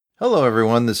Hello,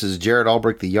 everyone. This is Jared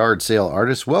Albrecht, the yard sale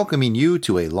artist, welcoming you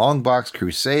to a Longbox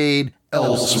Crusade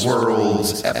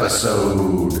Elseworlds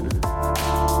episode.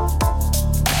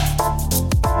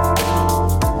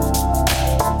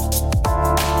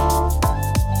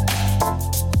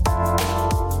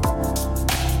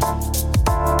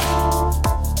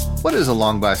 What is a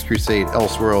Longbox Crusade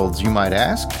Elseworlds, you might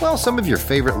ask? Well, some of your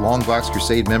favorite Longbox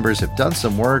Crusade members have done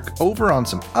some work over on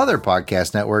some other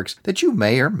podcast networks that you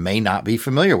may or may not be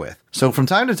familiar with. So from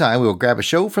time to time, we will grab a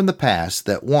show from the past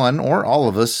that one or all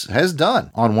of us has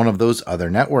done on one of those other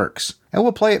networks, and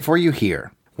we'll play it for you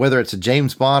here. Whether it's a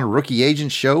James Bond Rookie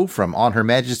Agent show from On Her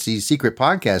Majesty's Secret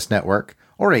Podcast Network,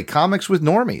 or a Comics with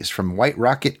Normies from White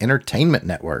Rocket Entertainment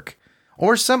Network,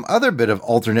 or some other bit of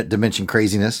alternate dimension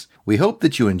craziness, we hope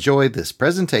that you enjoyed this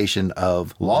presentation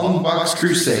of Longbox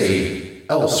Crusade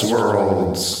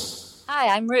Elseworlds.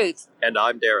 Hi, I'm Ruth. And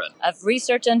I'm Darren. Of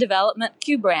Research and Development,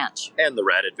 Q Branch. And the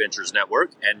Rad Adventures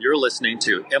Network. And you're listening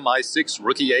to MI6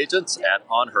 Rookie Agents at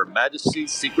On Her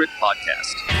Majesty's Secret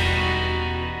Podcast.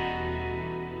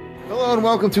 Hello and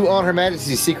welcome to On Her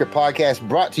Majesty's Secret Podcast,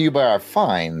 brought to you by our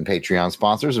fine Patreon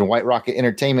sponsors and White Rocket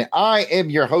Entertainment. I am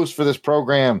your host for this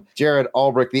program, Jared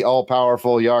Albrecht, the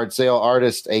all-powerful yard sale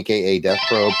artist, a.k.a. Death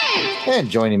Probe. And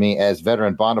joining me as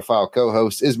veteran Bondophile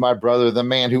co-host is my brother, the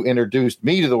man who introduced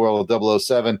me to the world of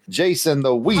 007, Jason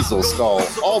the Weasel Skull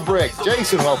Albrecht.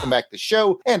 Jason, welcome back to the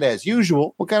show. And as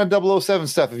usual, what kind of 007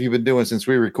 stuff have you been doing since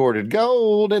we recorded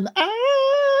GoldenEye?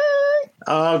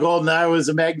 GoldenEye was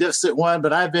a magnificent one,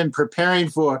 but I've been preparing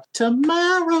for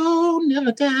Tomorrow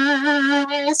Never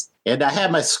Dies. And I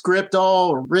had my script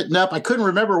all written up. I couldn't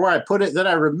remember where I put it. Then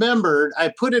I remembered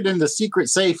I put it in the secret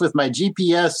safe with my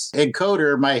GPS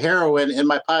encoder, my heroin, and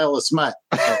my pile of smut.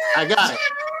 So I got it.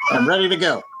 I'm ready to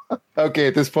go. Okay,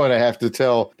 at this point, I have to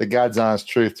tell the God's honest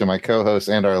truth to my co-hosts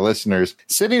and our listeners.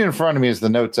 Sitting in front of me is the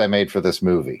notes I made for this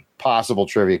movie, possible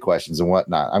trivia questions and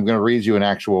whatnot. I'm going to read you an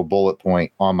actual bullet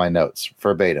point on my notes,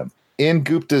 verbatim. In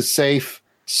Gupta's safe,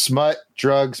 smut,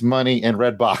 drugs, money, and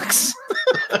red box.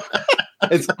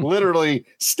 It's literally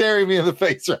staring me in the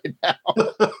face right now.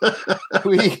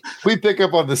 We pick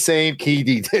up on the same key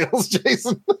details,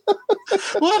 Jason.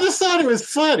 Well, I just thought it was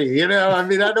funny, you know. I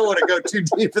mean, I don't want to go too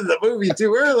deep in the movie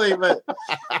too early, but,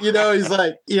 you know, he's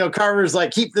like, you know, Carver's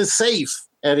like, keep this safe.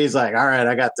 And he's like, all right,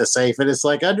 I got the safe. And it's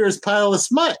like under his pile of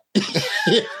smut.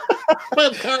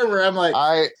 But Carver, I'm like,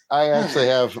 I actually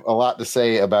have a lot to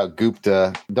say about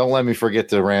Gupta. Don't let me forget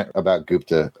to rant about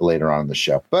Gupta later on in the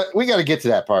show. But we got to get to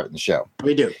that part in the show.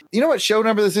 We do. You know what show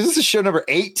number this is? This is show number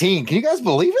 18. Can you guys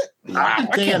believe it? I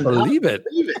can't believe it.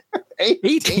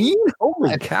 18?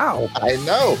 Holy cow. I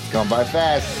know. It's gone by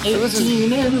fast.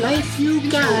 18 in life, you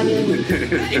got it.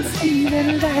 18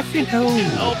 in life, you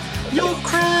know. Your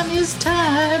crime is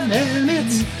time, and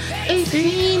it's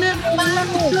 18 in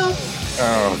life.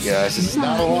 Oh, gosh. This is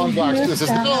not a long box. This is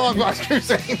not a long box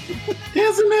crusade.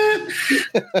 Isn't it?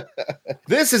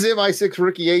 This is MI6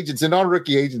 Rookie Agents, and on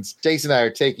Rookie Agents, Jason and I are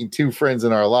taking two friends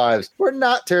in our lives. We're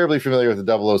not terribly familiar with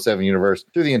the 007 universe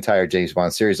through the entire James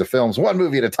Bond series of films, one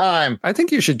movie at a time. I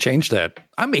think you should change that.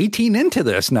 I'm 18 into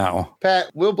this now.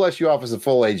 Pat, we'll bless you off as a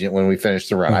full agent when we finish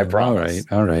the run. I promise.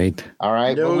 All right.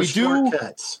 No,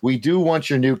 we do want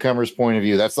your newcomer's point of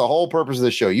view. That's the whole purpose of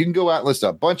the show. You can go out and listen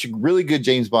to a bunch of really good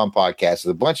James Bond podcasts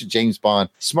with a bunch of James Bond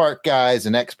smart guys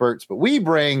and experts, but we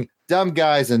bring dumb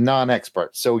guys and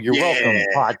non-experts. So you're welcome,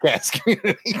 podcast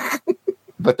community.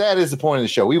 But that is the point of the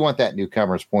show. We want that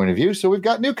newcomer's point of view. So we've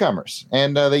got newcomers,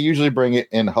 and they usually bring it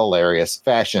in hilarious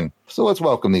fashion. So let's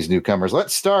welcome these newcomers.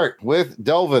 Let's start with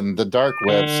Delvin, the dark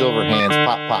web, silver hands,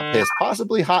 pop, pop, hiss,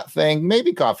 possibly hot thing,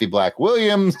 maybe coffee black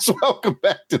Williams. Welcome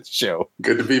back to the show.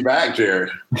 Good to be back, Jared.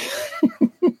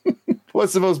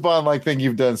 What's the most Bond-like thing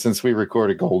you've done since we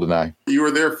recorded GoldenEye? You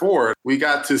were there for it. We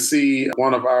got to see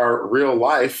one of our real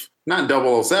life, not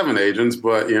 007 agents,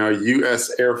 but, you know,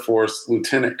 U.S. Air Force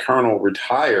Lieutenant Colonel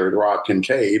retired Rob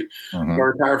Kincaid,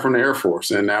 retired from the Air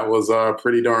Force. And that was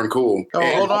pretty darn cool. Oh,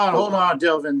 and hold on,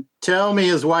 Delvin. Tell me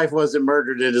his wife wasn't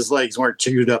murdered and his legs weren't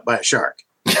chewed up by a shark.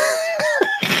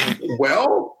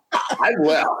 Well, I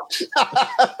left.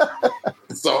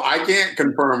 So I can't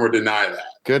confirm or deny that.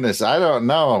 Goodness, I don't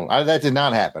know. That did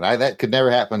not happen. That could never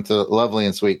happen to lovely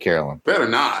and sweet Carolyn. Better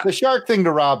not. The shark thing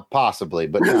to Rob, possibly,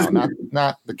 but no,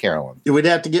 not the Carolyn. We'd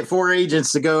have to get 4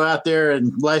 agents to go out there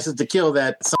and license to kill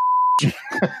that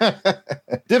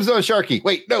Dibs on Sharky.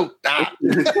 Wait, no. Ah.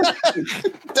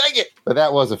 Dang it. But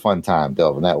that was a fun time,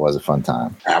 Delvin. That was a fun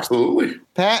time. Absolutely.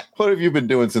 Pat, what have you been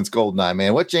doing since GoldenEye,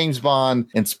 man? What James Bond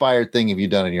inspired thing have you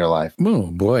done in your life? Oh,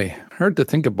 boy. Hard to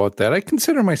think about that. I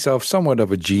consider myself somewhat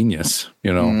of a genius,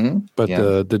 but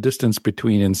the distance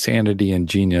between insanity and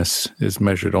genius is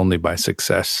measured only by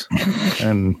success.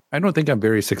 And I don't think I'm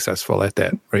very successful at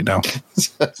that right now.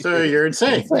 So you're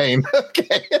insane.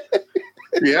 Okay.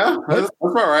 Yeah, that's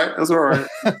all right. That's all right.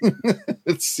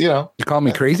 It's, You call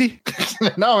me crazy?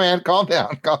 No, man, calm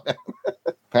down.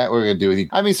 Pat, what are we going to do with you?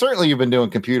 I mean, certainly you've been doing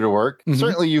computer work. Mm-hmm.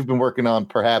 Certainly you've been working on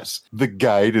perhaps the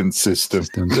guidance system.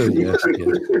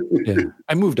 Yeah.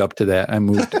 I moved up to that. I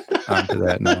moved on to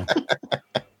that now.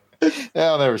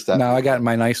 I'll never stop. Now I got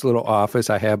my nice little office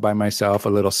I have by myself, a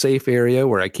little safe area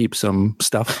where I keep some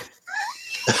stuff.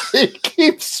 It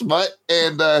keeps smut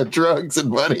and drugs and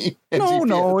money. And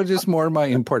No, it's just more of my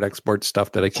import-export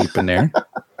stuff that I keep in there.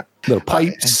 The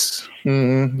pipes.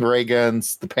 Ray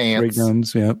guns, the pants. Ray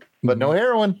guns, yep. But no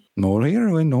heroin. No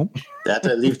heroin, no. That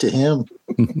I leave to him.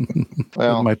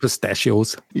 Well, my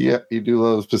pistachios. Yeah, you do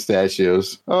love those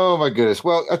pistachios. Oh, my goodness.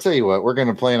 Well, I'll tell you what. We're going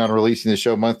to plan on releasing the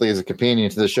show monthly as a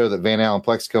companion to the show that Van Allen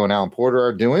Plexico and Alan Porter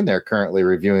are doing. They're currently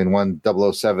reviewing one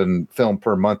 007 film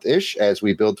per month-ish as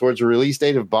we build towards a release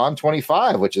date of Bond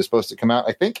 25, which is supposed to come out,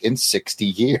 I think, in 60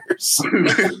 years.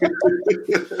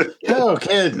 No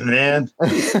kidding, man. But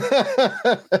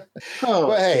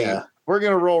hey, yeah. We're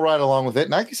going to roll right along with it.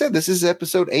 And like I said, this is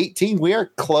episode 18. We are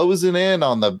closing in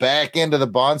on the back end of the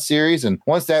Bond series. And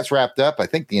once that's wrapped up, I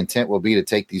think the intent will be to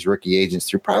take these rookie agents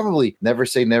through probably Never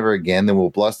Say Never Again. Then we'll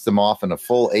blast them off in a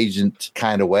full agent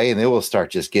kind of way. And then we'll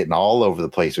start just getting all over the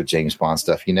place with James Bond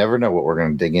stuff. You never know what we're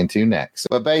going to dig into next.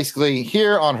 But basically,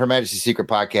 here on Her Majesty's Secret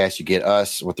Podcast, you get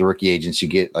us with the rookie agents. You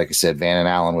get, like I said, Van and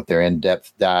Allen with their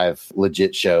in-depth dive,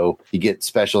 legit show. You get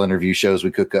special interview shows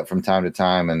we cook up from time to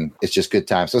time. And it's just good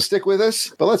time. So stick with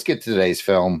us, but let's get to today's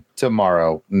film,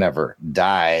 Tomorrow Never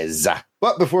Dies.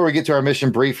 But before we get to our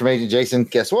mission brief from Agent Jason,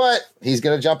 guess what? He's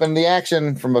going to jump into the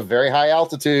action from a very high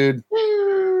altitude.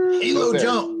 Halo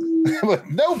jump. With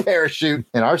no parachute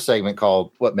in our segment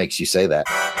called What Makes You Say That?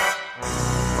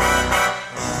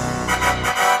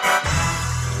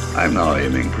 I'm now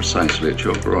aiming precisely at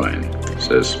your groin.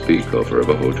 Says speak or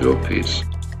forever hold your peace.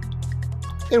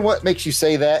 And what makes you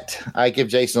say that? I give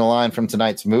Jason a line from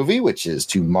tonight's movie, which is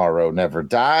Tomorrow Never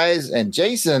Dies. And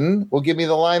Jason will give me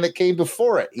the line that came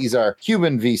before it. He's our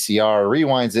human VCR,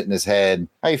 rewinds it in his head.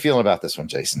 How you feeling about this one,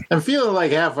 Jason? I'm feeling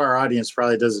like half our audience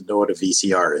probably doesn't know what a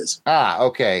VCR is.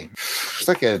 Okay. It's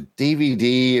like a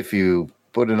DVD if you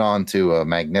put it onto a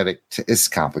magnetic. It's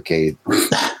complicated.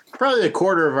 Probably a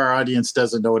quarter of our audience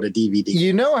doesn't know what a DVD is.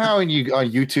 You know how on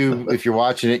YouTube, if you're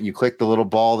watching it, you click the little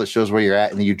ball that shows where you're at,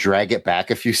 and then you drag it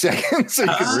back a few seconds so you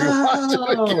can rewatch it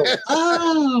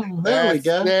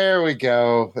again. There we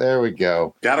go. There we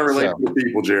go. Got to relate to the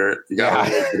people, Jared. You got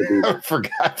to relate to the people.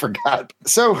 Forgot.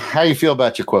 So how you feel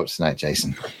about your quotes tonight,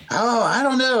 Jason? Oh, I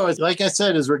don't know. Like I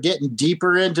said, as we're getting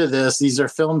deeper into this, these are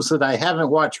films that I haven't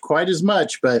watched quite as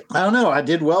much, but I don't know. I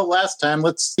did well last time.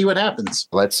 Let's see what happens.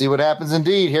 Let's see what happens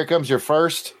indeed. Here comes your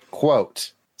first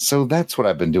quote. So that's what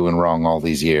I've been doing wrong all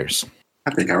these years.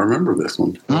 I think I remember this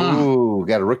one. Ooh,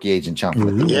 got a rookie agent chomping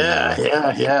at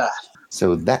the Yeah.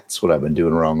 So that's what I've been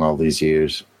doing wrong all these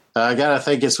years. I gotta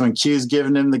think it's when Q's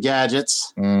giving him the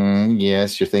gadgets.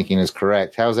 Yes, your thinking is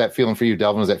correct. How's that feeling for you,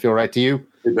 Delvin? Does that feel right to you?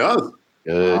 It does.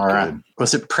 Good. All right.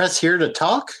 Was it press here to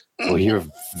talk? Well, you're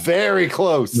very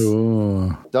close.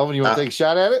 Ooh. Delvin, you want to take a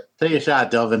shot at it? Take a shot,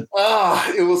 Delvin.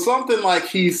 It was something like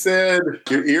he said,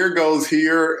 your ear goes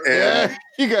here and,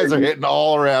 you guys are hitting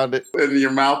all around it. and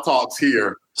your mouth talks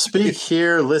here. Speak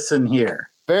here, listen here.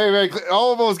 Very, very clear.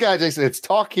 All of those guys, Jason, it's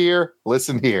talk here,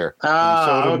 listen here.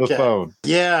 Showed them the phone.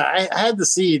 Yeah, I had the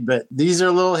seed, but these are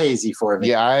a little hazy for me.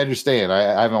 Yeah, I understand.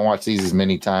 I haven't watched these as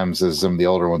many times as some of the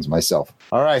older ones myself.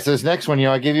 All right, so this next one,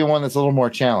 I give you one that's a little more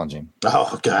challenging.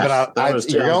 Oh, gosh. But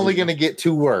you're only going to get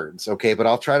 2 words, okay? But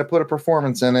I'll try to put a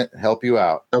performance in it, help you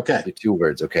out. Okay. 2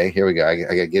 words, okay? Here we go. I got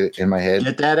to get it in my head.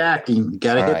 Get that acting.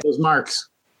 Got to hit those marks.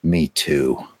 Me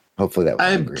too. Hopefully that was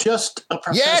I'm angry. just a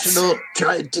professional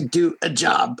trying to do a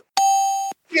job.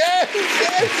 Yes!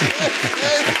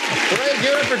 All right,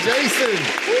 give it for Jason.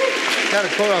 Got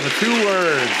to quote off of 2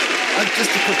 words. I'm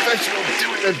just a professional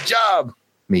doing a job.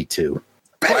 Me too.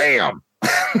 Bam!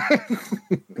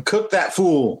 Cook that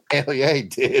fool. Hell yeah, he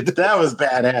did. That was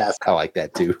badass. I like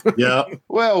that too. Yep.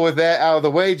 Well, with that out of the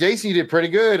way, Jason, you did pretty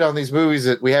good on these movies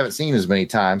that we haven't seen as many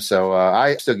times. So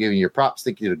I still giving you your props.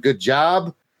 Think you did a good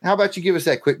job. How about you give us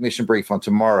that quick mission brief on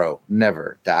Tomorrow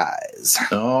Never Dies?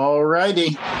 All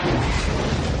righty.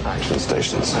 action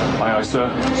stations. Aye, aye, sir.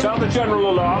 Sound the general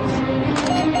alarm.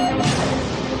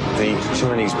 The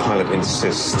Chinese pilot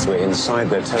insists we're inside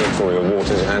their territorial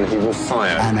waters and he will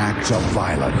fire. An act of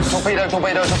violence. Torpedo,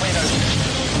 torpedo, torpedo.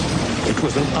 It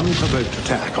was an unprovoked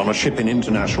attack on a ship in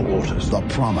international waters. The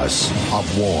promise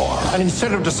of war. And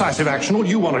instead of decisive action, all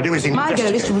you want to do is investigate.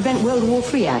 My goal is to prevent World War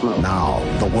III, Admiral. Now,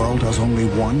 the world has only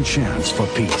one chance for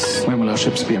peace. When will our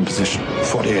ships be in position?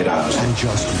 48 hours. And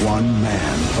just one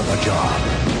man for the job.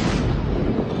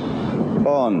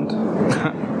 Bond.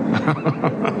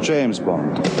 James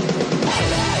Bond.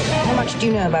 How much do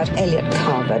you know about Elliot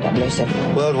Carver,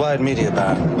 007? Worldwide media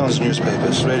ban. Those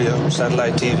newspapers, radio,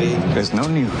 satellite TV. There's no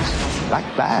news like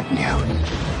bad news.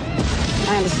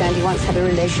 I understand you once had a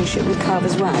relationship with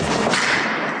Carver's wife.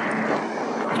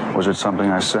 Was it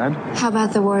something I said? How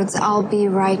about the words, "I'll be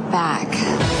right back"?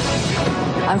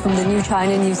 I'm from the New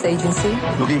China News Agency.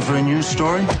 Looking for a news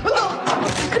story?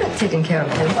 Could have taken care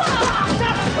of him.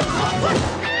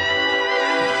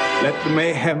 Let the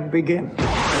mayhem begin.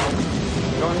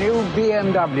 Your new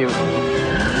BMW.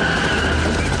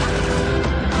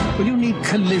 Will you need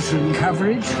collision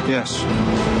coverage? Yes.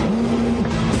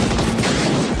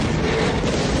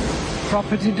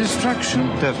 Property destruction?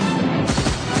 Definitely.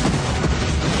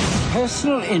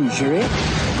 Personal injury?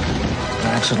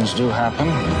 Accidents do happen.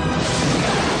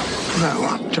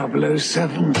 No,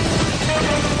 007.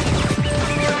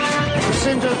 You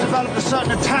seem to have developed a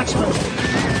certain attachment.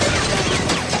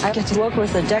 I get to work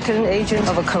with a decadent agent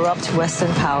of a corrupt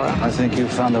Western power. I think you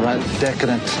found the right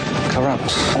decadent,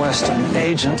 corrupt Western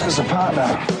agent as a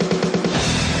partner.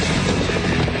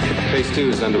 Phase 2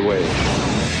 is underway.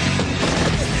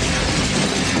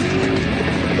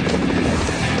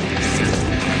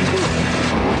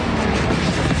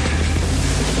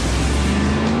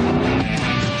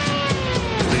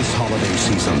 This holiday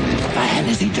season. What the hell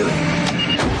is he doing?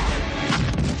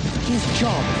 His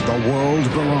job. The world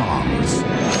belongs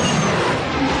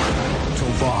to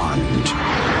Bond.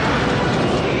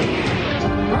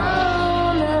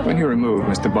 When you remove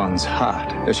Mr. Bond's heart,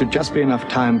 there should just be enough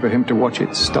time for him to watch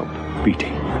it stop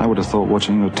beating. I would have thought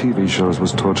watching your TV shows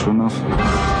was torture enough.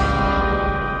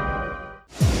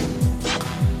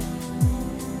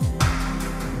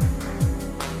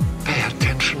 Pay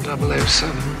attention,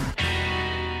 007.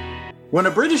 When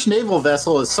a British naval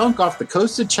vessel is sunk off the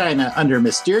coast of China under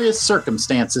mysterious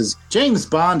circumstances, James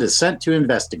Bond is sent to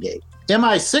investigate.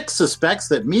 MI6 suspects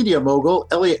that media mogul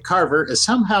Elliot Carver is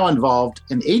somehow involved,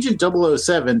 and Agent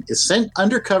 007 is sent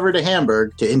undercover to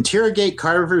Hamburg to interrogate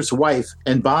Carver's wife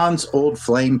and Bond's old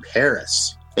flame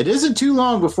Paris. It isn't too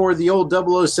long before the old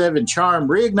 007 charm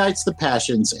reignites the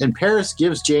passions, and Paris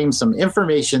gives James some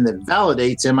information that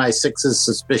validates MI6's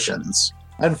suspicions.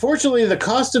 Unfortunately, the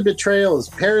cost of betrayal is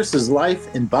Paris's life,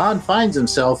 and Bond finds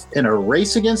himself in a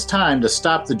race against time to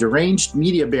stop the deranged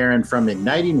media baron from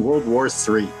igniting World War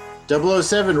III.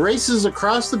 007 races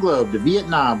across the globe to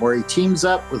Vietnam, where he teams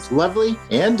up with lovely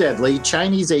and deadly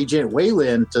Chinese agent Wei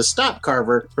Lin to stop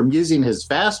Carver from using his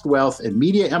vast wealth and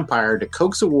media empire to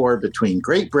coax a war between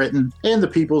Great Britain and the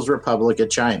People's Republic of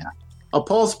China. A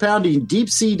pulse-pounding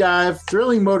deep-sea dive,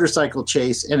 thrilling motorcycle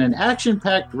chase, and an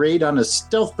action-packed raid on a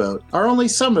stealth boat are only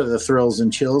some of the thrills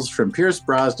and chills from Pierce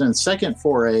Brosnan's second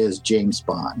foray as James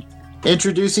Bond.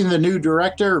 Introducing the new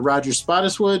director, Roger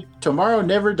Spottiswoode, Tomorrow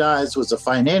Never Dies was a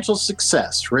financial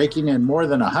success, raking in more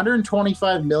than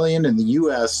 $125 million in the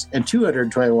U.S. and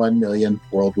 $221 million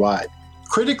worldwide.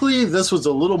 Critically, this was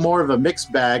a little more of a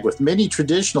mixed bag, with many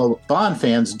traditional Bond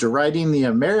fans deriding the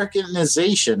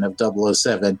Americanization of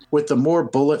 007 with the more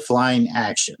bullet-flying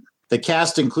action. The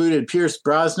cast included Pierce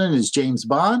Brosnan as James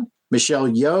Bond, Michelle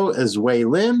Yeoh as Wei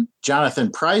Lin,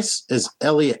 Jonathan Pryce as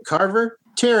Elliot Carver,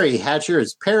 Terry Hatcher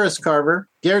as Paris Carver,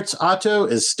 Geertz Otto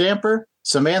as Stamper,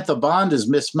 Samantha Bond as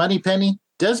Miss Moneypenny,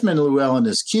 Desmond Llewellyn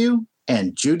as Q,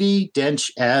 and Judi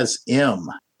Dench as M.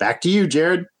 Back to you,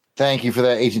 Jared. Thank you for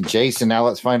that, Agent Jason. Now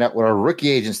let's find out what our rookie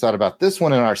agents thought about this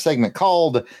one in our segment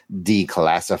called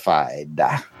Declassified.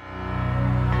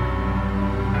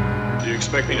 Do you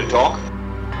expect me to talk?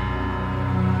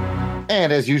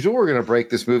 And as usual, we're going to break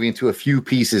this movie into a few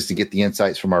pieces to get the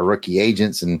insights from our rookie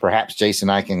agents. And perhaps Jason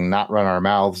and I can not run our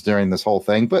mouths during this whole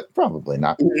thing, but probably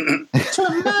not. And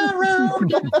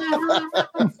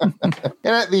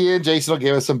at the end, Jason will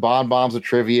give us some Bond bombs of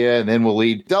trivia, and then we'll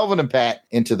lead Delvin and Pat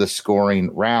into the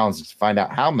scoring rounds to find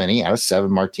out how many out of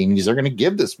 7 martinis they're going to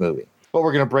give this movie. But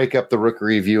we're going to break up the rookie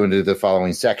review into the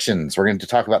following sections. We're going to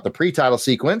talk about the pre-title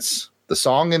sequence, the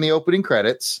song in the opening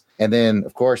credits, And then,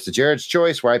 of course, the Jared's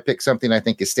Choice, where I pick something I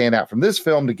think is stand out from this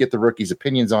film to get the rookies'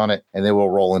 opinions on it, and then we'll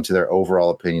roll into their overall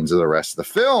opinions of the rest of the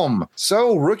film.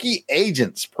 So, Rookie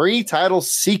Agents, pre-title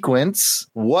sequence,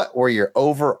 what were your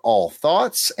overall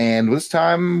thoughts? And this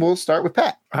time, we'll start with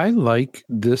Pat. I like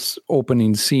this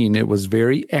opening scene. It was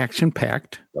very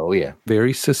action-packed. Oh, yeah.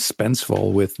 Very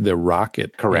suspenseful with the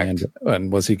rocket. Correct.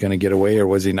 And was he going to get away or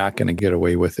was he not going to get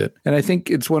away with it? And I think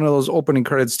it's one of those opening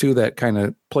credits, too, that kind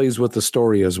of plays with the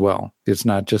story as well. It's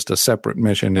not just a separate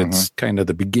mission. It's kind of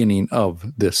the beginning of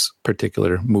this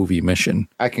particular movie mission.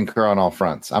 I concur on all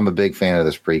fronts. I'm a big fan of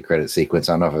this pre-credit sequence.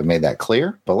 I don't know if I made that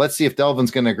clear, but let's see if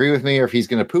Delvin's going to agree with me or if he's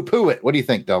going to poo-poo it. What do you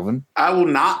think, Delvin? I will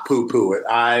not poo-poo it.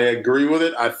 I agree with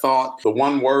it. I thought the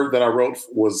one word that I wrote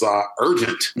was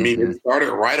urgent. I mean, it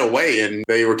started right away, and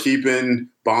they were keeping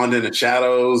Bond in the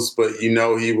shadows, but he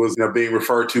was being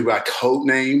referred to by code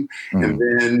name. And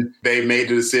then they made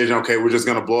the decision, okay, we're just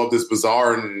going to blow up this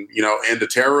bazaar and, end the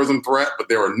terrorism threat. But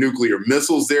there were nuclear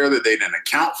missiles there that they didn't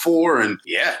account for. And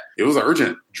yeah, it was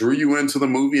urgent. Drew you into the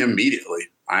movie immediately.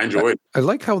 I enjoyed it. I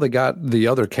like how they got the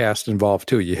other cast involved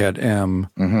too. You had M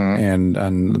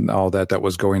and all that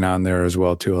was going on there as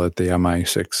well too at the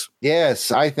MI6.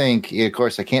 Yes, I think, of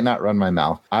course, I can't not run my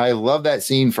mouth. I love that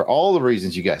scene for all the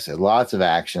reasons you guys said. Lots of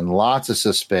action, lots of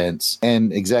suspense,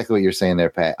 and exactly what you're saying there,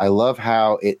 Pat. I love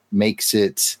how it makes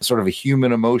it sort of a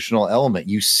human emotional element.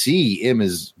 You see M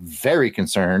is very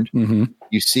concerned.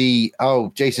 You see,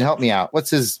 Jason, help me out. What's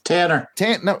his? Tanner.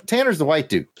 Tanner's the white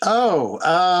dude.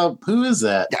 Oh, who is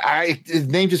that? His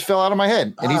name just fell out of my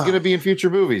head, and he's going to be in future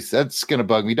movies. That's going to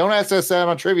bug me. Don't ask us that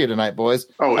on trivia tonight, boys.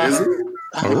 Oh, is it?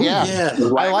 Yeah.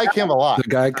 I like him a lot. The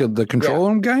guy, the control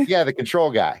room guy? Yeah, the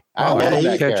control guy. I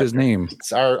didn't catch his name.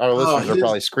 Our listeners are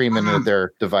probably screaming at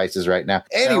their devices right now.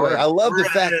 Anyway, I love the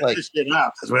fact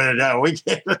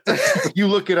you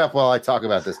look it up while I talk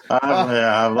about this.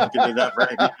 I'm looking it up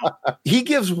right now. He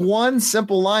gives one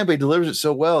simple line, but he delivers it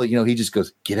so well. He just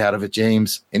goes, "Get out of it,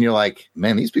 James." And you're like,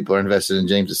 man, these people are invested in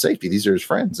James's safety. These are his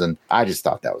friends. And I just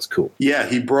thought that was cool. Yeah,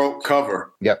 he broke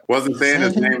cover. Yep. Wasn't saying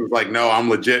his name. Was like, no, I'm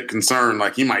legit concerned.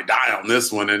 Like, he might die on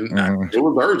this one. And it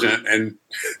was urgent. And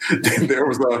there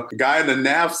was a guy in the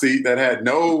nav seat that had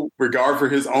no regard for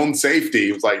his own safety.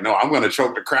 He was like, no, I'm going to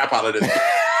choke the crap out of this.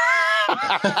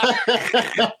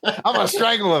 I'm going to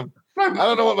strangle him. I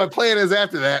don't know what my plan is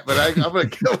after that, but I'm going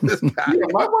to kill this guy. I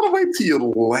want to wait till you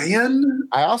land.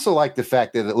 I also like the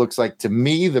fact that it looks like, to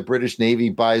me, the British Navy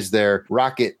buys their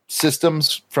rocket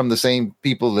systems from the same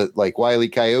people that like Wile E.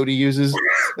 Coyote uses.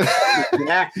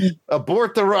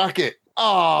 Abort the rocket.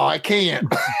 Oh, I can't.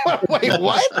 Wait,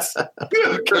 what?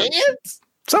 You can't?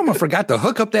 Someone forgot to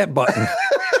hook up that button.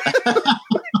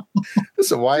 This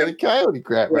is a Wile E. Coyote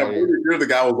crap right here. The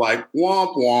guy was like,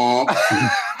 womp womp.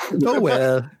 Oh,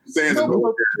 well. Saying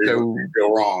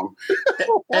go wrong.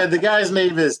 And the guy's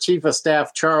name is Chief of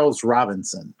Staff Charles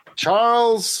Robinson.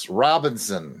 Charles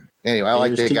Robinson. Anyway, I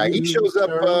like that guy. He shows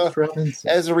up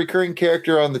as a recurring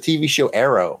character on the TV show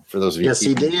Arrow, for those of you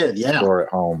he did, yeah. Or at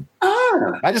home.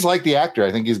 I just like the actor.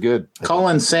 I think he's good.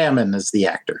 Colin Salmon is the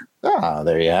actor.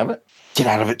 There you have it. Get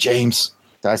out of it, James.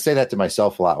 I say that to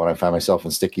myself a lot when I find myself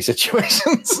in sticky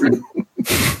situations.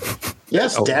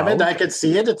 Yes, damn it. I could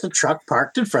see it at the truck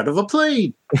parked in front of a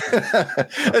plane.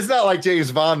 It's not like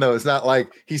James Bond, though. It's not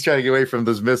like he's trying to get away from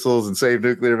those missiles and save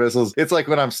nuclear missiles. It's like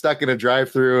when I'm stuck in a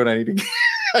drive-thru and I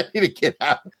need to get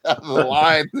out of the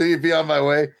line. I need to be on my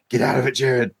way. Get out of it,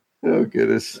 Jared. Oh,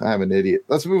 goodness. I'm an idiot.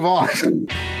 Let's move on.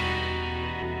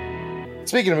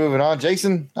 Speaking of moving on,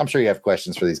 Jason, I'm sure you have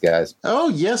questions for these guys. Oh,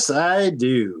 yes, I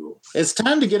do. It's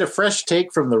time to get a fresh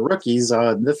take from the rookies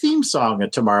on the theme song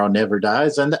of Tomorrow Never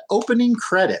Dies and the opening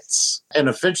credits. And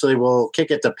eventually we'll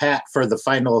kick it to Pat for the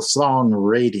final song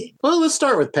rating. Well, let's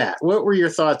start with Pat. What were your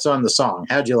thoughts on the song?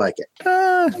 How'd you like it?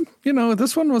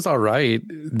 This one was all right.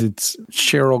 It's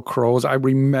Sheryl Crow's. I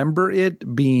remember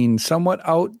it being somewhat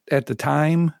out at the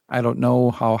time. I don't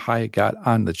know how high it got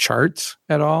on the charts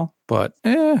at all, but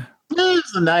It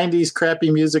was the 90s.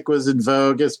 Crappy music was in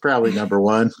vogue. It's probably number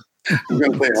one. I'm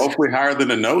going to say hopefully higher than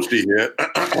the note she hit.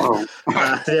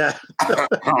 Yeah.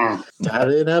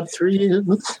 Tied up 3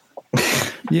 years.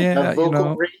 Yeah,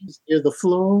 vocal range near the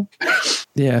floor.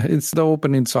 Yeah, it's the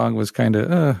opening song was kind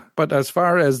of, but as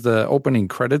far as the opening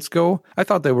credits go, I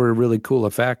thought they were really cool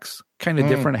effects. Kind of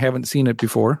different. I haven't seen it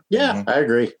before. Yeah, I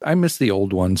agree. I miss the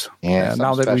old ones. Yeah,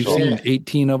 now that we've seen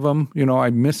 18 of them,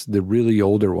 I miss the really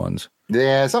older ones.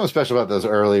 Yeah, something special about those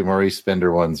early Maurice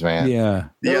Spender ones, man. Yeah.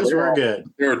 Those were good.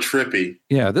 They were trippy.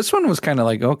 Yeah, this one was kind of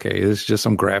like, okay, it's just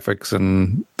some graphics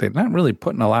and they're not really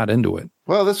putting a lot into it.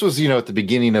 Well, this was, at the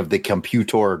beginning of the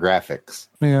computer graphics.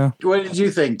 Yeah. What did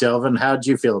you think, Delvin? How did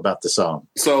you feel about the song?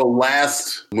 So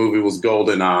last movie was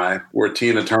GoldenEye, where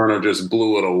Tina Turner just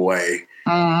blew it away.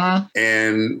 Uh-huh.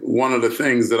 And one of the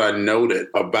things that I noted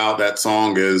about that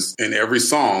song is in every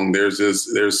song,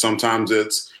 there's sometimes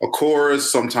it's a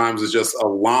chorus, sometimes it's just a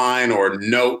line or a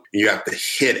note. And you have to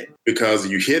hit it because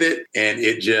you hit it and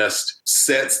it just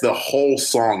sets the whole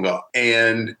song up.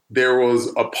 And there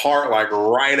was a part like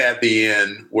right at the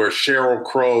end where Sheryl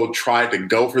Crow tried to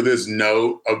go for this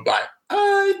note of like,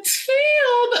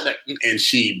 and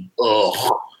she,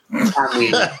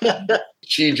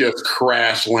 she just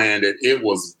crash landed. It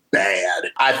was bad.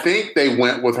 I think they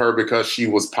went with her because she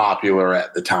was popular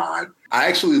at the time. I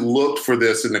actually looked for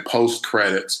this in the post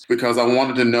credits because I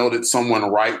wanted to know did someone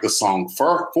write the song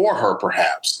for her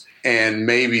perhaps. And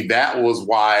maybe that was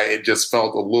why it just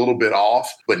felt a little bit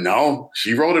off. But no,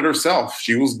 she wrote it herself.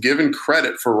 She was given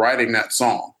credit for writing that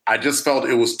song. I just felt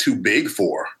it was too big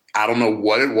for her. I don't know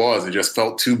what it was. It just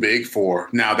felt too big for her.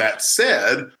 Now, that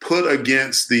said, put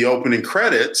against the opening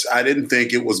credits, I didn't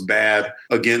think it was bad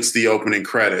against the opening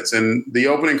credits. And the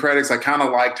opening credits, I kind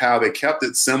of liked how they kept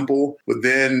it simple, but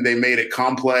then they made it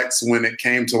complex when it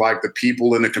came to like the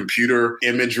people in the computer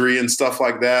imagery and stuff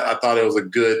like that. I thought it was a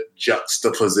good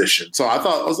juxtaposition. So I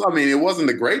thought, it wasn't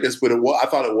the greatest, but I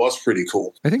thought it was pretty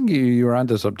cool. I think you're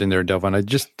onto something there, Delvin. I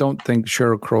just don't think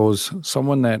Sheryl Crow's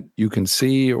someone that you can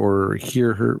see or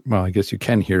hear her. Well, I guess you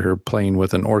can hear her playing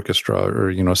with an orchestra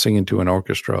or, singing to an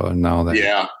orchestra and all that.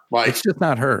 Yeah. It's just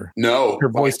not her. No. Her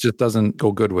voice just doesn't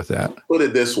go good with that. Put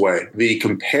it this way. The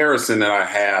comparison that I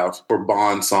have for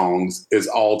Bond songs is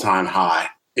all-time high.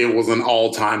 It was an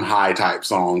all-time high type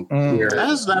song.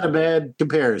 That's not a bad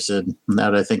comparison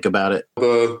now that I think about it.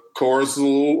 The chorus is a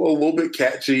little bit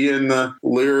catchy and the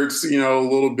lyrics, a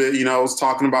little bit, it's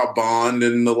talking about Bond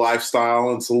and the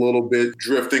lifestyle. It's a little bit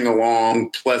drifting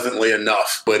along pleasantly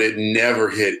enough, but it never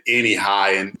hit any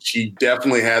high. And she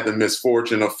definitely had the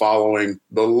misfortune of following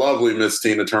the lovely Miss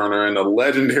Tina Turner and the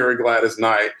legendary Gladys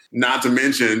Knight, not to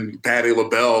mention Patti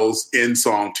LaBelle's end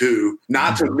song too,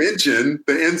 not to mention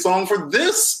the end song for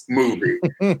this movie.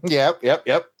 Yep.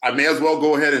 I may as well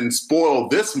go ahead and spoil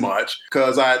this much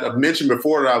because I've mentioned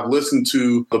before that I've listened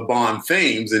to the Bond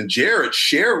themes, and Jared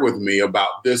shared with me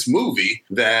about this movie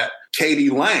that Katie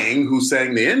Lang, who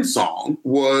sang the end song,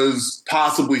 was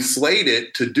possibly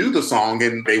slated to do the song,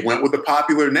 and they went with the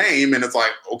popular name, and it's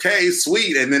like, okay,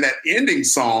 sweet. And then that ending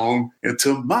song, and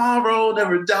Tomorrow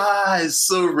Never Dies,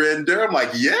 Surrender. I'm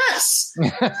like, yes,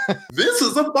 this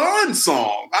is a Bond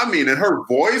song. And her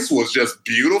voice was just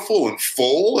beautiful and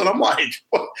full, and I'm like,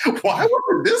 why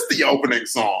wasn't this the opening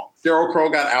song? Sheryl Crow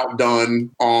got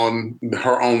outdone on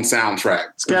her own soundtrack.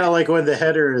 It's kind of like when the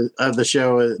header of the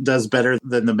show does better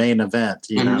than the main event,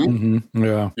 Mm-hmm.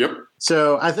 Yeah. Yep.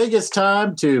 So I think it's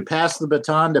time to pass the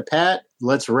baton to Pat.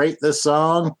 Let's rate this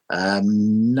song.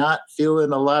 I'm not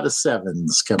feeling a lot of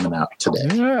 7s coming out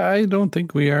today. Yeah, I don't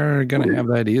think we are going to have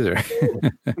that either.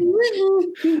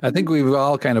 I think we've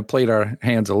all kind of played our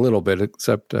hands a little bit,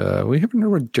 except we haven't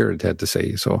heard what Jared had to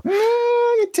say. So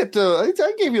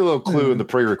I gave you a little clue in the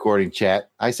pre-recording chat.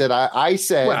 I said,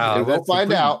 we'll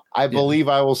find out. I believe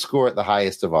I will score it the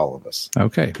highest of all of us.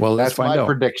 Okay. Well, let's find out. That's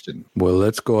my prediction. Well,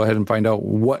 let's go ahead and find out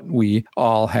what we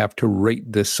all have to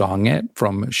rate this song at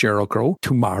from Sheryl Crow.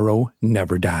 Tomorrow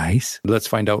Never Dies. Let's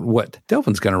find out what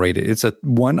Delvin's going to rate it. It's a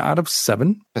 1 out of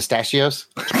 7. Pistachios?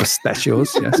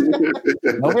 Pistachios, yes.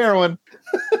 No heroin.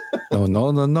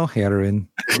 No heroin.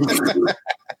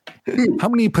 How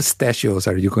many pistachios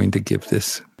are you going to give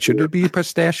this? Should it be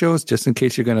pistachios? Just in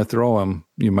case you're going to throw them,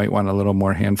 you might want a little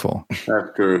more handful.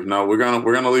 That's true. No, we're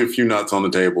gonna leave a few nuts on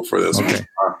the table for this one.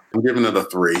 I'm giving it a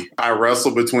 3. I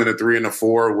wrestle between a 3 and a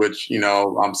 4, which,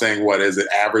 I'm saying, what is it,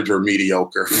 average or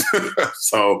mediocre?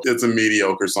 So it's a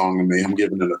mediocre song to me. I'm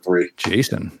giving it a 3.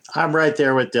 Jason. I'm right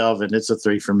there with Delvin. It's a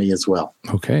 3 for me as well.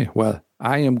 Okay. Well,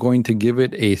 I am going to give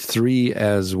it a 3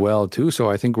 as well, too. So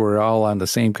I think we're all on the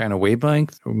same kind of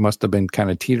wavelength. We must have been kind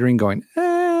of teetering, going,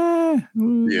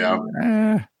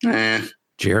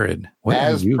 Jared, what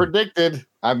as predicted,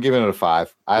 I'm giving it a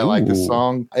 5. I like the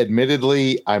song.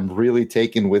 Admittedly, I'm really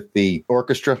taken with the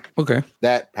orchestra. Okay.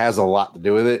 That has a lot to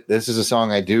do with it. This is a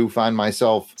song I do find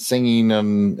myself singing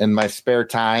in my spare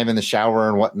time in the shower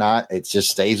and whatnot. It just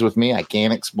stays with me. I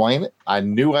can't explain it. I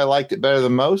knew I liked it better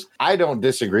than most. I don't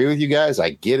disagree with you guys.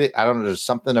 I get it. I don't know. There's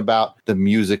something about the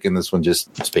music in this one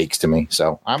just speaks to me.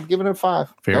 So I'm giving it a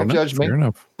 5. Don't judge me. Fair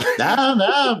enough.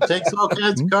 No. It takes all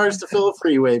kinds of cars to fill a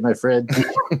freeway, my friend.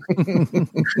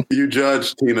 You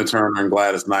judge Tina Turner and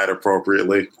Gladys Knight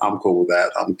appropriately. I'm cool with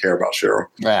that. I don't care about Cheryl.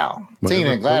 Wow.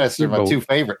 Tina and Gladys are my two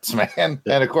favorites, man.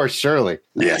 And, of course, Shirley.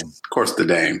 Yes, of course, the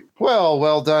dame.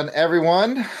 Well done,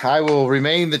 everyone. I will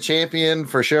remain the champion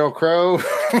for Sheryl Crow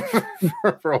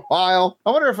for a while.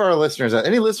 I wonder if our listeners,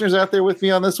 any listeners out there with me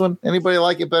on this one? Anybody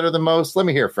like it better than most? Let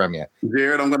me hear from you.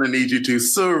 Jared, I'm going to need you to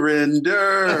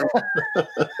surrender.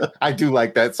 I do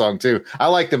like that song, too. I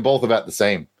like them both about the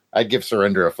same. I'd give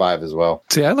Surrender a 5 as well.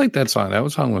 See, I like that song. That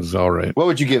song was all right. What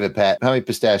would you give it, Pat? How many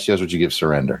pistachios would you give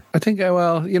Surrender? I think,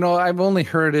 I've only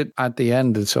heard it at the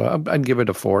end, so I'd give it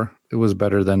a 4. It was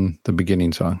better than the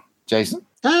beginning song. Jason?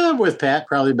 I'm with Pat,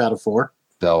 probably about a 4.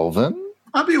 Delvin?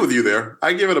 I'll be with you there.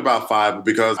 I give it about 5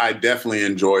 because I definitely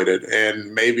enjoyed it.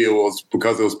 And maybe it was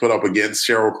because it was put up against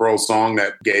Sheryl Crow's song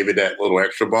that gave it that little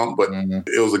extra bump, but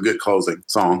it was a good closing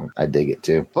song. I dig it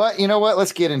too. But you know what?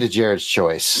 Let's get into Jared's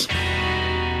choice.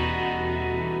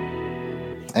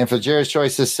 And for Jared's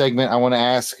Choice, this segment, I want to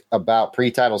ask about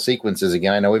pre-title sequences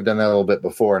again. I know we've done that a little bit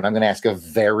before, and I'm going to ask a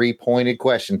very pointed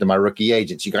question to my rookie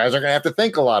agents. You guys are going to have to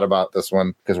think a lot about this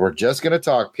one because we're just going to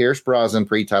talk Pierce Brosnan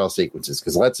pre-title sequences.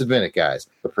 Because let's admit it, guys,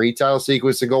 the pre-title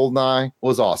sequence to GoldenEye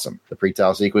was awesome. The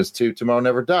pre-title sequence to Tomorrow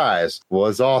Never Dies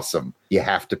was awesome. You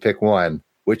have to pick one.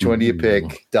 Which one do you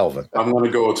pick, Delvin? I'm going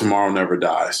to go with Tomorrow Never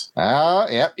Dies.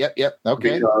 Yep.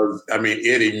 Okay. Because,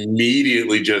 it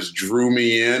immediately just drew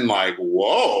me in like,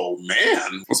 whoa,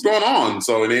 man, what's going on?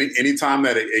 So any time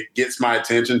that it gets my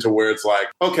attention to where it's like,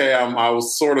 okay, I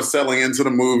was sort of settling into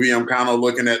the movie. I'm kind of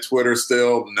looking at Twitter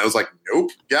still. And I was like, nope,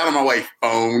 get out of my way,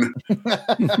 phone.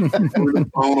 Threw the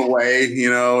phone away,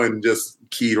 and just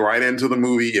keyed right into the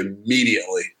movie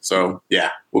immediately. So, yeah,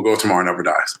 we'll go Tomorrow Never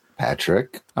Dies.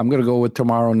 Patrick? I'm going to go with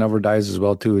Tomorrow Never Dies as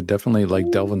well, too. It definitely,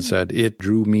 like Delvin said, it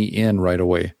drew me in right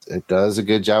away. It does a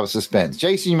good job of suspense.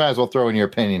 Jason, you might as well throw in your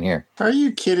opinion here. Are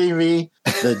you kidding me?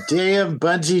 The damn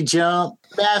bungee jump,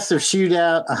 massive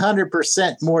shootout,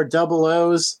 100% more double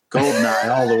O's, GoldenEye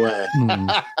all the way.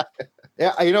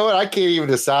 Yeah, you know what? I can't even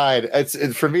decide.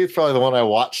 For me, it's probably the one I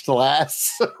watched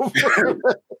last.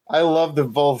 I love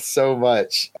them both so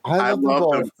much. I love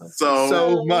them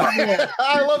so much.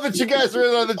 I love that you guys are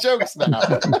in on the jokes now.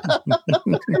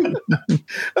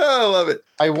 I love it.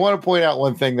 I want to point out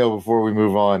one thing, though, before we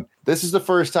move on. This is the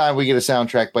first time we get a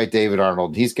soundtrack by David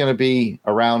Arnold. He's going to be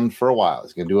around for a while.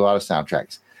 He's going to do a lot of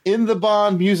soundtracks. In the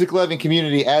Bond music-loving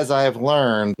community, as I have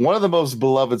learned, one of the most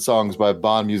beloved songs by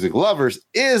Bond music lovers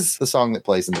is the song that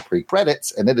plays in the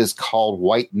pre-credits, and it is called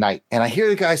White Knight. And I hear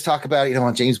the guys talk about it,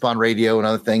 on James Bond radio and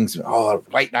other things. Oh,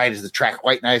 White Knight is the track.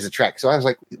 White Knight is the track. So I was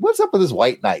like, what's up with this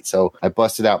White Knight? So I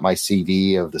busted out my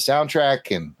CD of the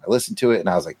soundtrack, and I listened to it, and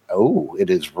I was like, oh,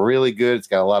 it is really good. It's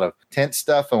got a lot of tense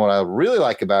stuff, and what I really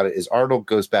like about it is Arnold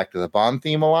goes back to the Bond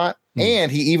theme a lot,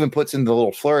 and he even puts in the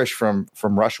little flourish from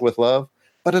Russia with Love.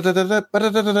 He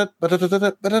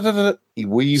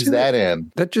weaves that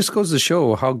in. That just goes to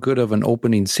show how good of an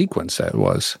opening sequence that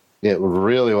was. It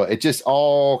really was. It just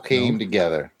all came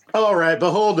together. All right, but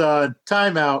hold on.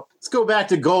 Time out. Let's go back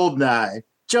to GoldenEye.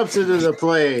 Jumps into the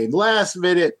plane. Last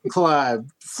minute climb.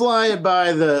 Flying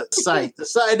by the site. The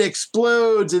site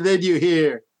explodes, and then you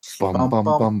hear... Bum, bum,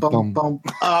 bum, bum, bum.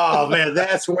 Oh, man,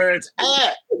 that's where it's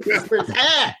at. That's where it's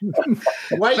at.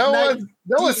 White Knight.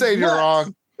 No one's saying you're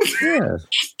wrong. Yeah.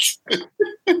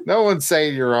 No one's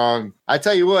saying you're wrong. I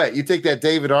tell you what, you take that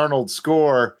David Arnold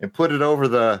score and put it over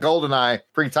the GoldenEye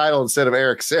pre-title instead of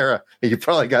Eric Serra, you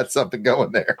probably got something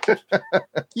going there. I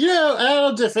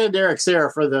don't defend Eric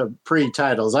Serra for the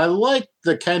pre-titles. I like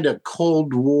the kind of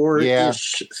Cold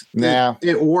War-ish. Yeah.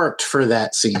 It worked for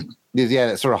that scene. Yeah,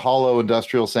 that sort of hollow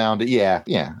industrial sound. Yeah,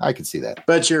 I can see that.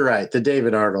 But you're right. The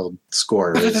David Arnold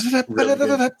score is really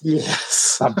good.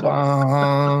 Yes.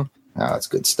 Oh, that's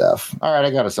good stuff. All right,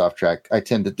 I got us off track. I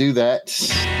tend to do that.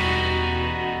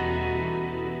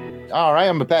 All right,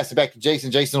 I'm going to pass it back to Jason.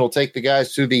 Jason will take the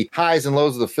guys through the highs and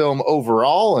lows of the film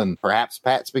overall, and perhaps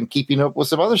Pat's been keeping up with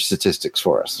some other statistics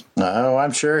for us. Oh,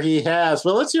 I'm sure he has.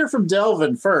 Well, let's hear from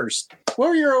Delvin first. What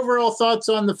were your overall thoughts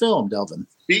on the film, Delvin?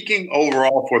 Speaking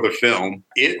overall for the film,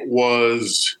 it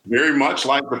was very much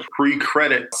like the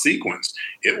pre-credit sequence.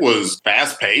 It was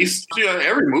fast-paced.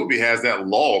 Every movie has that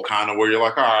lull kind of where you're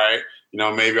like, all right,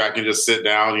 maybe I can just sit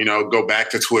down, go back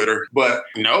to Twitter. But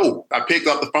no, I picked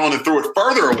up the phone and threw it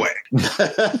further away.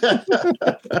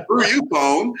 Through you,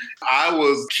 phone. I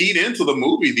was keyed into the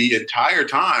movie the entire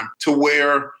time to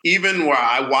where even while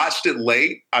I watched it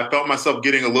late, I felt myself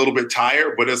getting a little bit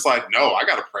tired. But it's like, no, I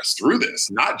got to press through this,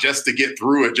 not just to get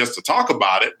through it, just to talk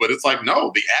about it. But it's like,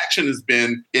 no, the action has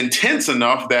been intense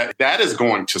enough that is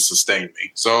going to sustain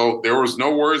me. So there was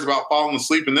no worries about falling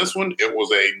asleep in this one. It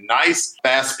was a nice,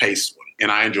 fast-paced one,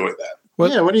 and I enjoyed that.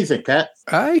 What do you think, Pat?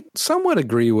 I somewhat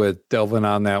agree with Delvin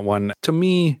on that one. To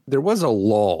me, there was a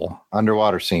lull.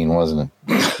 Underwater scene, wasn't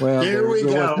it? Well, Here we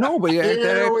go. No, but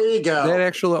that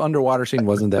actual underwater scene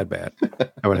wasn't that bad,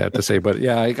 I would have to say. But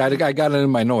yeah, I got it in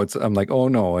my notes. I'm like, oh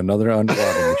no, another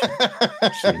underwater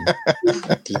scene.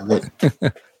 Damn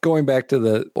it. Going back to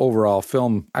the overall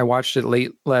film, I watched it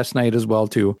late last night as well,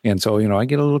 too. And so, I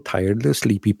get a little tired, a little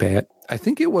sleepy, Pat. I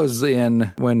think it was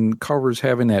when Carver's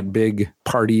having that big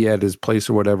party at his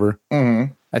place or whatever.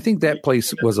 Mm-hmm. I think that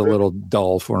place was a little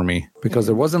dull for me because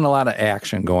there wasn't a lot of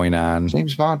action going on.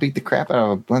 James Bond beat the crap out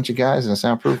of a bunch of guys in a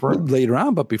soundproof room. Later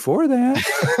on, but before that.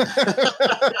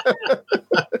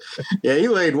 Yeah, he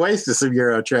laid waste to some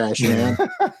Euro trash, man.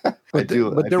 But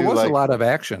there was a lot of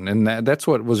action, and that's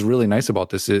what was really nice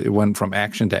about this. It went from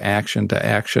action to action to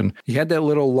action. You had that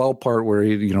little lull part where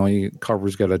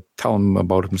Carver's got to tell him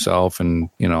about himself, and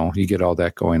you get all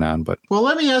that going on. But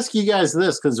let me ask you guys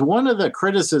this, because one of the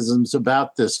criticisms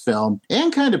about this film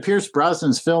and kind of Pierce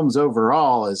Brosnan's films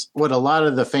overall is what a lot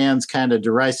of the fans kind of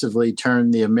derisively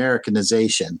term the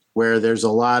Americanization, where there's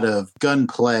a lot of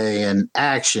gunplay and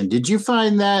action. Did you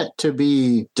find that to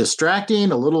be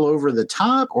distracting, a little over the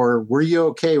top, or were you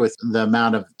okay with the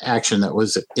amount of action that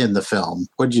was in the film?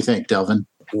 What did you think, Delvin?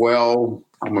 Well,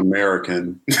 I'm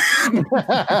American.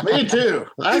 Me too.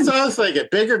 I was thinking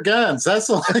bigger guns. That's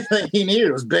the only thing he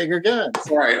needed was bigger guns.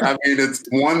 Right. I mean, it's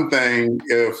one thing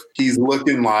if he's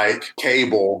looking like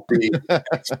Cable, the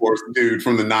X-Force dude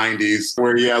from the 90s,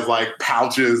 where he has like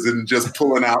pouches and just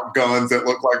pulling out guns that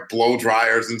look like blow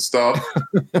dryers and stuff.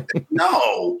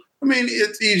 No. I mean,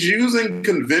 he's using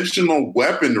conventional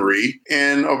weaponry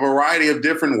in a variety of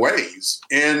different ways.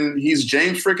 And he's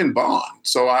James freaking Bond.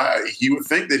 So he would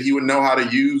think that he would know how to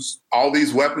use all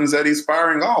these weapons that he's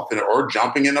firing off, or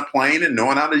jumping in a plane and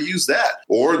knowing how to use that,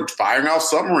 or firing off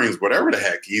submarines, whatever the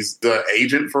heck. He's the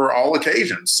agent for all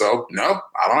occasions. So, no,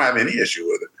 I don't have any issue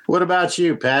with it. What about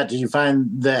you, Pat? Did you find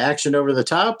the action over the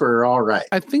top or all right?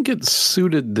 I think it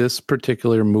suited this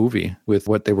particular movie with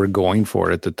what they were going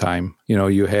for at the time.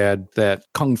 You had that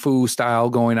kung fu style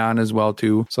going on as well,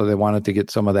 too. So they wanted to get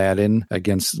some of that in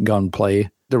against gunplay.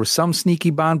 There was some sneaky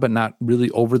Bond, but not really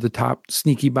over the top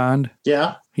sneaky Bond.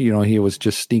 Yeah. He was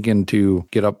just sneaking to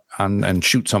get up on and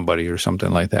shoot somebody or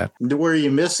something like that. Were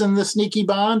you missing the sneaky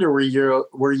Bond, or were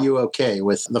you okay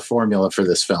with the formula for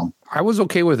this film? I was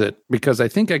okay with it because I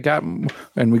think I got,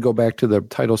 and we go back to the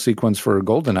title sequence for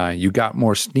GoldenEye, you got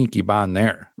more sneaky Bond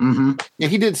there. Mm-hmm. Yeah,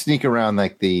 he did sneak around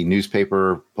like the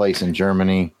newspaper place in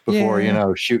Germany before,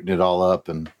 shooting it all up.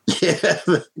 And yeah,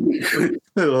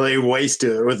 they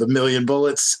wasted it with 1 million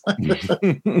bullets.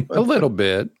 A little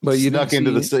bit, but he snuck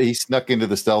into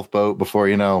the stealth boat before,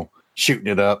 shooting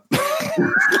it up.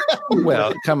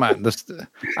 Well, come on.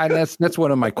 That's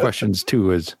one of my questions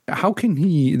too, is how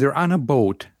can they're on a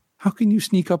boat. How can you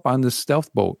sneak up on this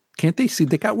stealth boat? Can't they see?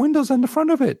 They got windows on the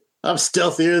front of it. I'm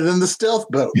stealthier than the stealth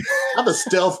boat. I'm a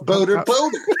stealth boater.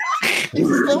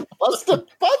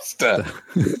 Buster.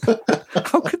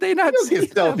 How could they not see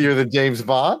stealthier than James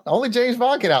Bond? Only James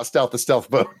Bond can out-stealth the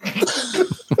stealth boat.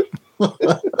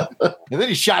 And then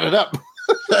he shot it up.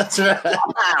 That's right.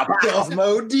 Stealth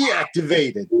mode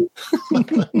deactivated.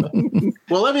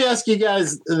 Well, let me ask you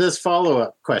guys this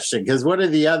follow-up question, because one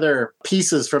of the other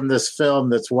pieces from this film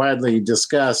that's widely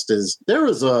discussed is there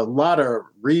was a lot of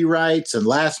rewrites and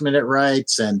last-minute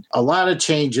writes and a lot of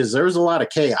changes. There was a lot of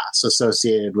chaos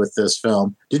associated with this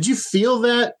film. Did you feel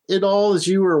that at all as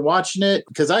you were watching it?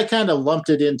 Because I kind of lumped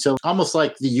it into almost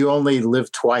like the You Only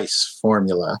Live Twice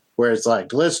formula, where it's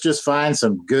like, let's just find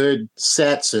some good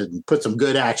sets and put some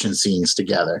good action scenes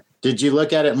together. Did you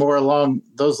look at it more along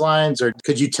those lines, or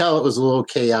could you tell it was a little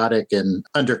chaotic and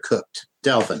undercooked?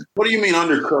 Delvin. What do you mean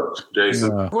undercooked,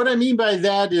 Jason? What I mean by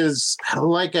that is,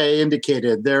 like I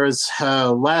indicated, there was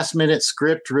last-minute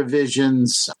script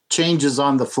revisions, changes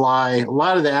on the fly. A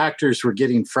lot of the actors were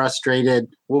getting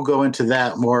frustrated. We'll go into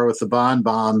that more with the Bond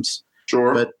bombs.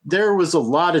 Sure. But there was a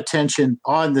lot of tension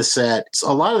on the set.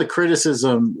 A lot of the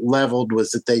criticism leveled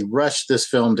was that they rushed this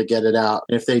film to get it out.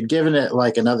 And if they'd given it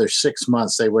like another 6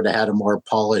 months, they would have had a more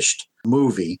polished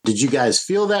movie. Did you guys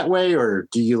feel that way, or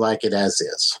do you like it as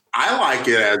is? I like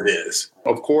it as is.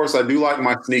 Of course, I do like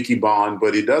my sneaky Bond,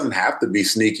 but it doesn't have to be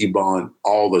sneaky Bond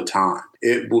all the time.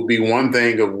 It would be one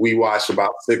thing if we watched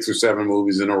about 6 or 7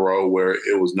 movies in a row where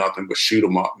it was nothing but shoot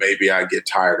 'em up. Maybe I get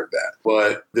tired of that.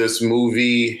 But this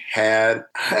movie had,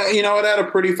 it had a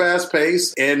pretty fast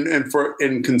pace.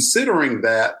 And considering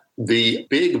that the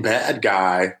big bad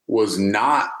guy was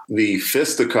not the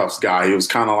fisticuffs guy. He was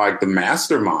kind of like the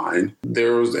mastermind.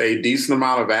 There was a decent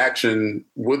amount of action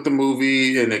with the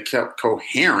movie, and it kept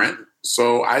coherent.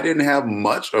 So I didn't have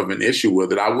much of an issue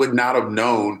with it. I would not have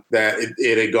known that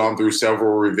it had gone through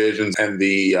several revisions and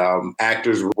the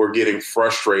actors were getting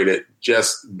frustrated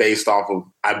just based off of,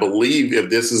 I believe if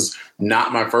this is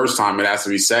not my first time, it has to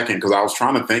be second, because I was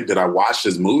trying to think that I watched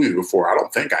this movie before. I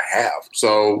don't think I have.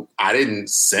 So I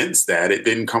didn't sense that. It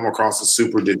didn't come across as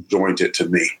super disjointed to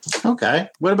me. Okay.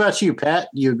 What about you, Pat?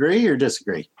 You agree or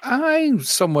disagree? I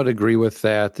somewhat agree with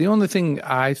that. The only thing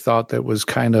I thought that was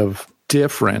kind of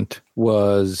different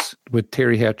was with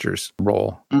Terry Hatcher's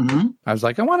role. Mm-hmm. I was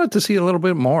like, I wanted to see a little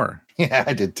bit more. Yeah,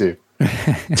 I did too.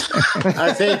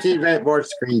 I think he had more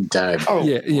screen time. Oh,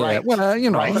 yeah. Right. Well,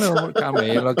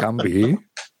 Camilo Cambi.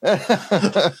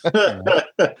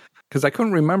 Because I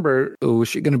couldn't remember, was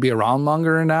she going to be around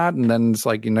longer or not? And then it's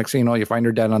like, next thing you know, you find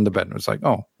her dead on the bed. And it's like,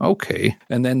 oh, okay.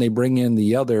 And then they bring in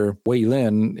the other Wei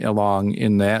Lin along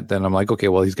in that. Then I'm like, okay,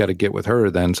 well, he's got to get with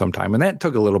her then sometime. And that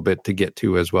took a little bit to get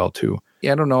to as well, too.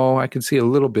 Yeah, I don't know. I could see a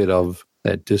little bit of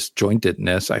that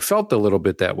disjointedness. I felt a little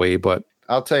bit that way, but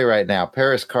I'll tell you right now,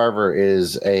 Paris Carver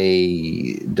is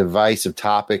a divisive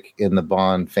topic in the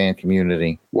Bond fan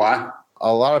community. Why?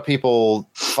 A lot of people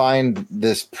find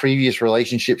this previous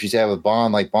relationship she's had with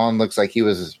Bond, like Bond looks like he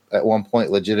was at one point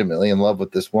legitimately in love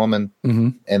with this woman,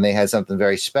 and they had something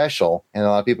very special. And a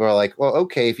lot of people are like, well,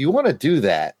 okay, if you want to do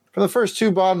that. For the first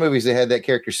 2 Bond movies, they had that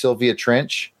character Sylvia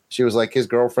Trench. She was like his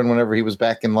girlfriend whenever he was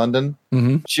back in London.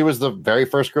 Mm-hmm. She was the very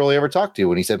first girl he ever talked to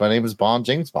when he said, my name is Bond,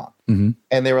 James Bond. Mm-hmm.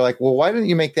 And they were like, well, why didn't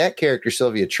you make that character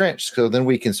Sylvia Trench? So then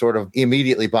we can sort of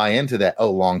immediately buy into that,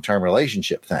 long-term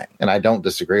relationship thing. And I don't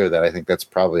disagree with that. I think that's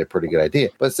probably a pretty good idea.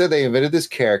 But instead they invented this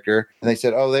character and they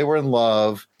said, they were in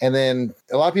love. And then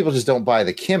a lot of people just don't buy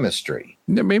the chemistry.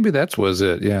 Yeah, maybe that was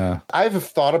it. Yeah. I've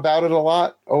thought about it a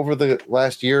lot over the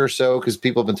last year or so because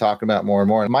people have been talking about it more and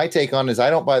more. And my take on it is I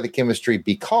don't buy the chemistry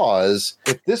because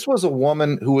if this was a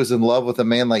woman who was in love with a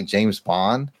man like James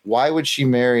Bond, why would she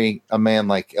marry a man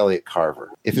like Elliot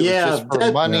Carver? If it was just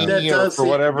for money or for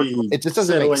whatever, it just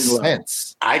doesn't make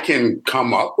sense. I can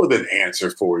come up with an answer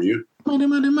for you. Money,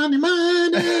 money, money,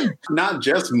 money. Not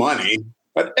just money.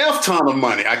 An F ton of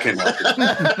money. I can help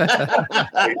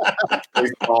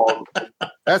it.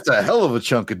 That's a hell of a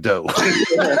chunk of dough.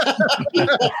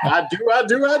 I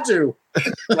do.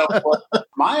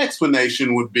 My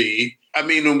explanation would be,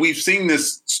 and we've seen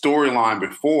this storyline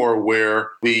before where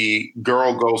the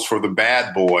girl goes for the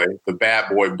bad boy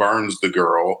burns the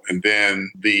girl, and then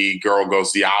the girl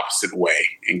goes the opposite way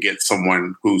and gets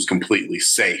someone who's completely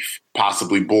safe,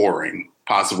 possibly boring,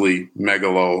 possibly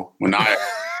megalomaniacal.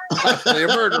 A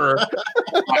murderer.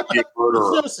 Might be a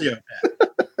murderer.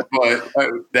 But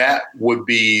that would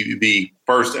be the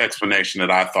first explanation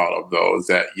that I thought of, though, is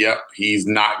that, he's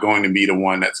not going to be the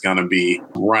one that's going to be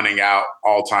running out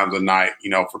all times of night,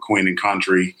 for Queen and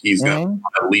Country. He's going to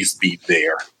at least be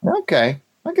there. Okay.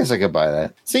 I guess I could buy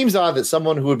that. Seems odd that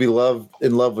someone who would be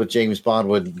in love with James Bond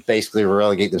would basically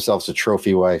relegate themselves to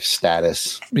trophy wife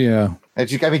status. Yeah.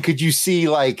 Could you see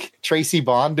like Tracy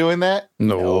Bond doing that?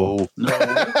 No.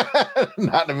 Not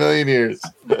in a million years.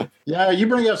 Yeah, you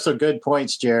bring up some good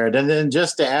points, Jared. And then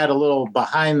just to add a little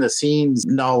behind the scenes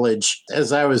knowledge,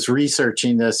 as I was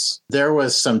researching this, there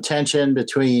was some tension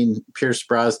between Pierce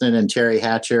Brosnan and Terry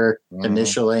Hatcher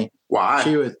initially.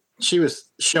 Why? She was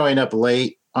showing up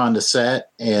late on the set,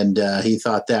 and he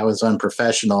thought that was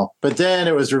unprofessional. But then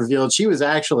it was revealed she was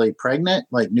actually pregnant,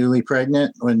 like newly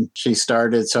pregnant when she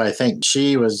started. So I think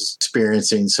she was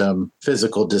experiencing some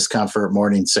physical discomfort,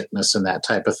 morning sickness, and that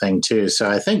type of thing too. So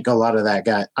I think a lot of that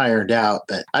got ironed out,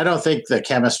 but I don't think the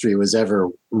chemistry was ever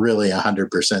really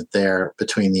 100% there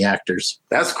between the actors.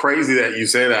 That's crazy that you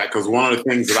say that, because one of the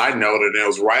things that I noted, and it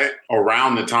was right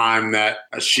around the time that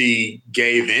she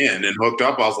gave in and hooked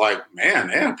up, I was like, man,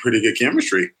 they have pretty good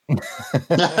chemistry. Well,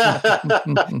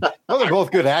 they're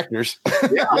both good actors.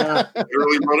 Yeah. I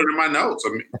really wrote it in my notes.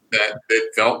 That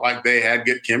it felt like they had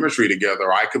good chemistry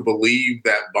together. I could believe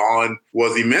that Bond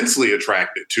was immensely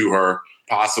attracted to her,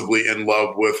 possibly in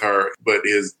love with her, but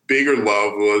his bigger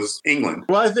love was England.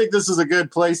 Well, I think this is a good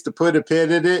place to put a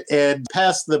pin in it and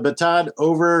pass the baton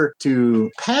over to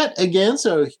Pat again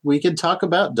so we can talk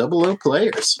about 00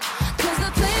 players.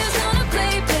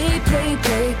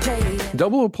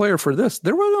 00 player for this.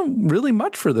 There wasn't really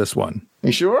much for this one.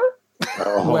 You sure?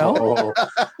 Oh, Well,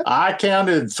 I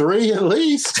counted 3 at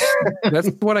least. That's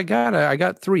what I got. I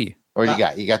got 3. What do you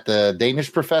got? You got the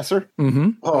Danish professor? Mm-hmm.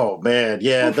 Oh, man.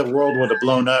 Yeah, the world would have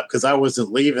blown up because I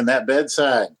wasn't leaving that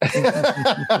bedside.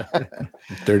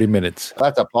 30 minutes.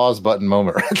 That's a pause button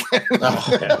moment right there.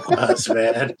 Oh, it was,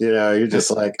 man. You know, you're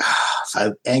just like, if I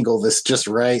angle this just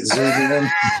right, zoom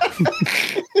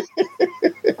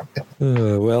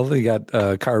in. Well, they got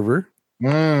Carver.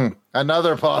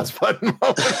 Another pause button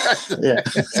moment. Yeah,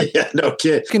 no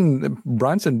kid. Can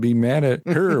Bronson be mad at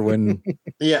her when...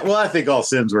 Yeah, well, I think all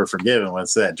sins were forgiven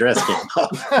once that dress came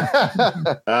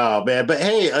off. Oh, man. But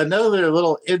hey, another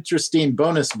little interesting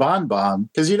bonus bonbon,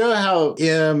 because you know how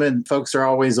him and folks are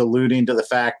always alluding to the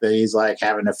fact that he's like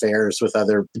having affairs with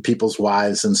other people's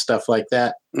wives and stuff like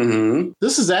that. Mm-hmm.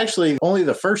 This is actually only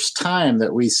the first time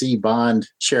that we see Bond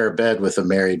share a bed with a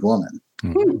married woman.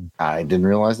 Mm-hmm. I didn't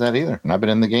realize that either. And I've been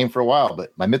in the game for a while,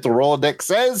 but my mental Rolodex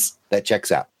says that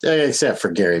checks out. Except for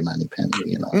Gary Moneypenny,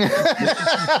 you know.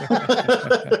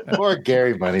 Or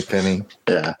Gary Moneypenny.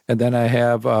 Yeah. And then I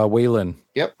have Waylon.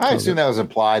 Yep. I assume that was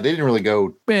implied. They didn't really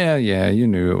go. Yeah, you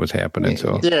knew it was happening.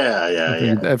 So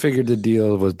Yeah. I figured the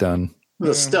deal was done.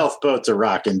 The stealth boats are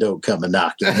rocking, don't come a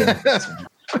knocking.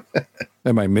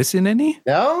 Am I missing any?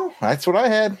 No, that's what I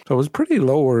had. So it was pretty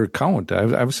lower count.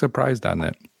 I was surprised on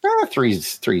that.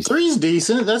 Three's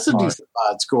decent. That's a decent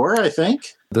odd score, I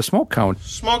think. The smoke count.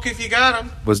 Smoke if you got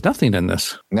him. Was nothing in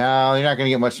this. No, you're not going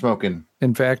to get much smoking.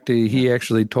 In fact, he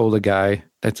actually told a guy,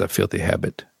 that's a filthy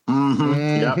habit.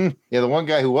 Mm-hmm. Yep. Yeah, the one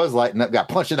guy who was lighting up got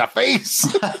punched in the face.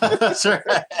 That's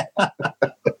right.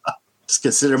 Just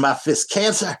consider my fist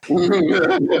cancer.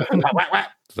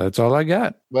 That's all I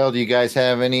got. Well, do you guys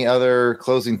have any other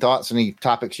closing thoughts, any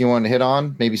topics you want to hit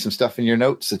on? Maybe some stuff in your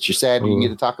notes that you're sad you didn't get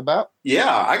to talk about?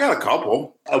 Yeah, I got a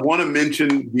couple. I want to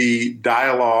mention the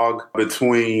dialogue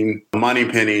between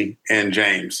Moneypenny and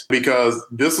James, because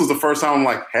this was the first time I'm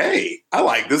like, hey, I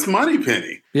like this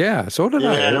Moneypenny. Yeah, so did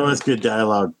I. Yeah, it was good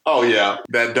dialogue. Oh, yeah.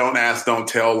 That don't ask, don't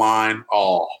tell line.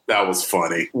 Oh, that was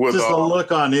funny. With just the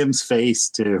look on him's face,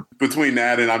 too. Between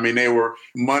that and, I mean, they were,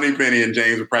 Moneypenny and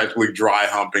James were practically dry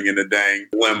humping in the dang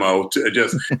limo.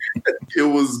 It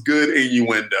was good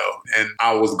innuendo. And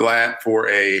I was glad for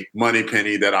a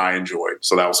Moneypenny that I enjoyed.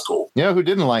 So that was cool. You know who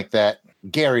didn't like that?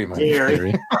 Gary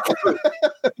Moneypenny.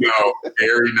 No,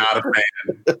 Gary, not a fan.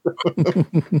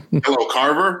 Hello,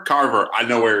 Carver? Carver, I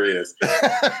know where he is.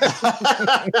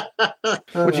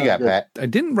 What you got, Pat? I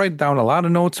didn't write down a lot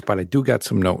of notes, but I do got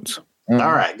some notes. Mm-hmm.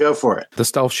 All right, go for it. The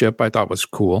stealth ship I thought was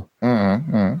cool.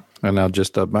 Mm-hmm. And I'll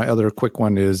just, my other quick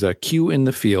one is Q in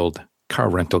the field, car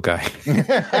rental guy.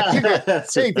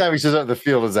 Anytime he shows up in the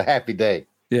field is a happy day.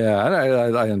 Yeah,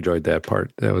 I enjoyed that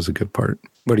part. That was a good part.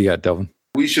 What do you got, Delvin?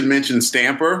 We should mention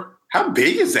Stamper. How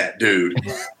big is that dude?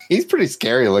 He's pretty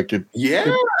scary looking.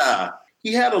 Yeah.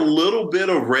 He had a little bit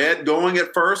of red going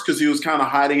at first because he was kind of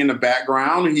hiding in the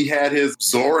background. He had his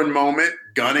Zoran moment,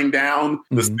 gunning down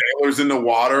the sailors in the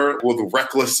water with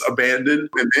reckless abandon.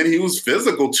 And then he was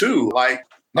physical too. Like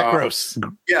Necros.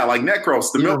 Like Necros.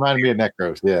 He reminded me of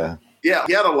Necros, yeah. Yeah,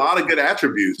 he had a lot of good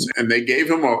attributes, and they gave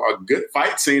him a good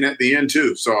fight scene at the end,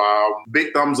 too. So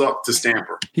big thumbs up to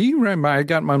Stamper. I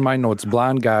got my notes.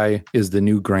 Blonde guy is the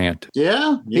new Grant.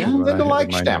 Yeah. People didn't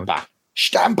like Stamper.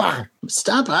 Stamper.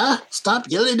 Stop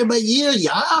yelling in my ear,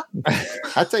 yeah?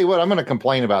 I tell you what, I'm going to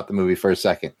complain about the movie for a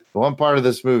second. The one part of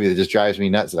this movie that just drives me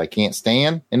nuts that I can't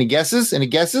stand. Any guesses? Is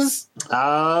it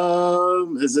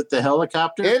the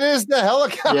helicopter? It is the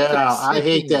helicopter. Yeah, I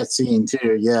hate that scene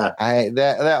too. Yeah.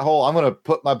 That whole, I'm going to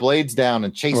put my blades down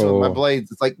and chase them with my blades.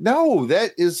 It's like, no,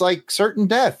 that is like certain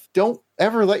death. Don't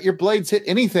ever let your blades hit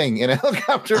anything in a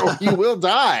helicopter or you will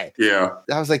die. Yeah.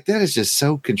 I was like, that is just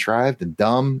so contrived and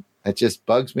dumb. It just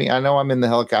bugs me. I know I'm in the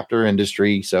helicopter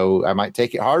industry, so I might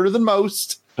take it harder than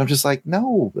most. I'm just like,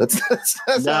 no, that's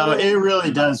no, it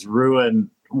really does ruin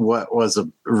what was a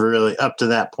really, up to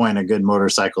that point, a good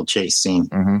motorcycle chase scene.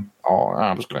 Mm-hmm. Oh,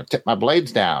 I'm just going to tip my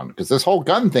blades down because this whole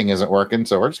gun thing isn't working,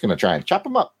 so we're just going to try and chop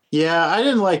them up. Yeah, I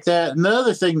didn't like that. And the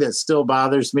other thing that still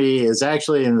bothers me is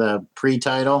actually in the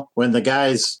pre-title when the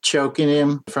guy's choking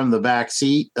him from the back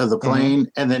seat of the plane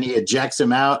and then he ejects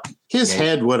him out. His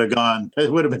head would have gone.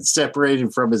 It would have been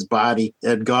separated from his body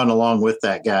and gone along with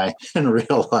that guy in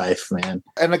real life, man.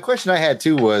 And the question I had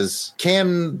too was,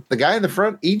 can the guy in the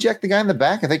front eject the guy in the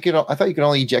back? I thought you could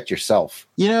only eject yourself.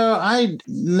 I'm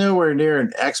nowhere near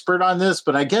an expert on this,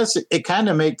 but I guess it kind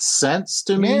of makes sense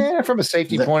to me. Yeah, from a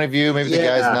safety point of view, maybe the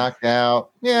guy's knocked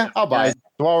out. Yeah, I'll buy it.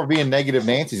 While we're being negative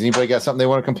Nancy's, anybody got something they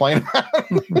want to complain about?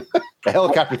 The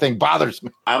helicopter thing bothers me.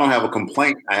 I don't have a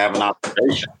complaint. I have an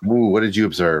observation. Ooh, what did you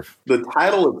observe? The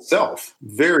title itself,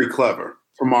 very clever.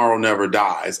 Tomorrow Never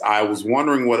Dies. I was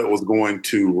wondering what it was going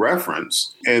to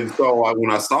reference. And so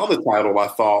when I saw the title, I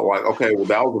thought like, okay, well,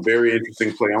 that was a very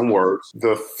interesting play on words.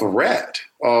 The threat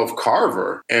of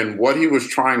Carver and what he was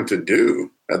trying to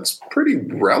do, that's pretty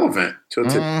relevant to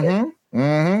today.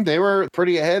 They were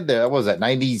pretty ahead there. What was that,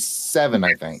 97,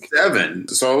 I think? 7.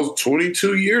 So it was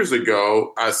 22 years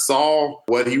ago. I saw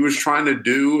what he was trying to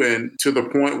do, and to the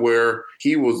point where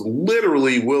he was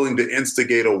literally willing to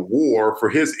instigate a war for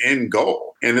his end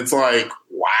goal. And it's like,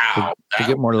 wow. To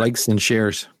get more likes and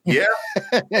shares. Yeah.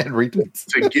 And retweets.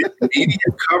 To get media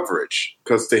coverage.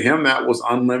 Because to him, that was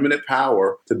unlimited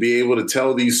power to be able to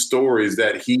tell these stories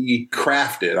that he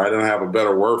crafted. I don't have a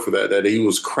better word for that he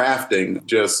was crafting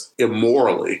just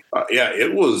immorally.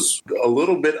 It was a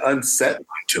little bit unsettling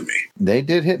to me. They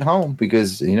did hit home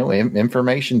because,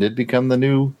 information did become the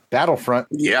new battlefront.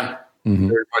 Yeah,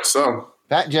 very much so.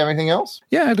 Pat, do you have anything else?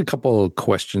 Yeah, I had a couple of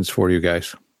questions for you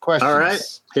guys. Questions. All right,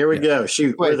 here we go.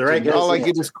 Shoot, we're the right guys. All I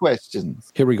get is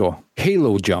questions. Here we go.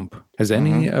 Halo jump. Has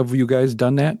any of you guys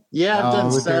done that? Yeah, I've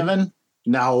done 7.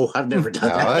 No, I've never done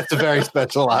that. That's very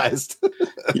specialized.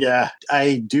 Yeah,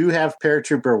 I do have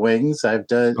paratrooper wings. I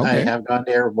have gone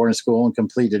to airborne school and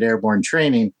completed airborne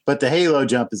training, but the Halo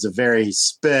jump is a very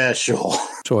special.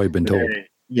 So I've been told.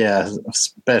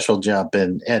 Special jump,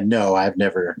 and no, I've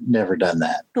never done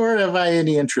that, nor have I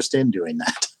any interest in doing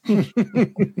that.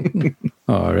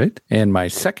 All right. And my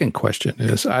second question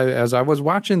is, as I was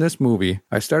watching this movie,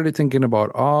 I started thinking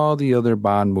about all the other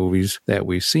Bond movies that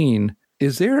we've seen.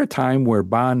 Is there a time where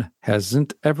Bond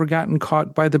hasn't ever gotten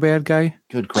caught by the bad guy?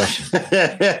 Good question.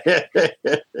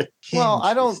 Well,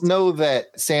 I don't know that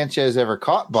Sanchez ever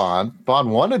caught Bond. Bond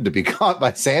wanted to be caught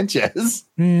by Sanchez.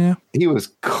 Yeah. He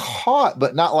was caught,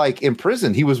 but not like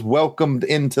imprisoned. He was welcomed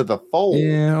into the fold.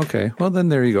 Yeah, okay. Well, then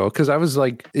there you go. Because I was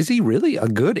like, is he really a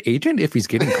good agent if he's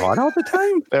getting caught all the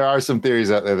time? There are some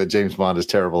theories out there that James Bond is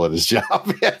terrible at his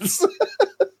job. Yes.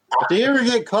 Do you ever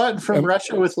get caught from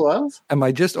Russia with Love? Am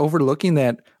I just overlooking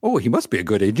that? Oh, he must be a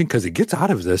good agent because he gets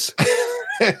out of this.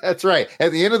 That's right.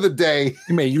 At the end of the day,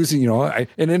 he may use, and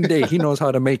in the day, he knows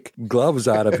how to make gloves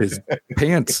out of his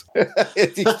pants.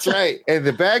 That's right. And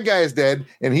the bad guy is dead,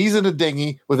 and he's in a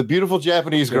dinghy with a beautiful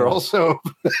Japanese girl. So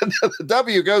the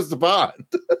W goes to Bond.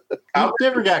 He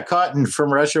never got caught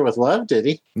from Russia with Love, did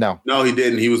he? No, he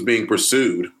didn't. He was being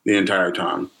pursued the entire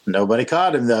time. Nobody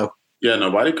caught him, though. Yeah,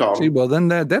 nobody called him. See, well, then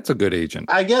that's a good agent.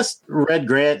 I guess Red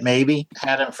Grant maybe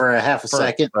had him for a half a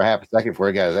second. For a half a second before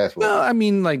he got his ass whooped. Well, I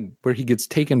mean, like where he gets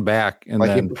taken back and like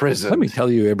then in prison. Let me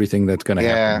tell you everything that's going to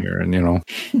happen here, and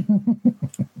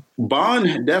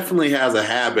Bond definitely has a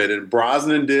habit, and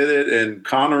Brosnan did it, and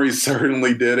Connery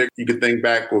certainly did it. You could think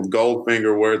back with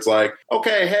Goldfinger, where it's like,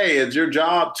 okay, hey, it's your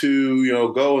job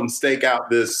to go and stake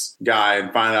out this guy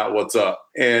and find out what's up.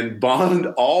 And Bond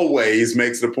always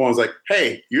makes it a point. It's like,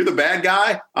 hey, you're the bad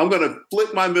guy. I'm going to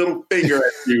flick my middle finger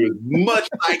at you as much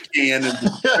as I can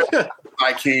and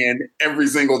I can every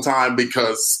single time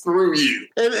because screw you.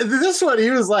 And this one, he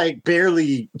was like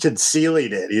barely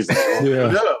concealing it. He's like, no,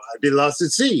 I'd be lost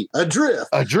at sea.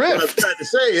 Adrift. What I'm trying to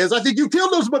say is, I think you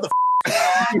killed those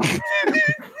motherfuckers.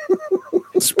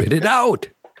 Spit it out.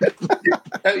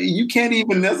 You can't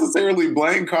even necessarily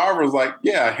blame Carver. It's like,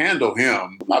 yeah, handle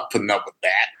him. I'm not putting up with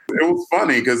that. It was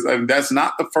funny because that's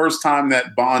not the first time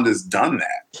that Bond has done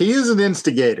that. He is an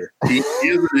instigator. He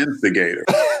is an instigator.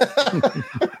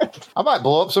 I might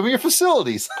blow up some of your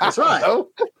facilities. That's right.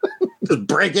 Just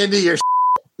break into your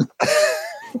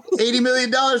 $80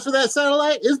 million for that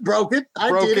satellite is broken.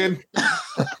 I did it.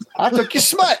 I took your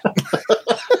smut.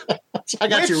 I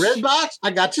got your red box. I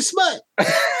got your smut.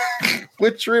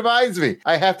 Which reminds me,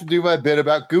 I have to do my bit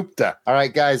about Gupta. All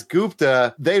right, guys,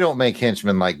 Gupta, they don't make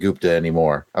henchmen like Gupta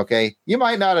anymore, okay? You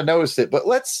might not have noticed it, but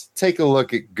let's take a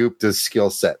look at Gupta's skill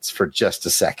sets for just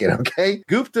a second, okay?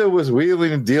 Gupta was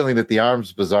wheeling and dealing at the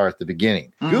arms bazaar at the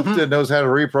beginning. Gupta knows how to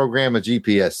reprogram a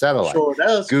GPS satellite. Sure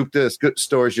does. Gupta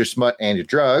stores your smut and your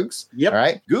drugs. Yep. All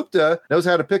right? Gupta knows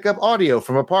how to pick up audio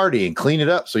from a party and clean it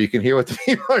up so you can hear what the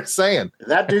people are saying.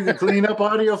 That dude can clean up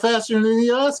audio faster than the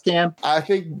us can. I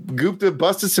think Gupta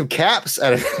busted some caps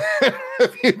at a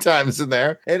few times in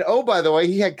there. And oh, by the way,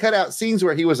 he had cut out scenes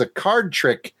where he was a card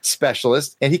trick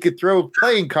specialist and he could throw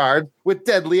playing cards with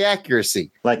deadly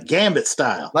accuracy. Like Gambit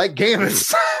style.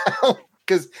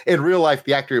 Because in real life,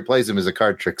 the actor who plays him is a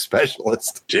card trick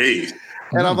specialist. Jeez.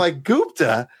 And I'm like,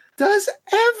 Gupta does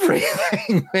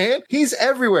everything, man. He's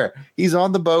everywhere. He's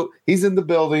on the boat. He's in the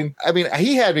building. I mean,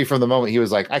 he had me from the moment he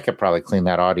was like, I could probably clean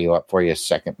that audio up for you a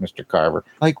second, Mr. Carver.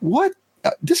 Like, what?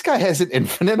 This guy has an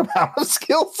infinite amount of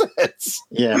skill sets.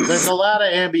 Yeah, there's a lot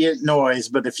of ambient noise,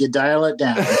 but if you dial it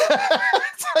down.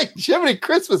 It's like Jiminy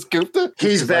Christmas, Gupta.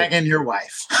 He's banging your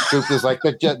wife. Gupta's like,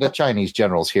 the Chinese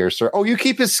general's here, sir. Oh, you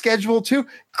keep his schedule too?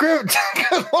 Good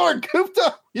Lord,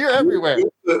 Gupta, you're everywhere.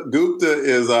 Gupta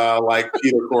is like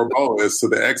Peter Corbeau is to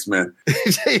the X-Men.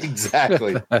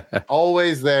 Exactly.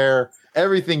 Always there.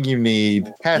 Everything you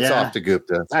need. Hats off to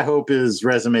Gupta. I hope his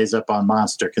resume's up on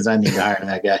Monster because I need to hire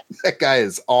that guy. That guy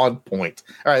is on point.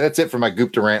 All right, that's it for my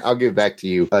Gupta rant. I'll give it back to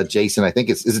you, Jason. I think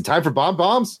is it time for bomb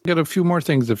bombs? Got a few more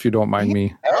things if you don't mind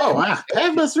me. Oh, wow.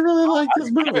 Pat must really like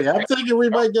this movie. I'm thinking we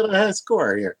might get a high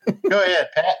score here. Go ahead,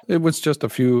 Pat. It was just a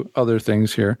few other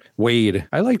things here. Wade.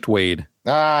 I liked Wade.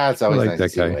 It's always nice that to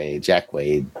see guy. Wade. Jack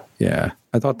Wade. Yeah.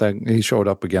 I thought that he showed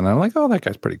up again. I'm like, oh, that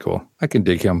guy's pretty cool. I can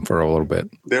dig him for a little bit.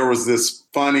 There was this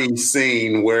funny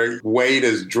scene where Wade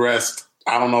is dressed,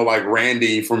 I don't know, like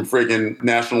Randy from friggin'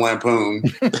 National Lampoon.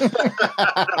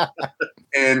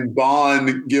 And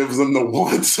Bond gives him the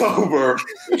once over.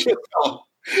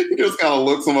 He just kind of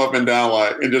looks him up and down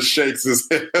like, and just shakes his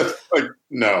head like,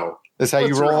 no. That's how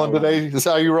you rolling today? This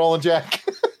how you rolling, Jack?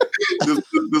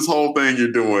 this whole thing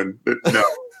you're doing, no.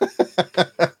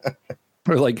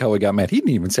 Or like how we got mad. He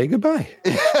didn't even say goodbye.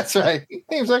 That's right. He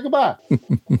didn't even say goodbye.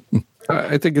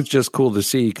 I think it's just cool to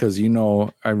see because,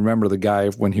 I remember the guy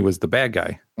when he was the bad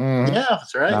guy. Mm-hmm. Yeah,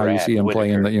 that's right. Now you see him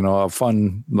playing, a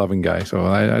fun-loving guy. So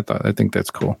I think that's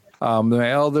cool.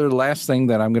 The other last thing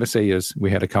that I'm going to say is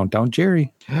we had a countdown,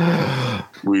 Jerry.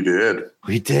 We did.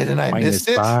 And I missed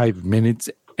it. 5 minutes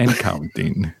and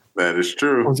counting. That is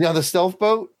true. Was he on the stealth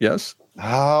boat? Yes.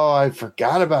 Oh, I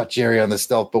forgot about Jerry on the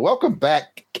stealth boat. Welcome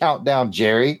back, Countdown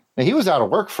Jerry. Now, he was out of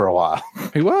work for a while.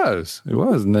 He was.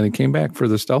 And then he came back for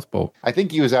the stealth boat. I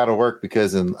think he was out of work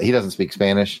because he doesn't speak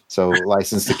Spanish. So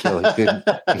License to Kill,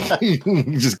 he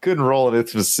just couldn't roll in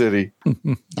its city.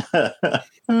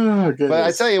 But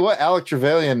I tell you what, Alec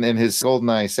Trevelyan in his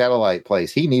GoldenEye satellite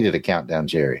place, he needed a Countdown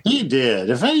Jerry. He did.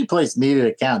 If any place needed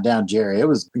a Countdown Jerry, it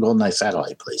was GoldenEye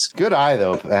satellite place. Good eye,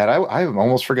 though, Pat. I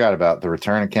almost forgot about the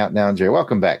return of Countdown Jerry.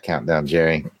 Welcome back, Countdown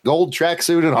Jerry. Gold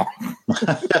tracksuit and all.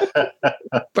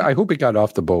 But I hope he got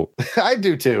off the boat. I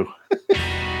do, too.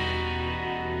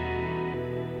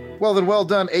 Well, then, well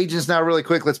done, agents. Now, really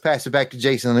quick, let's pass it back to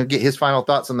Jason and get his final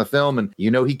thoughts on the film. And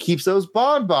he keeps those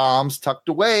Bond bombs tucked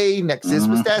away next to his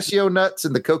pistachio nuts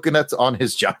and the coconuts on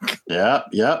his junk.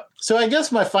 Yep. So I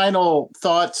guess my final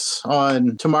thoughts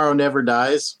on Tomorrow Never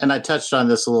Dies, and I touched on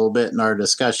this a little bit in our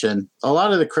discussion. A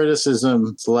lot of the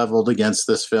criticisms leveled against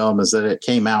this film is that it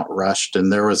came out rushed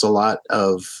and there was a lot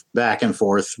of back and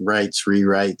forth rights,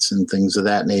 rewrites, and things of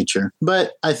that nature.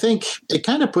 But I think it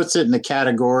kind of puts it in the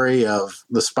category of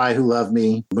The Spy Who Loved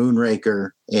Me, Moonraker,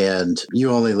 and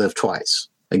You Only Live Twice.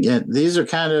 Again, these are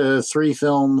kind of three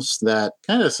films that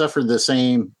kind of suffered the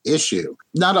same issue.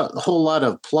 Not a whole lot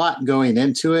of plot going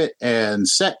into it, and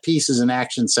set pieces and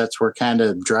action sets were kind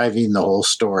of driving the whole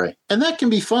story. And that can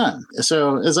be fun.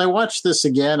 So as I watched this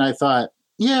again, I thought,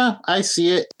 yeah, I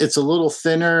see it. It's a little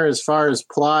thinner as far as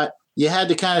plot. You had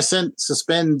to kind of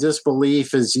suspend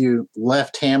disbelief as you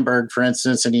left Hamburg, for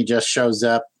instance, and he just shows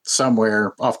up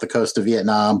somewhere off the coast of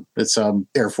Vietnam at some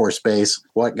Air Force base.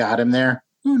 What got him there?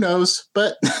 Who knows?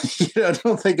 But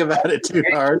don't think about it too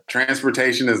hard.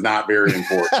 Transportation is not very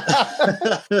important.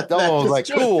 That like,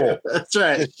 cool. That's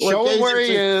right. Show him where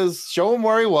he is. Show him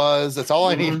where he was. That's all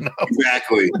I need to know.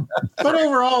 Exactly. But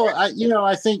overall,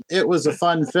 I think it was a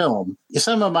fun film.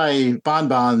 Some of my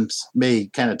bonbons may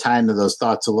kind of tie into those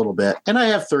thoughts a little bit. And I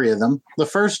have three of them. The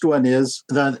first one is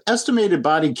the estimated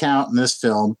body count in this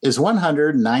film is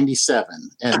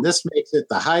 197. And this makes it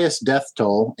the highest death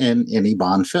toll in any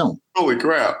Bond film. Holy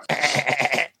crap.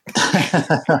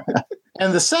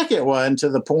 And the second one, to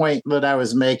the point that I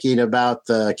was making about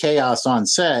the chaos on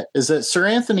set, is that Sir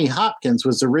Anthony Hopkins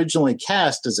was originally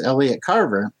cast as Elliot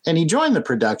Carver, and he joined the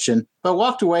production, but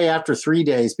walked away after 3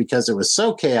 days because it was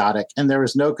so chaotic and there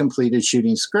was no completed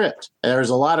shooting script. There was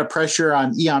a lot of pressure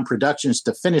on Eon Productions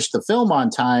to finish the film on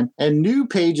time, and new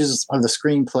pages of the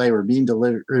screenplay were being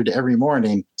delivered every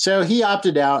morning. So he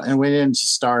opted out and went in to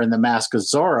star in The Mask of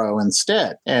Zorro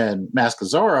instead. And Mask of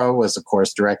Zorro was, of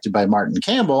course, directed by Martin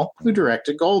Campbell, who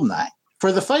directed Goldeneye.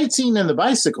 For the fight scene in the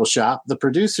bicycle shop, the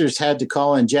producers had to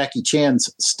call in Jackie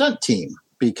Chan's stunt team,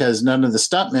 because none of the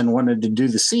stuntmen wanted to do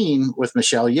the scene with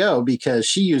Michelle Yeoh because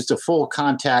she used a full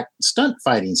contact stunt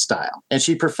fighting style. And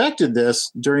she perfected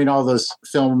this during all those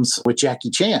films with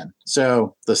Jackie Chan.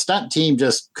 So the stunt team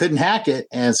just couldn't hack it.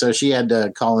 And so she had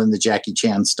to call in the Jackie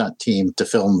Chan stunt team to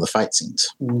film the fight scenes.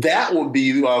 That would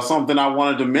be something I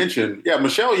wanted to mention. Yeah,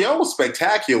 Michelle Yeoh was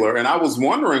spectacular. And I was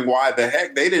wondering why the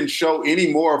heck they didn't show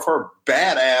any more of her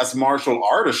badass martial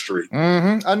artistry.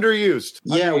 Underused.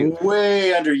 Yeah,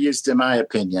 way underused in my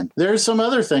opinion. There's some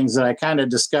other things that I kind of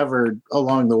discovered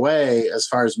along the way as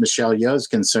far as Michelle Yeoh's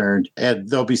concerned. And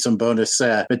there'll be some bonus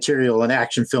material in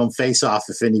Action Film Face Off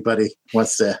if anybody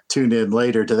wants to tune in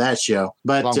later to that show.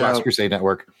 But Long Box Crusade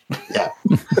Network. Yeah.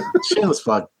 Shameless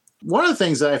plug. One of the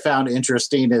things that I found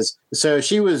interesting is, so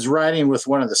she was riding with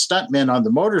one of the stuntmen on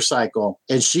the motorcycle,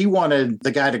 and she wanted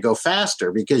the guy to go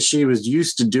faster because she was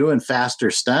used to doing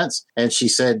faster stunts. And she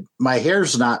said, my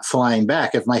hair's not flying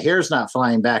back. If my hair's not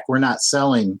flying back, we're not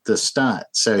selling the stunt.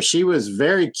 So she was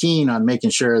very keen on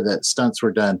making sure that stunts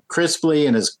were done crisply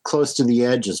and as close to the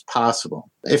edge as possible.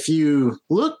 If you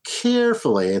look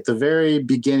carefully at the very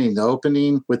beginning, the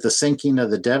opening with the sinking of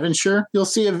the Devonshire, you'll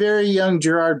see a very young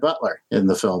Gerard Butler in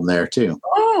the film there too.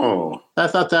 Oh, I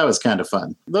thought that was kind of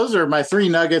fun. Those are my 3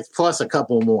 nuggets plus a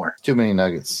couple more. Too many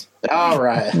nuggets. All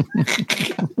right.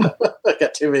 I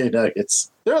got too many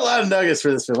nuggets. There are a lot of nuggets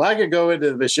for this film. I could go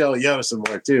into Michelle Yeoh some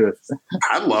more too.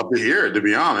 I'd love to hear it, to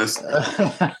be honest.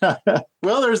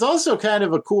 Well, there's also kind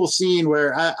of a cool scene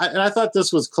where I thought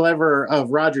this was clever of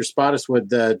Roger Spottiswoode,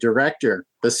 the director.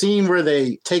 The scene where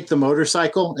they take the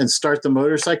motorcycle and start the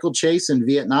motorcycle chase in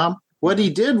Vietnam. What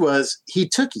he did was he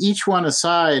took each one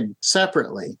aside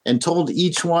separately and told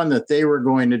each one that they were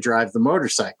going to drive the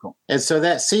motorcycle. And so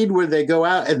that scene where they go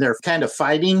out and they're kind of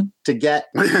fighting to get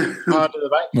onto the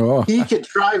bike, he could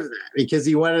drive that because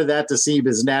he wanted that to seem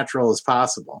as natural as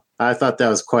possible. I thought that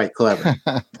was quite clever.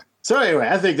 So anyway,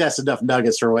 I think that's enough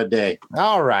nuggets for one day.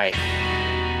 All right.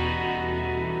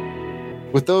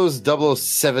 With those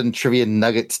 007 trivia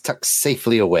nuggets tucked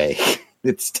safely away,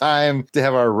 it's time to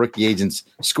have our rookie agents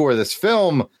score this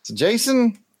film. So,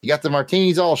 Jason, you got the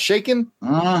martinis all shaken?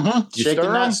 Shaken,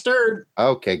 not stirred.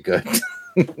 Okay, good.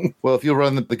 Well, if you'll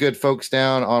run the good folks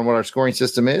down on what our scoring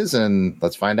system is, and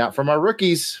let's find out from our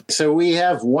rookies. So we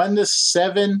have 1 to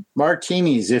 7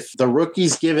 martinis. If the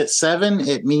rookies give it 7,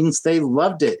 it means they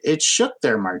loved it. It shook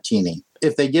their martini.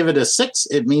 If they give it a 6,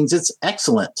 it means it's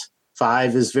excellent.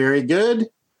 5 is very good.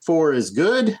 4 is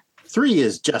good. 3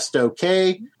 is just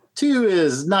okay. 2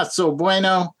 is not so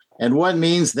bueno. And 1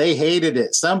 means they hated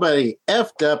it. Somebody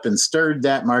effed up and stirred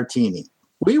that martini.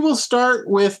 We will start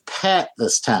with Pat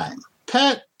this time.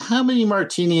 Pat, how many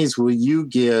martinis will you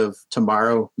give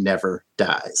Tomorrow Never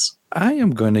Dies? I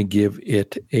am going to give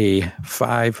it a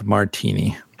 5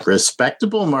 martini.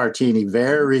 Respectable martini.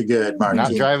 Very good martini.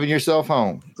 Not driving yourself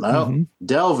home. No.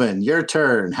 Delvin, your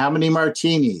turn. How many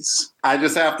martinis? I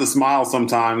just have to smile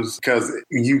sometimes because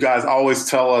you guys always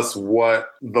tell us what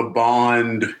the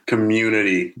Bond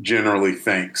community generally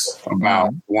thinks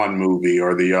about one movie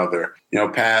or the other. You know,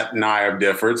 Pat and I have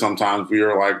differed. Sometimes we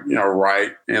are like, you know,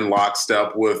 right in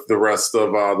lockstep with the rest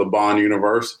of the Bond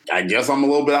universe. I guess I'm a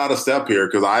little bit out of step here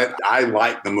because I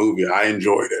like the movie. I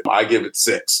enjoyed it. I give it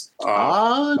 6.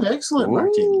 Excellent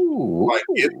martini. Like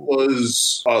it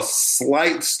was a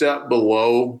slight step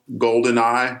below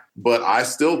GoldenEye, but I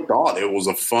still thought it was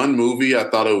a fun movie. I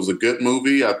thought it was a good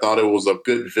movie. I thought it was a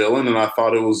good villain, and I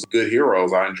thought it was good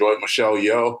heroes. I enjoyed Michelle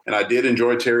Yeoh, and I did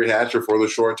enjoy Terry Hatcher for the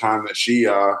short time that she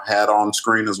had on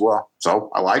screen as well.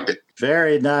 So I liked it.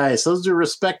 Very nice. Those are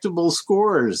respectable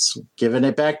scores. Giving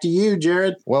it back to you,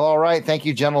 Jared. Well, all right. Thank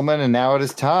you, gentlemen. And now it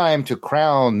is time to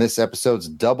crown this episode's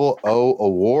 00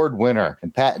 award winner.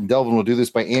 And Pat and Delvin will do this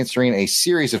by answering a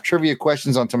series of trivia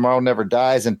questions on Tomorrow Never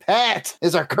Dies. And Pat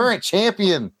is our current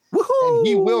champion. Woohoo! And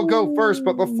he will go first.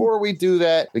 But before we do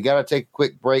that, we got to take a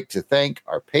quick break to thank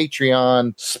our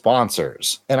Patreon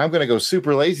sponsors. And I'm going to go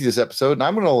super lazy this episode, and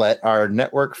I'm going to let our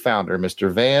network founder, Mr.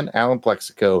 Van Allen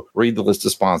Plexico, read the list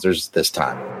of sponsors this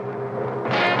time.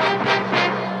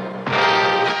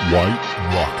 White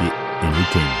Rocket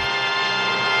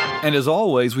Entertainment, And as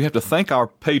always, we have to thank our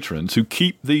patrons who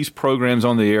keep these programs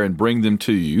on the air and bring them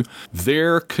to you.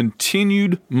 Their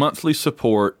continued monthly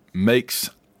support makes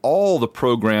all the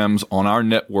programs on our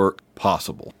network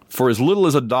possible. For as little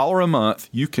as $1 a month,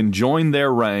 you can join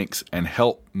their ranks and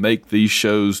help make these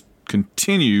shows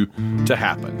continue to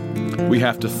happen. We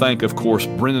have to thank, of course,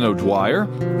 Brendan O'Dwyer,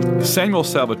 Samuel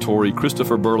Salvatore,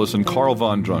 Christopher Burleson, Carl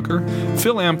Von Drunker,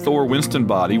 Phil Amthor, Winston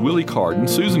Body, Willie Carden,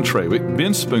 Susan Trawick,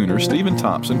 Ben Spooner, Stephen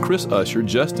Thompson, Chris Usher,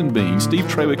 Justin Bean, Steve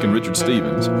Trawick, and Richard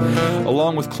Stevens,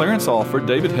 along with Clarence Alford,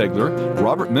 David Hegler,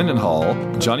 Robert Mendenhall,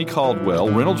 Johnny Caldwell,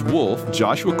 Reynolds Wolfe,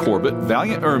 Joshua Corbett,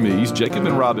 Valiant Hermes, Jacob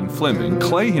and Robin Fleming,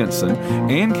 Clay Henson,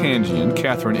 Ann Kangian,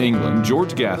 Catherine England,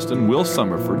 George Gaston, Will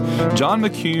Summerford, John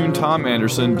McCune, Tom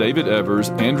Anderson, David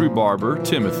Evers, Andrew Barber,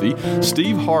 Timothy,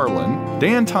 Steve Harlan,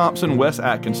 Dan Thompson, Wes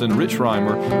Atkinson, Rich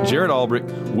Reimer, Jared Albrecht,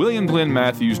 William Glenn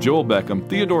Matthews, Joel Beckham,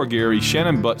 Theodore Gary,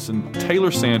 Shannon Butson,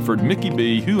 Taylor Sanford, Mickey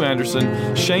B., Hugh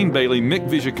Anderson, Shane Bailey, Mick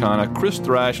Vijacana, Chris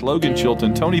Thrash, Logan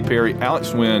Chilton, Tony Perry,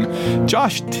 Alex Wynn,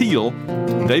 Josh Teal,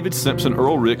 David Simpson,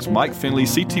 Earl Ricks, Mike Finley,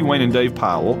 C.T. Wayne, and Dave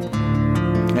Powell.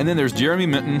 And then there's Jeremy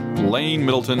Minton, Lane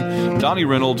Middleton, Donnie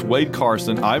Reynolds, Wade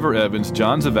Carson, Ivor Evans,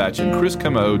 John Zavachin, Chris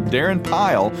Commode, Darren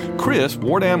Pyle, Chris,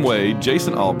 Wardam Wade,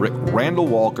 Jason Albrecht, Randall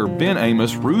Walker, Ben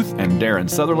Amos, Ruth and Darren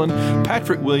Sutherland,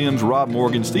 Patrick Williams, Rob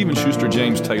Morgan, Stephen Schuster,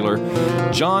 James Taylor,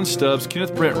 John Stubbs,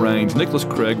 Kenneth Brent Raines, Nicholas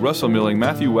Craig, Russell Milling,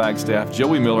 Matthew Wagstaff,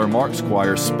 Joey Miller, Mark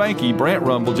Squire, Spanky, Brant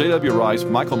Rumble, J.W. Rice,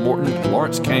 Michael Morton,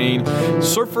 Lawrence Kane,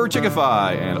 Surfer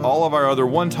Chickify, and all of our other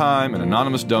one-time and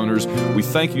anonymous donors. We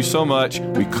thank you so much.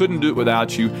 We couldn't do it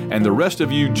without you, and the rest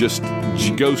of you just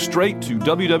go straight to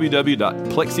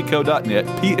www.plexico.net,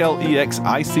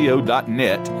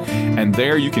 plexico.net, and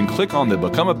there you can click on the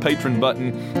Become a Patron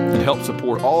button and help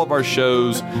support all of our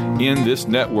shows in this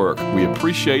network. We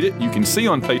appreciate it. You can see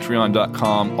on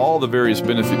patreon.com all the various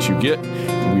benefits you get,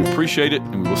 and we appreciate it,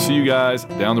 and we will see you guys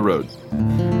down the road.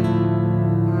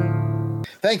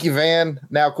 Thank you, Van.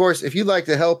 Now, of course, if you'd like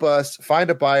to help us find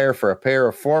a buyer for a pair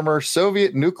of former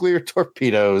Soviet nuclear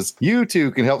torpedoes, you too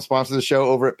can help sponsor the show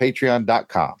over at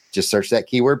patreon.com. Just search that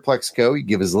keyword Plexico. You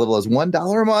give as little as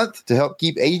 $1 a month to help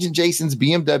keep Agent Jason's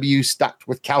BMW stocked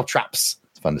with caltrops.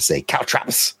 Fun to say,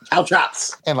 caltrops.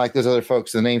 Caltrops. And like those other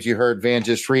folks, the names you heard Van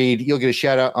just read, you'll get a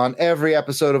shout out on every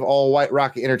episode of all White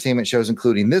Rocket Entertainment shows,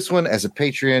 including this one. As a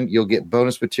Patreon, you'll get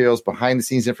bonus materials, behind the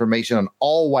scenes information on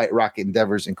all White Rocket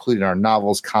endeavors, including our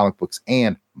novels, comic books,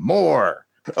 and more.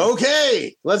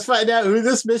 Okay, let's find out who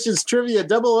this mission's Trivia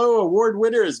 00 award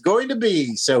winner is going to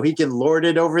be so he can lord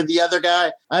it over the other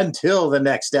guy until the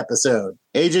next episode.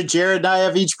 Agent Jared and I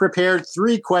have each prepared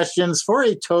 3 questions for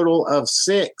a total of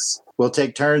 6. We'll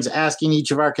take turns asking each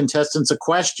of our contestants a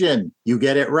question. You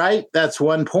get it right, that's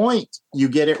 1 point. You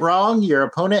get it wrong, your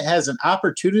opponent has an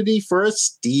opportunity for a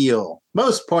steal.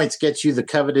 Most points get you the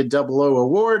coveted 00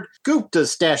 award,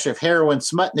 Gupta's stash of heroin,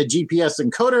 smut, and a GPS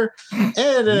encoder,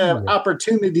 and an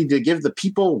opportunity to give the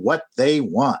people what they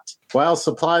want. While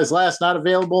supplies last, not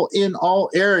available in all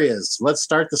areas. Let's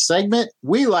start the segment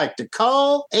we like to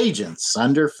call Agents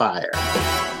Under Fire.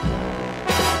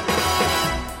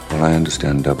 Well, I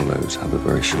understand 00s have a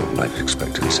very short life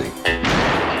expectancy.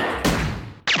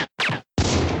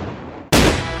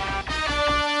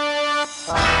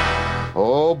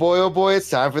 Oh boy, it's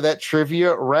time for that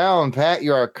trivia round. Pat,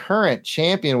 you're our current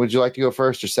champion. Would you like to go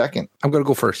first or second? I'm going to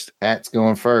go first. Pat's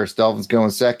going first. Delvin's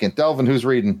going second. Delvin, who's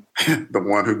reading? The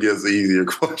one who gives the easier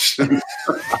question.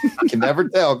 You can never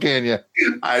tell, can you?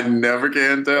 I never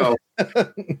can tell.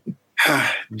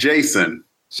 Jason.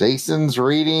 Jason's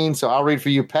reading, so I'll read for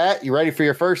you, Pat. You ready for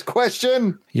your first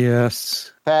question?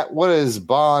 Yes. Pat, what is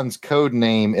Bond's code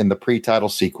name in the pre-title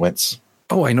sequence?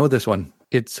 Oh, I know this one.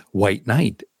 It's White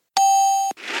Knight.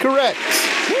 Correct.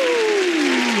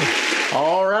 Woo!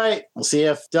 All right. We'll see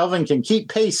if Delvin can keep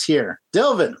pace here.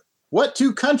 Delvin, what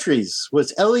 2 countries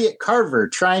was Elliot Carver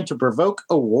trying to provoke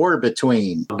a war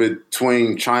between?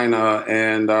 Between China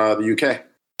and the UK.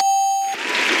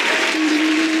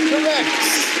 Correct.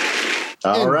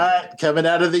 All right. Coming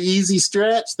out of the easy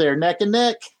stretch, they're neck and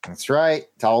neck. That's right.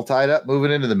 It's all tied up,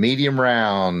 moving into the medium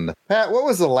round. Pat, what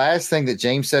was the last thing that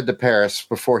James said to Paris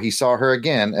before he saw her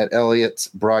again at Elliot's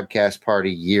broadcast party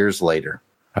years later?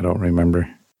 I don't remember.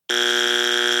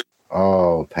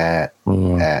 Oh, Pat.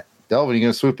 Pat. Delvin, you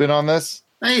going to swoop in on this?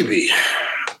 Maybe.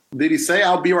 Did he say,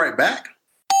 I'll be right back?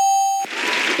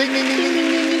 Ding, ding, ding, ding,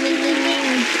 ding, ding, ding, ding.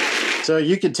 So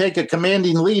you could take a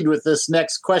commanding lead with this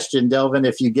next question, Delvin,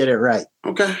 if you get it right.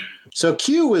 Okay. So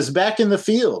Q was back in the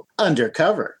field,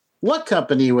 undercover. What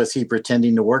company was he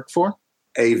pretending to work for?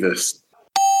 Avis.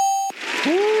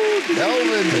 Delvin.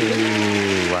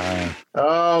 Ooh, wow.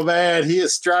 Oh, man, he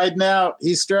is striding out.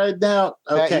 He's striding out.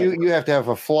 Okay. Matt, you have to have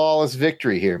a flawless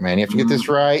victory here, man. You have to get this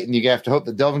right, and you have to hope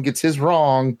that Delvin gets his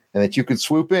wrong and that you can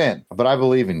swoop in. But I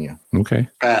believe in you. Okay.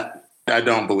 Pat, I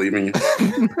don't believe in you.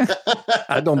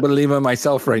 I don't believe in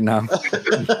myself right now.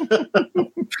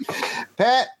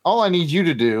 Pat, all I need you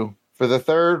to do for the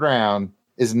third round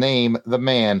is name the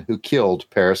man who killed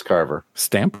Paris Carver.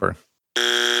 Stamper.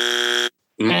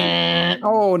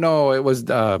 Oh, no, it was... and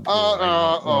the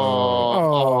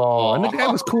guy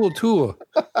was cool, too.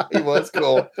 He was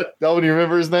cool. Delvin, you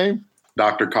remember his name?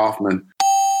 Dr. Kaufman.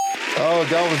 Oh,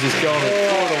 Delvin's just going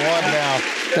 4-1 now.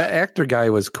 That actor guy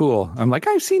was cool. I'm like,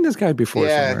 I've seen this guy before.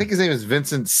 Yeah, somewhere. I think his name is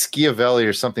Vincent Schiavelli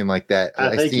or something like that.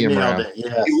 I think see him around.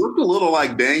 Yeah. He looked a little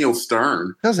like Daniel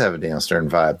Stern. Does have a Daniel Stern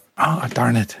vibe. Oh,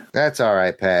 darn it. That's all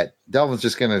right, Pat. Delvin's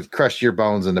just going to crush your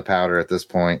bones into powder at this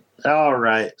point. All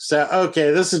right. So,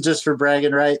 okay, this is just for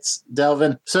bragging rights,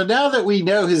 Delvin. So now that we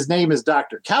know his name is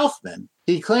Dr. Kaufman,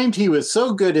 he claimed he was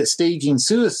so good at staging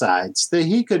suicides that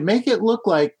he could make it look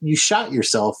like you shot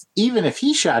yourself, even if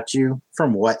he shot you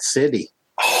from what city?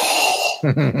 Oh,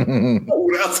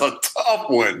 that's a tough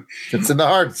one. It's in the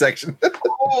hard section.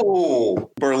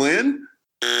 Oh, Berlin?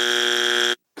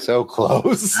 So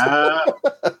close.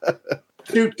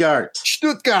 Stuttgart.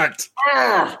 Stuttgart.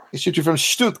 He shoot you from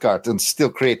Stuttgart and still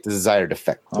create the desired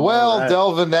effect. All well, right.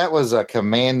 Delvin, that was a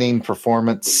commanding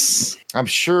performance. I'm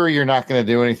sure you're not going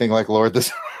to do anything like Lord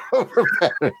this over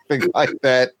anything like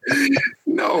that.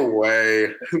 No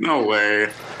way. No way.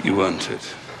 You earned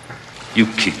it. You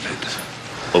keep it,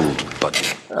 old buddy.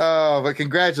 Oh, but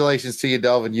congratulations to you,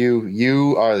 Delvin.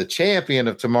 You are the champion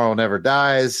of Tomorrow Never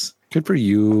Dies. Good for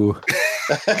you.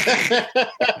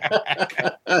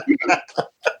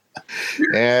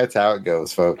 Yeah, that's how it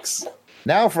goes, folks.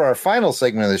 Now for our final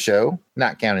segment of the show,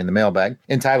 not counting the mailbag,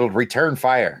 entitled Return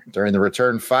Fire. During the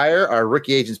Return Fire, our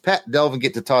rookie agents Pat and Delvin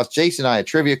get to toss Jason and I a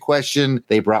trivia question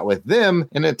they brought with them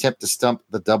in an attempt to stump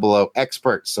the 00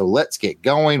 expert. So let's get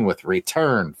going with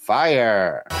Return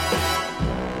Fire.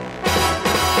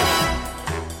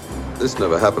 This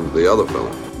never happened to the other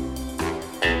fella.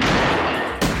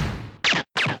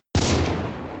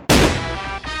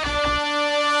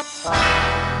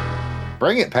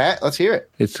 Bring it, Pat. Let's hear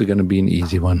it. It's going to be an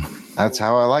easy one. That's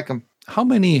how I like them. How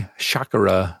many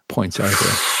chakra points are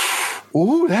there?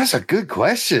 Ooh, that's a good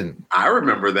question. I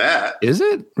remember that. Is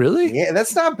it? Really? Yeah,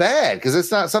 that's not bad because it's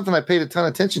not something I paid a ton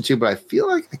of attention to, but I feel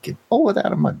like I could pull it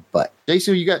out of my butt.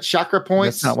 Jason, you got chakra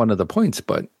points? That's not one of the points,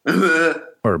 but...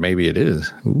 or maybe it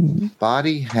is. Ooh.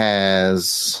 Body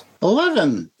has...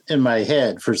 11 in my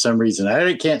head for some reason.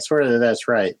 I can't swear that that's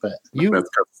right, but... That's because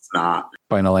it's not.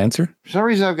 Final answer? For some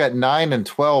reason, I've got 9 and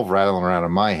 12 rattling around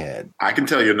in my head. I can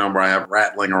tell you a number I have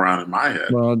rattling around in my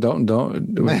head. Well, don't.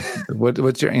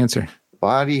 What's your answer?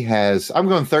 Body has... I'm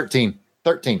going 13.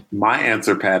 13. My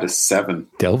answer, Pat, is 7.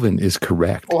 Delvin is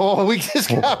correct. Oh, we just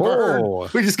got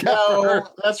burned. We just got burned.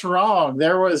 That's wrong.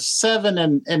 There was 7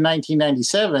 in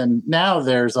 1997. Now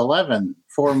there's 11.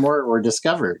 4 more were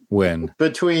discovered. When?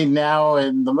 Between now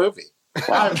and the movie.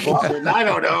 I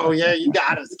don't know. Yeah, you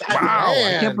got us. Wow.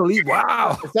 Man. I can't believe.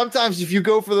 Wow. Sometimes if you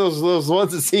go for those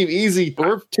ones that seem easy,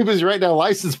 we're too busy writing down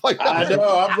license plate. I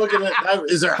know. I'm looking at,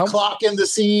 is there a clock in the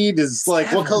seat? Is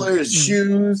like, what color is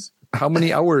shoes? How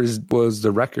many hours was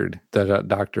the record that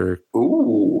Dr.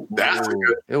 Ooh, that's a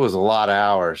good. It was a lot of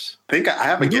hours. I think I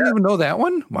have a You guess. don't even know that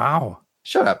one? Wow.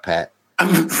 Shut up, Pat.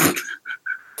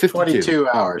 22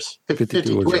 hours.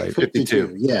 52 was right.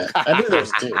 52. Yeah. I knew there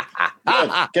was 2.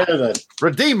 Good.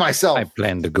 Redeem myself. I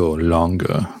plan to go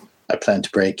longer. I plan to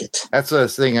break it. That's the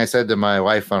thing I said to my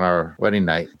wife on our wedding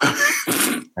night.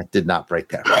 I did not break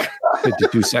that.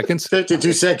 52 seconds?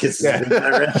 52 seconds. Yeah.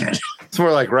 It's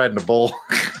more like riding a bull.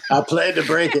 I plan to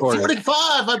break it. 45.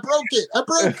 I broke it.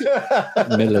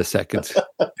 Milliseconds.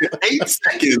 8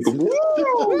 seconds. Woo!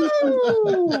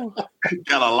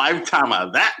 Got a lifetime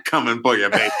of that coming for you,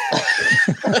 baby.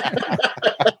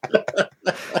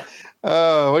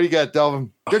 Oh, what do you got,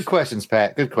 Delvin? Good questions,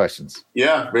 Pat. Good questions.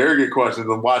 Yeah, very good questions.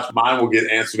 And watch, mine will get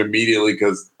answered immediately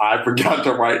because I forgot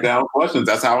to write down questions.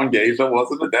 That's how engaged I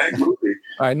was in the dang movie.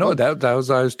 I know that was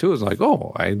ours too. It's like,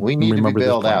 we need to be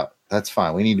bailed out. That's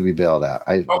fine. We need to be bailed out.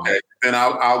 Okay, then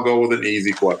I'll go with an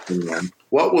easy question then.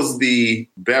 What was the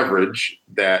beverage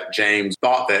that James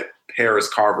thought that Paris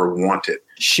Carver wanted?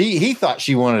 He thought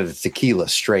she wanted a tequila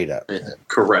straight up.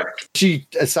 Correct. She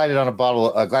decided on a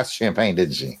glass of champagne,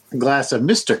 didn't she? A glass of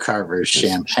Mr. Carver's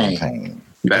champagne.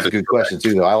 That's a good question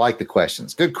too, though. I like the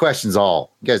questions. Good questions,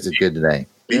 all. You guys did good today.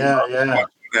 Yeah.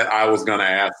 that I was going to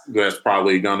ask, that's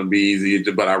probably going to be easy,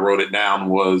 but I wrote it down,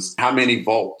 was how many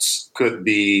volts could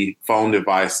the phone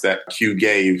device that Q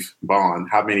gave Bond?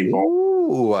 How many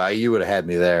volts? Ooh, you would have had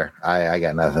me there. I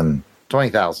got nothing.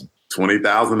 20,000.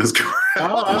 20,000 is correct.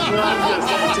 Oh, that's what I was going to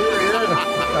say, too.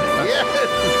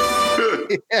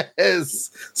 Yeah. Yes.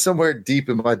 Somewhere deep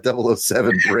in my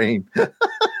 007 brain.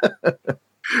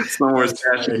 Somewhere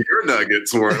stashing your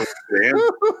nuggets were.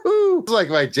 It's like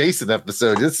my Jason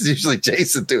episode. This is usually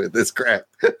Jason doing this crap.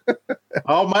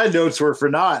 All my notes were for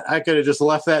naught. I could have just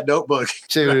left that notebook.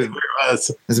 Dude,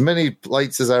 as many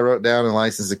lights as I wrote down in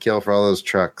License to Kill for all those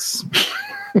trucks.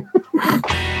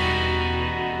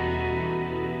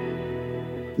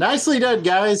 Nicely done,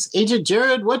 guys. Agent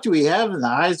Jared, what do we have in the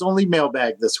Eyes Only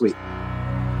mailbag this week?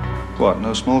 What,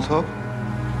 no small talk?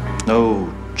 No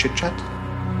chit-chat?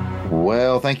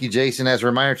 Well, thank you, Jason. As a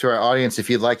reminder to our audience, if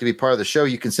you'd like to be part of the show,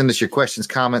 you can send us your questions,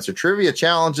 comments, or trivia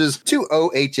challenges to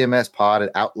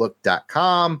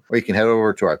ohmspod@outlook.com, or you can head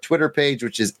over to our Twitter page,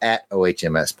 which is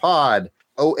 @ohmspod,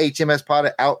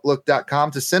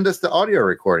 ohmspod@outlook.com, to send us the audio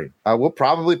recording. We'll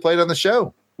probably play it on the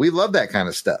show. We love that kind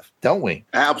of stuff, don't we?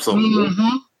 Absolutely.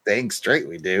 Mm-hmm. Dang straight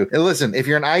we do. And listen, if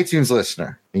you're an iTunes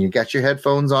listener and you've got your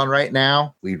headphones on right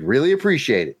now, we'd really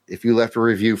appreciate it if you left a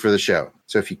review for the show.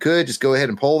 So if you could, just go ahead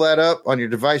and pull that up on your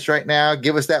device right now.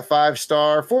 Give us that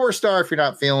 5-star, 4-star if you're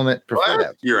not feeling it.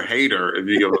 You're a hater if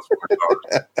you give us 4 stars.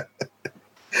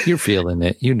 You're feeling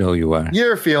it. You know you are.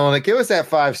 You're feeling it. Give us that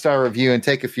 5-star review and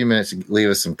take a few minutes to leave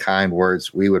us some kind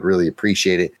words. We would really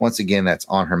appreciate it. Once again, that's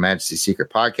on Her Majesty's Secret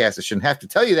Podcast. I shouldn't have to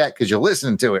tell you that because you're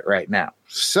listening to it right now.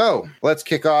 So let's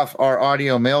kick off our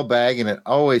audio mailbag, and it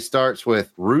always starts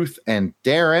with Ruth and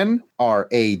Darren,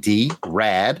 R-A-D,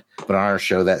 RAD. But on our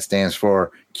show, that stands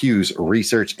for Q's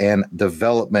Research and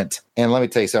Development. And let me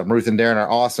tell you something, Ruth and Darren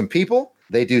are awesome people.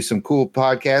 They do some cool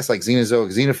podcasts like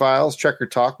Xenozoic Xenophiles, Trekker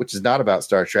Talk, which is not about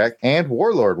Star Trek, and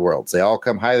Warlord Worlds. They all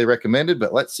come highly recommended,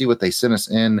 but let's see what they sent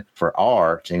us in for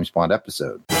our James Bond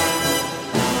episode.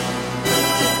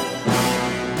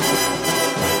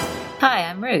 Hi,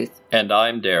 I'm Ruth. And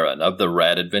I'm Darren of the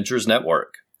Rad Adventures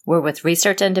Network. We're with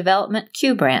Research and Development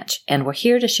Q Branch, and we're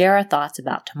here to share our thoughts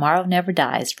about Tomorrow Never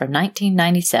Dies from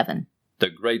 1997. The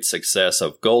great success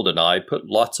of GoldenEye put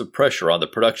lots of pressure on the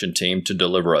production team to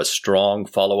deliver a strong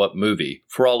follow-up movie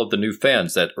for all of the new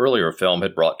fans that earlier film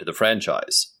had brought to the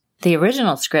franchise. The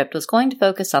original script was going to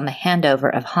focus on the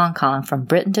handover of Hong Kong from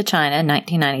Britain to China in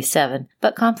 1997,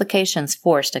 but complications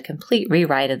forced a complete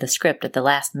rewrite of the script at the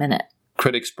last minute.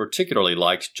 Critics particularly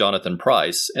liked Jonathan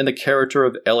Pryce and the character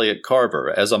of Elliot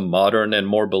Carver as a modern and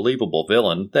more believable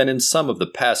villain than in some of the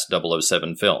past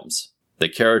 007 films. The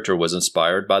character was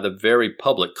inspired by the very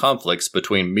public conflicts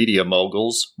between media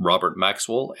moguls Robert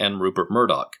Maxwell and Rupert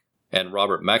Murdoch, and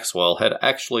Robert Maxwell had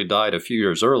actually died a few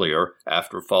years earlier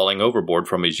after falling overboard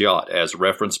from his yacht, as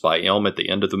referenced by Elm at the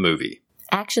end of the movie.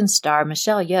 Action star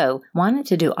Michelle Yeoh wanted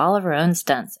to do all of her own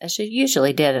stunts, as she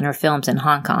usually did in her films in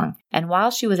Hong Kong, and while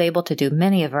she was able to do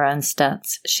many of her own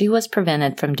stunts, she was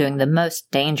prevented from doing the most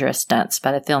dangerous stunts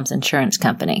by the film's insurance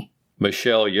company.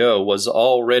 Michelle Yeoh was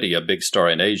already a big star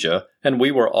in Asia, and we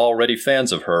were already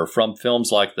fans of her from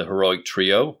films like The Heroic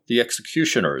Trio, The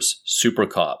Executioners, Super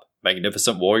Cop,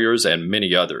 Magnificent Warriors, and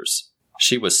many others.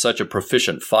 She was such a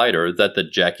proficient fighter that the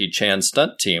Jackie Chan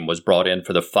stunt team was brought in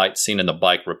for the fight scene in the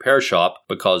bike repair shop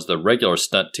because the regular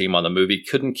stunt team on the movie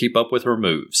couldn't keep up with her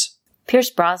moves. Pierce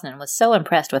Brosnan was so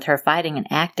impressed with her fighting and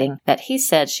acting that he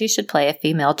said she should play a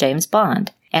female James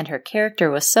Bond. And her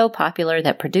character was so popular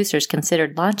that producers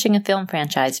considered launching a film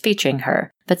franchise featuring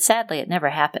her, but sadly it never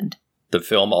happened. The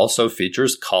film also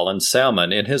features Colin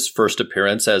Salmon in his first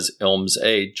appearance as Ilm's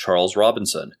aide Charles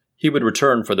Robinson. He would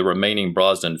return for the remaining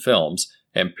Brosnan films,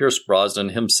 and Pierce Brosnan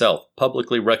himself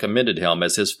publicly recommended him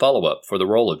as his follow-up for the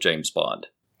role of James Bond.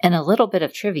 And a little bit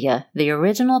of trivia, the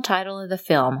original title of the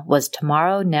film was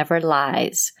Tomorrow Never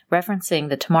Lies, referencing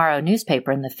the Tomorrow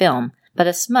newspaper in the film, but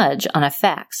a smudge on a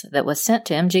fax that was sent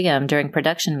to MGM during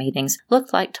production meetings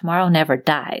looked like Tomorrow Never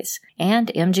Dies, and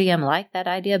MGM liked that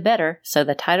idea better, so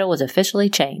the title was officially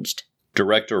changed.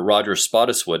 Director Roger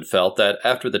Spottiswoode felt that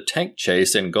after the tank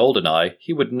chase in GoldenEye,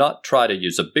 he would not try to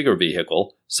use a bigger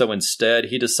vehicle, so instead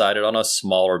he decided on a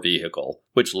smaller vehicle,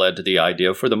 which led to the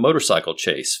idea for the motorcycle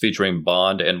chase featuring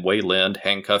Bond and Wei Lin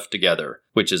handcuffed together,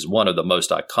 which is one of the most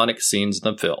iconic scenes in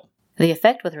the film. The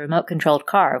effect with a remote-controlled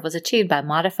car was achieved by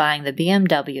modifying the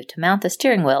BMW to mount the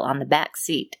steering wheel on the back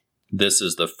seat. This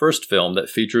is the first film that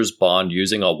features Bond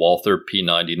using a Walther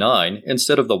P99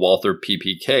 instead of the Walther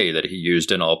PPK that he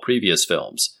used in all previous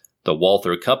films. The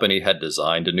Walther company had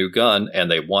designed a new gun,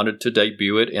 and they wanted to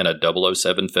debut it in a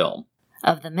 007 film.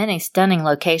 Of the many stunning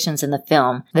locations in the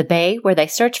film, the bay where they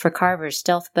search for Carver's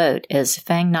stealth boat is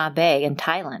Phang Nga Bay in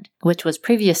Thailand, which was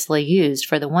previously used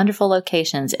for the wonderful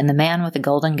locations in The Man with the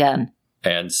Golden Gun.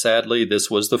 And sadly, this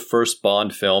was the first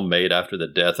Bond film made after the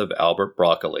death of Albert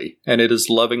Broccoli, and it is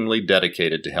lovingly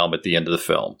dedicated to him at the end of the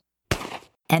film.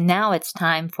 And now it's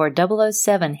time for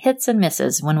 007 Hits and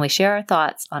Misses, when we share our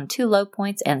thoughts on 2 low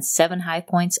points and 7 high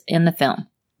points in the film.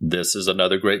 This is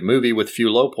another great movie with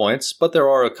few low points, but there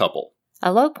are a couple.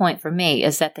 A low point for me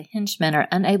is that the henchmen are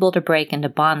unable to break into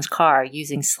Bond's car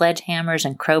using sledgehammers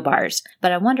and crowbars,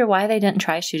 but I wonder why they didn't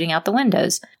try shooting out the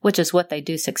windows, which is what they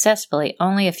do successfully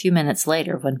only a few minutes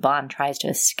later when Bond tries to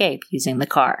escape using the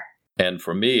car. And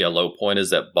for me, a low point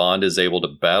is that Bond is able to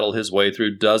battle his way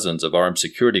through dozens of armed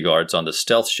security guards on the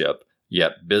stealth ship,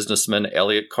 yet businessman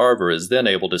Elliot Carver is then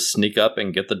able to sneak up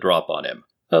and get the drop on him.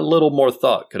 A little more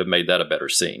thought could have made that a better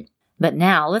scene. But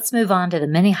now, let's move on to the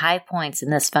many high points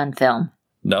in this fun film.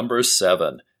 Number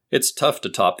 7. It's tough to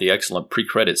top the excellent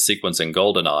pre-credit sequence in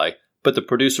GoldenEye, but the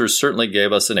producers certainly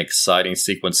gave us an exciting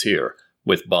sequence here,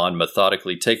 with Bond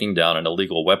methodically taking down an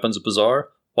illegal weapons bazaar,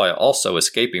 while also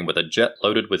escaping with a jet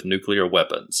loaded with nuclear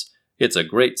weapons. It's a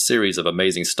great series of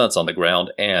amazing stunts on the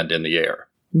ground and in the air.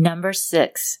 Number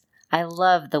 6. I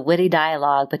love the witty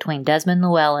dialogue between Desmond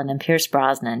Llewellyn and Pierce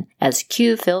Brosnan as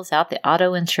Q fills out the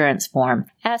auto insurance form,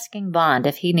 asking Bond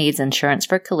if he needs insurance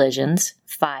for collisions,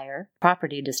 fire,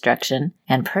 property destruction,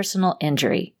 and personal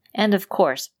injury. And of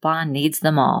course, Bond needs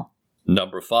them all.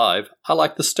 Number 5, I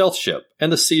like the stealth ship and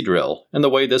the sea drill, and the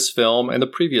way this film and the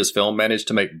previous film managed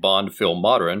to make Bond feel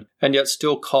modern, and yet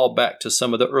still call back to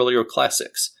some of the earlier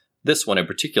classics. This one in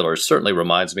particular certainly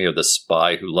reminds me of The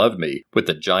Spy Who Loved Me, with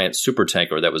the giant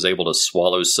supertanker that was able to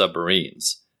swallow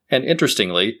submarines. And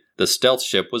interestingly, the stealth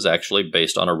ship was actually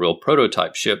based on a real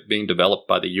prototype ship being developed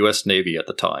by the U.S. Navy at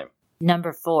the time.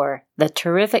 Number 4, the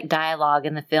terrific dialogue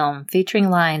in the film featuring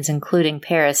lines including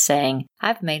Paris saying,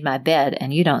 "I've made my bed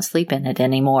and you don't sleep in it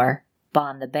anymore."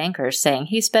 Bond the banker saying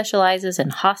he specializes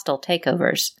in hostile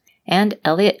takeovers. And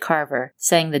Elliot Carver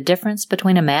saying the difference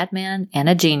between a madman and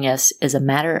a genius is a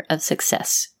matter of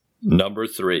success. Number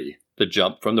 3, the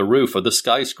jump from the roof of the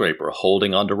skyscraper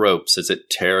holding onto ropes as it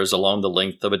tears along the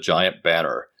length of a giant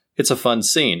banner. It's a fun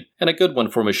scene, and a good one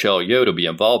for Michelle Yeoh to be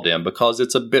involved in because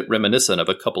it's a bit reminiscent of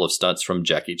a couple of stunts from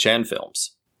Jackie Chan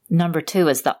films. Number 2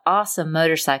 is the awesome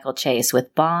motorcycle chase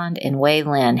with Bond and Wei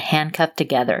Lin handcuffed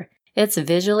together. It's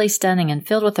visually stunning and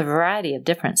filled with a variety of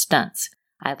different stunts.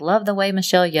 I love the way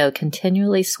Michelle Yeoh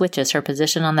continually switches her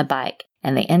position on the bike,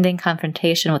 and the ending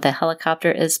confrontation with the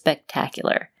helicopter is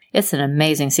spectacular. It's an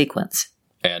amazing sequence.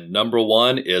 And number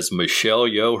 1 is Michelle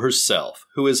Yeoh herself,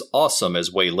 who is awesome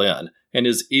as Wei Lin, and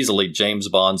is easily James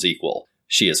Bond's equal.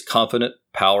 She is confident,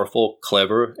 powerful,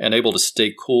 clever, and able to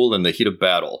stay cool in the heat of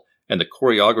battle, and the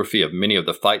choreography of many of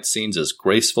the fight scenes is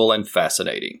graceful and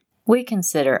fascinating. We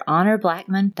consider Honor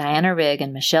Blackman, Diana Rigg,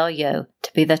 and Michelle Yeoh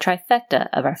to be the trifecta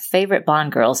of our favorite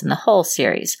Bond girls in the whole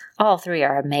series. All 3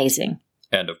 are amazing.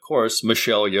 And of course,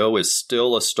 Michelle Yeoh is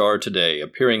still a star today,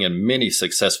 appearing in many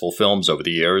successful films over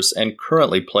the years, and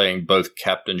currently playing both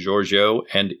Captain Georgiou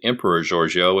and Emperor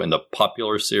Georgiou in the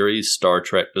popular series Star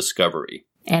Trek Discovery.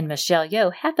 And Michelle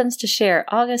Yeoh happens to share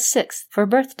August 6th for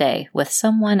birthday with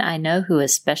someone I know who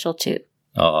is special too.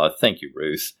 Thank you,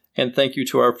 Ruth. And thank you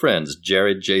to our friends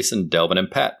Jared, Jason, Delvin, and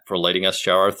Pat for letting us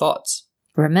share our thoughts.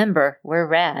 Remember, we're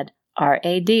RAD,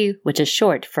 R-A-D, which is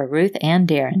short for Ruth and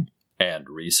Darren. And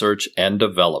research and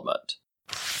development.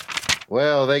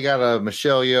 Well, they got a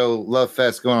Michelle Yeoh love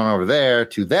fest going on over there.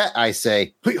 To that, I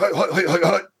say,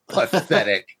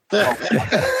 pathetic. And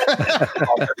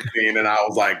I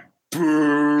was like,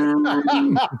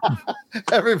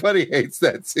 everybody hates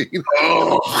that scene.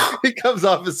 Oh. He comes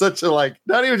off as such a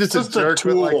not even just a jerk,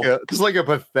 but just like a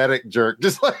pathetic jerk.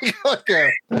 Just like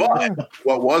a. But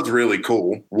what was really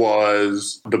cool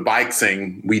was the bike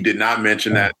scene. We did not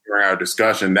mention that during our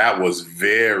discussion. That was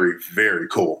very, very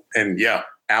cool. And yeah,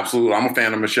 absolutely. I'm a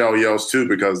fan of Michelle Yeoh too,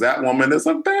 because that woman is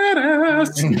a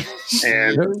badass.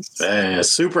 And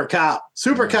super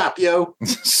cop, yo.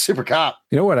 Super cop.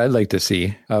 You know what I'd like to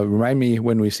see? Remind me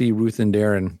when we see Ruth and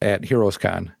Darren at Heroes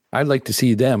Con. I'd like to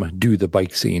see them do the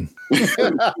bike scene.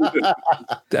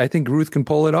 I think Ruth can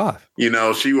pull it off. You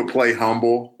know, she would play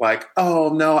humble, like, oh,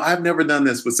 no, I've never done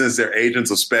this. But since they're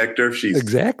agents of Spectre, she's...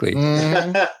 Exactly.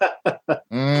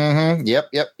 Mm-hmm. Yep.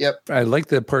 I like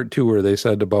the part 2 where they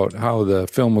said about how the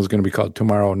film was going to be called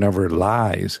Tomorrow Never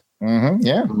Lies.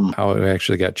 Yeah. How it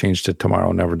actually got changed to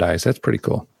Tomorrow Never Dies. That's pretty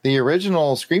cool. The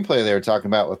original screenplay they were talking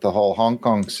about with the whole Hong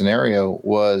Kong scenario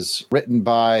was written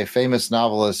by famous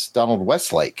novelist Donald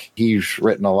Westlake. He's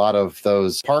written a lot of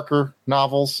those Parker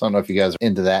novels. I don't know if you guys are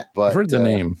into that, but I've heard the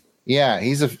name. Yeah,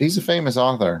 he's a famous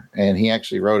author, and he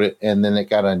actually wrote it, and then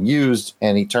it got unused,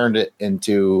 and he turned it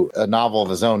into a novel of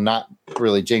his own, not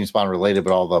really James Bond related,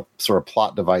 but all the sort of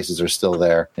plot devices are still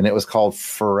there. And it was called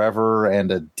Forever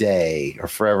and a Day, or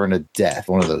Forever and a Death,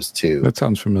 one of those two. That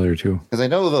sounds familiar too. Because I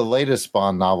know the latest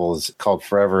Bond novel is called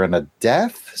Forever and a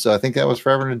Death, so I think that was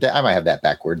Forever and a Death. I might have that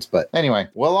backwards, but anyway.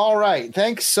 Well, all right.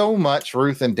 Thanks so much,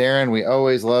 Ruth and Darren. We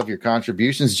always love your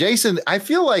contributions. Jason, I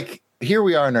feel like here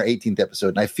we are in our 18th episode,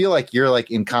 and I feel like you're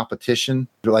like in competition.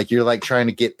 You're like trying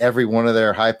to get every one of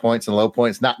their high points and low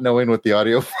points, not knowing what the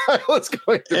audio file is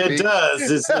going to be. It does.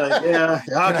 It's like, yeah.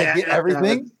 Can I get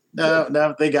everything?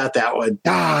 No, they got that one.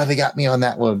 They got me on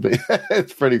that one, but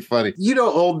it's pretty funny. You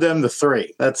don't hold them to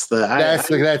 3. That's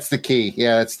the key.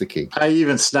 Yeah, that's the key. I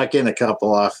even snuck in a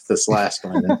couple off this last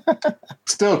one.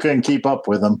 Still couldn't keep up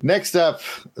with them. Next up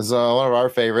is one of our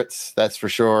favorites, that's for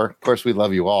sure. Of course, we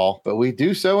love you all, but we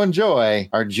do so enjoy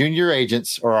our junior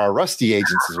agents, or our rusty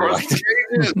agents, as we like to.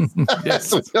 That's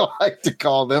what we like to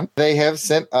call them. They have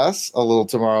sent us a little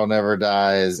Tomorrow Never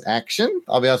Dies action.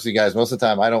 I'll be honest with you guys, most of the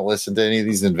time I don't listen to any of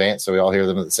these in advance, so we all hear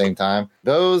them at the same time.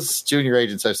 Those junior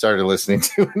agents I've started listening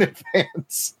to in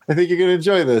advance. I think you're going to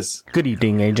enjoy this. Good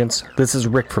evening, agents. This is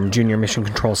Rick from Junior Mission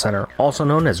Control Center, also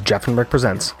known as Jeff and Rick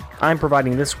Presents. I'm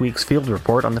providing this week's field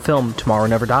report on the film Tomorrow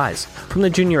Never Dies from the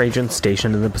junior agents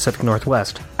stationed in the Pacific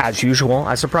Northwest. As usual,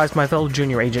 I surprised my fellow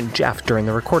junior agent Jeff during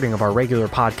the recording of our regular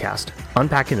podcast,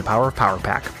 Unpacking the Power of Power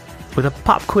Pack, with a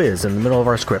pop quiz in the middle of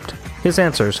our script. His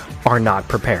answers are not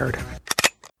prepared.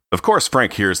 Of course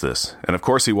Frank hears this, and of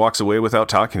course he walks away without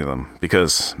talking to them,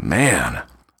 because, man,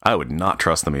 I would not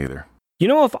trust them either. You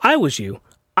know, if I was you,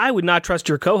 I would not trust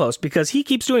your co-host because he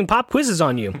keeps doing pop quizzes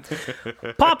on you.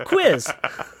 Pop quiz!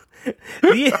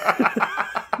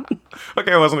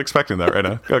 Okay, I wasn't expecting that right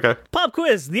now. Okay. Pop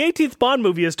quiz! The 18th Bond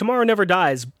movie is Tomorrow Never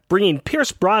Dies, bringing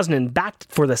Pierce Brosnan back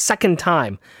for the second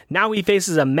time. Now he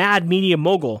faces a mad media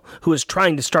mogul who is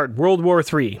trying to start World War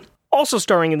III. Also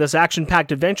starring in this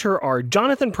action-packed adventure are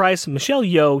Jonathan Pryce, Michelle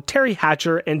Yeoh, Terry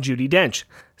Hatcher, and Judi Dench.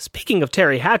 Speaking of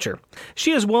Terry Hatcher,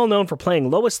 she is well known for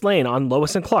playing Lois Lane on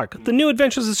Lois and Clark, The New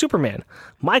Adventures of Superman.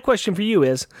 My question for you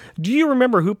is, do you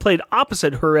remember who played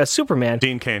opposite her as Superman?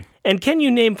 Dean Cain. And can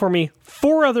you name for me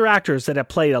 4 other actors that have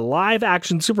played a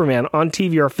live-action Superman on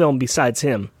TV or film besides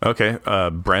him? Okay,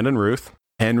 Brandon Routh,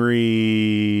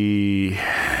 Henry...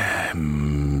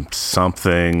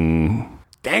 something...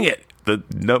 Dang it!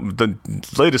 The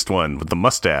latest one with the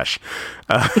mustache.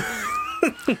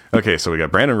 Okay, so we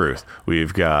got Brandon Routh.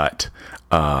 We've got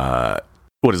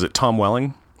what is it? Tom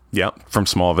Welling. Yeah, from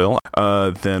Smallville.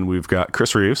 Then we've got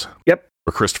Chris Reeves. Yep.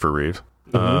 Or Christopher Reeves.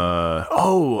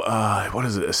 Mm-hmm. What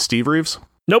is it? Steve Reeves?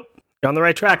 Nope. You're on the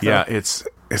right track, though. Yeah, it's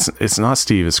not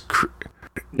Steve.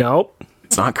 Nope.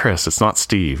 It's not Chris. It's not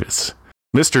Steve. It's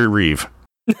Mr. Reeve.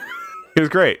 He was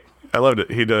great. I loved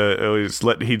it.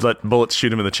 He'd let bullets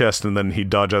shoot him in the chest, and then he'd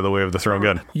dodge out of the way of the thrown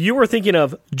gun. You were thinking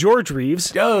of George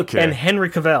Reeves and Henry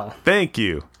Cavill. Thank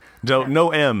you.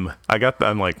 No M.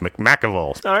 I'm like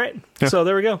McMcAvoy. All right. Yeah. So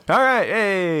there we go. All right.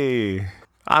 Hey.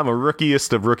 I'm a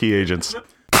rookiest of rookie agents.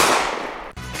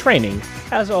 Training,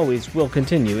 as always, will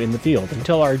continue in the field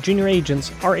until our junior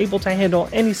agents are able to handle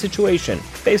any situation.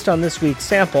 Based on this week's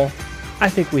sample, I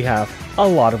think we have a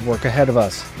lot of work ahead of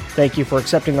us. Thank you for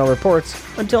accepting our reports.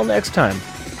 Until next time,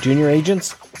 junior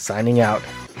agents signing out.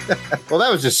 Well,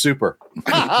 that was just super.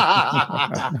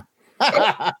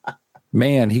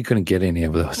 Man, he couldn't get any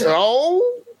of those.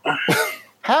 Oh,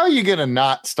 how are you going to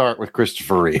not start with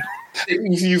Christopher Reeve?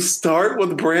 You start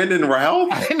with Brandon Routh?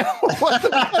 I know. What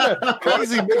the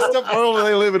crazy mixed up world are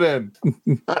they living in?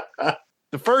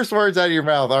 The first words out of your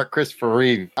mouth aren't Christopher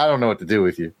Reeve. I don't know what to do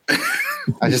with you.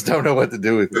 I just don't know what to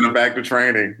do with it. Back to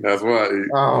training. That's what.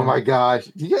 Oh my gosh.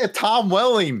 You got Tom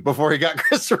Welling before he got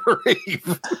Christopher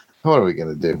Reeve. What are we going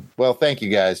to do? Well, thank you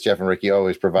guys. Jeff and Ricky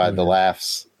always provide the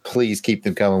laughs. Please keep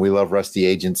them coming. We love Rusty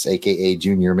Agents, a.k.a.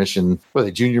 Junior Mission. What are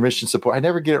they? Junior Mission Support. I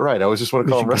never get it right. I always just want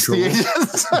to call them Rusty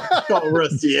Agents. Call them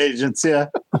Rusty Agents, yeah.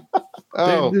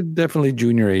 They're definitely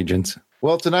Junior Agents.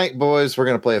 Well, tonight, boys, we're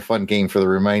going to play a fun game for the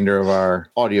remainder of our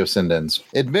audio send-ins.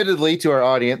 Admittedly, to our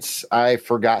audience, I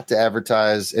forgot to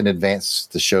advertise in advance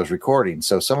the show's recording.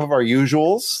 So some of our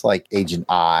usuals, like Agent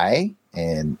I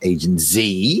and Agent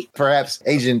Z, perhaps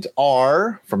Agent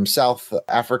R from South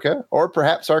Africa, or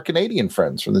perhaps our Canadian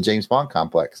friends from the James Bond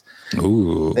complex.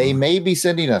 Ooh. They may be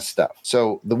sending us stuff.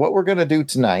 So what we're going to do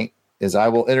tonight is I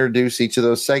will introduce each of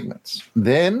those segments.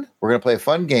 Then we're going to play a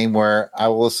fun game where I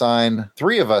will assign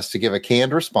 3 of us to give a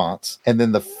canned response. And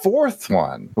then the 4th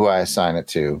one, who I assign it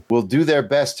to, will do their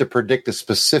best to predict a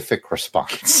specific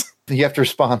response. You have to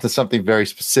respond to something very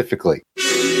specifically.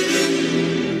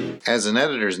 As an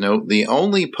editor's note, the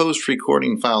only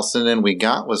post-recording file sent in we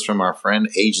got was from our friend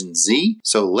Agent Z.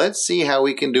 So let's see how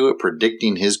we can do it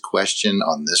predicting his question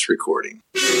on this recording.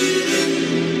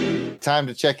 Time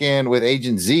to check in with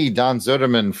Agent Z, Don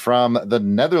Zoderman from the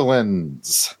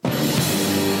Netherlands.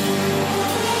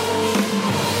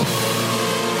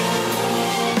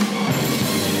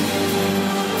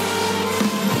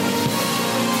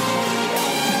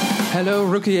 Hello,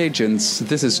 rookie agents.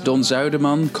 This is Don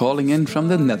Zuiderman calling in from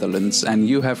the Netherlands, and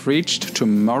you have reached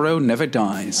Tomorrow Never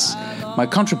Dies. My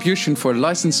contribution for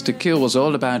License to Kill was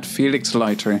all about Felix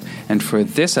Leiter, and for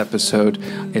this episode,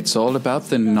 it's all about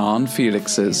the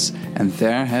non-Felixes, and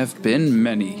there have been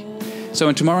many. So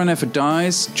in Tomorrow Never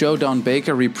Dies, Joe Don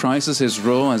Baker reprises his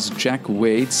role as Jack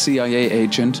Wade, CIA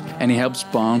agent, and he helps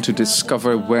Bond to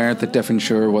discover where the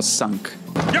Devonshire was sunk.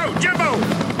 Yo, Jimbo!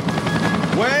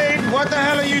 Wade, what the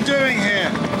hell are you doing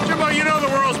here? Jimbo, you know the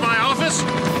world's my office.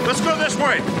 Let's go this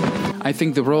way. I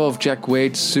think the role of Jack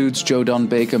Wade suits Joe Don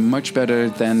Baker much better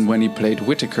than when he played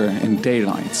Whitaker in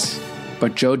Daylights.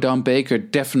 But Joe Don Baker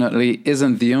definitely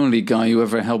isn't the only guy who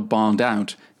ever helped Bond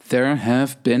out. There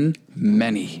have been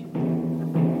many.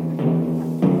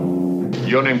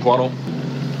 Your name, Poirot?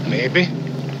 Maybe.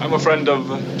 I'm a friend of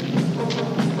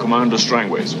Commander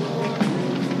Strangways.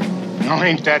 No,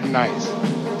 ain't that nice.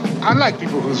 I like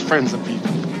people whose friends are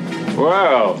people.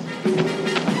 Well,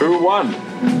 who won?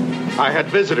 I had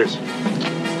visitors.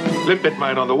 Limpet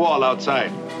mine on the wall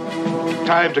outside.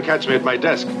 Time to catch me at my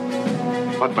desk.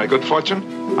 But by good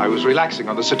fortune, I was relaxing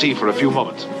on the settee for a few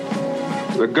moments.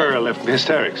 The girl left me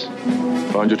hysterics.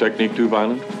 Found your technique too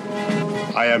violent?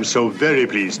 I am so very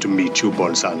pleased to meet you,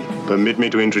 Bonsan. Permit me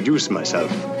to introduce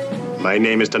myself. My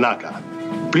name is Tanaka.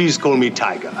 Please call me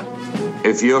Tiger.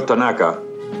 If you're Tanaka,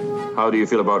 how do you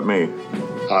feel about me?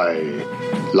 I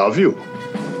love you.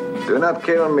 Do not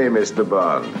kill me, Mr.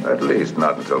 Bond. At least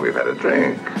not until we've had a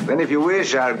drink. Then if you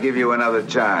wish, I'll give you another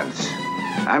chance.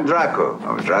 I'm Draco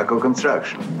of Draco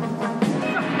Construction.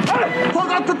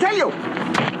 Forgot to tell you.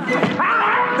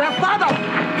 Their father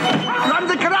runs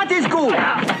the karate school.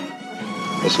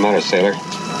 What's the matter, sailor?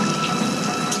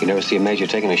 You never see a major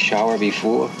taking a shower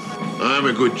before? I'm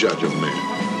a good judge of men.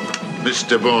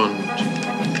 Mr. Bond,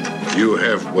 you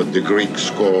have what the Greeks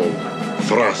call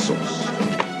thrasos,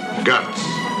 guts.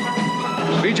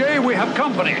 BJ, we have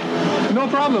company. No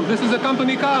problem. This is a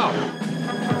company car.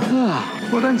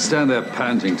 Well, don't stand there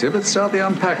panting, Tibbet. Start the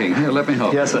unpacking. Here, let me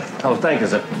help. Yes, sir. Oh, thank you,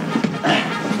 sir.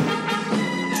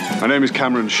 My name is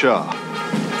Cameron Shah.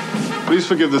 Please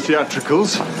forgive the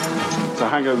theatricals. It's a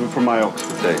hangover from my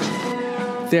Oxford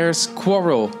days. There's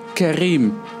Quarrel,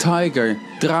 Karim, Tiger,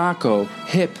 Draco,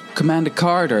 Hip, Commander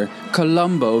Carter,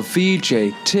 Columbo,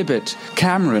 VJ, Tibbet,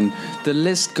 Cameron. The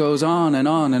list goes on and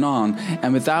on and on.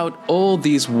 And without all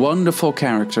these wonderful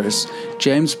characters,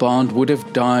 James Bond would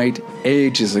have died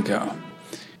ages ago.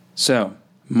 So,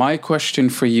 my question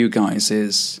for you guys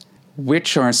is,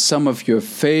 which are some of your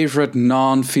favorite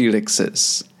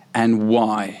non-Felixes and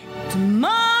why?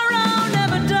 Tomorrow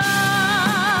never dies.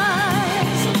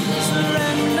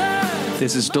 Surrender.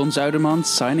 This is Don Zuiderman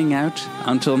signing out.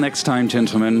 Until next time,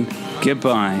 gentlemen,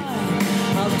 goodbye.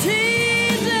 I'll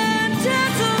tease and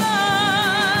tantalize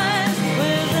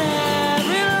with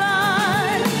every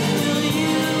line till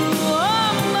you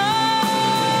are mine.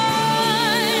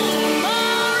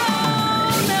 Tomorrow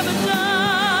never dies.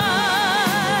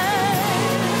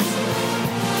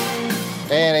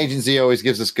 And Agent Z always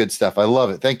gives us good stuff. I love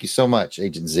it. Thank you so much,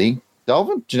 Agent Z.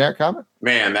 Delvin, generic comment?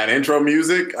 Man, that intro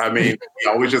music, I mean, it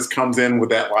always just comes in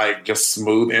with that, like, just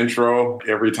smooth intro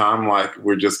every time, like,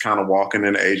 we're just kind of walking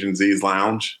into Agent Z's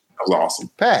lounge. That was awesome.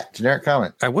 Pat, generic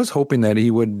comment. I was hoping that he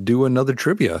would do another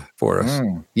trivia for us.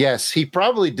 Yes, he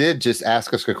probably did just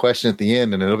ask us a question at the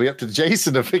end, and it'll be up to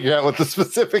Jason to figure out what the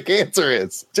specific answer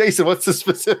is. Jason, what's the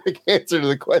specific answer to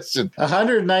the question?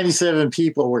 197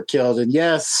 people were killed. And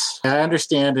yes, I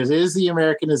understand it is the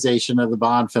Americanization of the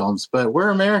Bond films, but we're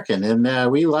American,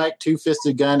 and we like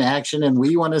two-fisted gun action, and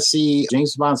we want to see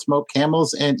James Bond smoke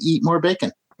camels and eat more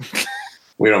bacon.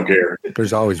 We don't care.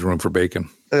 There's always room for bacon.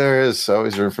 There is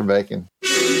always room for bacon.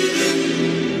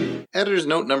 Editor's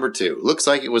note number 2. Looks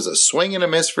like it was a swing and a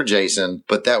miss for Jason,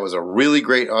 but that was a really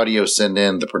great audio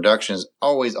send-in. The production is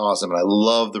always awesome, and I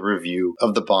love the review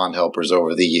of the Bond helpers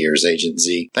over the years, Agent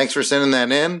Z. Thanks for sending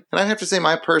that in. And I'd have to say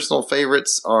my personal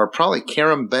favorites are probably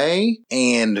Karen Bay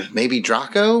and maybe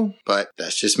Draco, but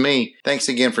that's just me. Thanks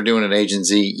again for doing it, Agent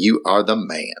Z. You are the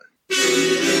man.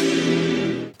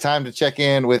 Time to check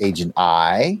in with Agent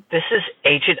I. This is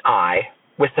Agent I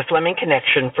with the Fleming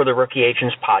Connection for the Rookie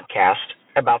Agents podcast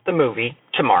about the movie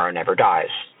Tomorrow Never Dies.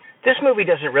 This movie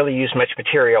doesn't really use much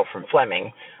material from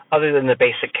Fleming other than the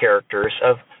basic characters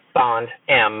of Bond,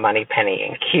 M, Moneypenny,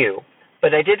 and Q.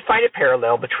 But I did find a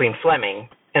parallel between Fleming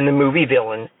and the movie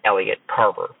villain Elliot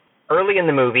Carver. Early in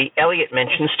the movie, Elliot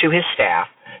mentions to his staff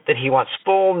that he wants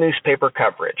full newspaper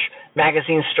coverage,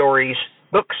 magazine stories,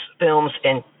 books, films,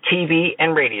 and TV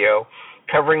and radio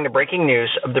covering the breaking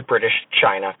news of the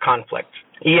British-China conflict.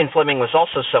 Ian Fleming was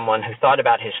also someone who thought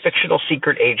about his fictional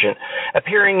secret agent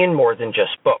appearing in more than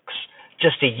just books.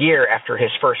 Just a year after his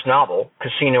first novel,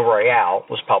 Casino Royale,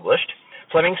 was published,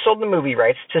 Fleming sold the movie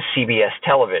rights to CBS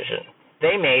Television.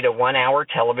 They made a 1-hour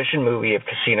television movie of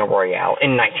Casino Royale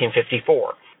in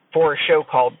 1954 for a show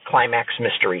called Climax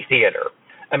Mystery Theater.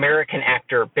 American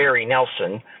actor Barry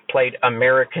Nelson played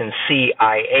American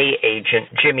CIA agent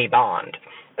Jimmy Bond,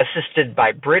 assisted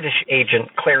by British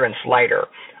agent Clarence Leiter,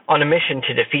 on a mission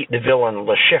to defeat the villain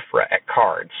Le Chiffre at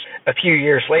cards. A few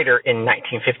years later, in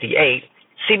 1958,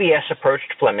 CBS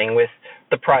approached Fleming with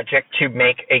the project to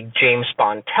make a James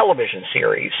Bond television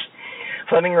series.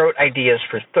 Fleming wrote ideas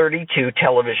for 32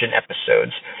 television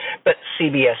episodes, but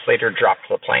CBS later dropped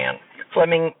the plan.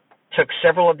 Fleming took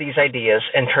several of these ideas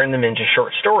and turned them into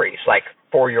short stories like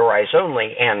For Your Eyes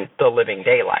Only and The Living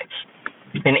Daylights.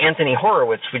 And Anthony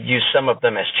Horowitz would use some of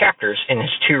them as chapters in his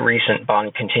 2 recent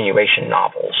Bond continuation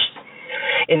novels.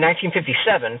 In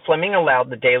 1957, Fleming allowed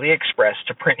the Daily Express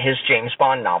to print his James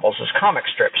Bond novels as comic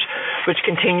strips, which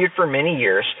continued for many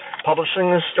years,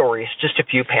 publishing the stories just a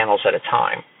few panels at a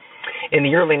time. In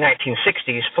the early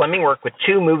 1960s, Fleming worked with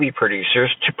 2 movie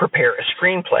producers to prepare a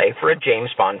screenplay for a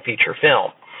James Bond feature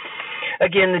film.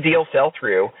 Again, the deal fell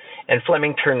through, and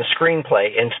Fleming turned the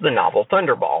screenplay into the novel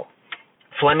Thunderball.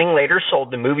 Fleming later sold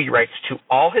the movie rights to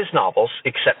all his novels,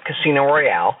 except Casino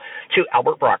Royale, to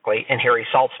Albert Broccoli and Harry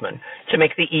Saltzman to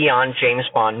make the Eon James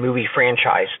Bond movie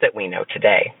franchise that we know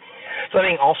today.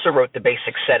 Fleming also wrote the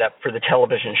basic setup for the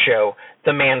television show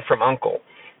The Man from U.N.C.L.E.,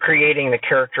 creating the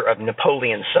character of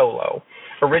Napoleon Solo.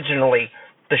 Originally,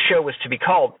 the show was to be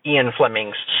called Ian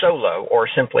Fleming's Solo, or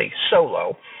simply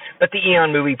Solo, but the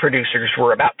Eon movie producers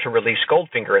were about to release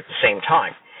Goldfinger at the same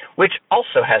time, which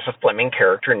also has a Fleming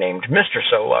character named Mr.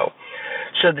 Solo.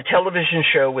 So the television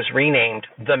show was renamed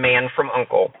The Man from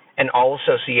U.N.C.L.E., and all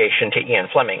association to Ian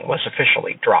Fleming was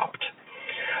officially dropped.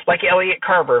 Like Elliot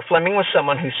Carver, Fleming was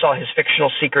someone who saw his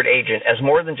fictional secret agent as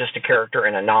more than just a character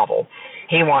in a novel.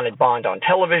 He wanted Bond on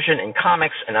television, in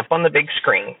comics, and up on the big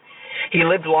screen. He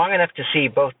lived long enough to see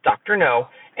both Dr. No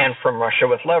and From Russia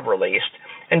with Love released,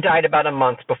 and died about a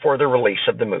month before the release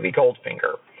of the movie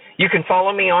Goldfinger. You can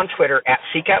follow me on Twitter at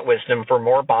SeekOutWisdom for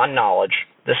more Bond knowledge.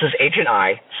 This is Agent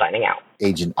I, signing out.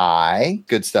 Agent I.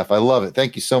 Good stuff. I love it.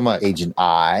 Thank you so much, Agent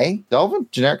I. Delvin,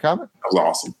 generic comment? That was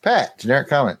awesome. Pat, generic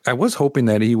comment? I was hoping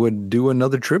that he would do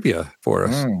another trivia for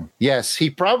us. Yes, he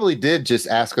probably did just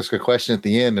ask us a question at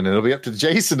the end, and it'll be up to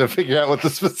Jason to figure out what the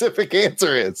specific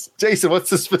answer is. Jason, what's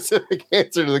the specific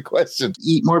answer to the question?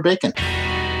 Eat more bacon.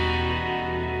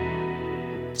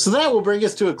 So that will bring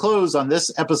us to a close on this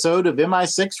episode of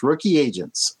MI6 Rookie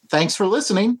Agents. Thanks for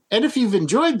listening. And if you've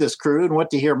enjoyed this crew and want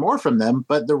to hear more from them,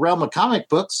 but in the realm of comic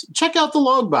books, check out the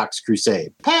Longbox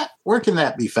Crusade. Pat, where can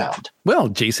that be found? Well,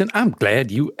 Jason, I'm glad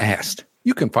you asked.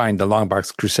 You can find the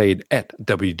Longbox Crusade at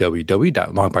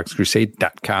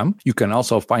www.longboxcrusade.com. You can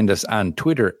also find us on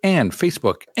Twitter and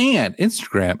Facebook and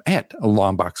Instagram at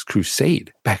Longbox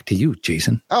Crusade. Back to you,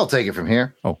 Jason. I'll take it from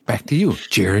here. Oh, back to you,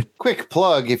 Jared. Quick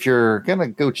plug, if you're going to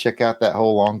go check out that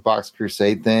whole Longbox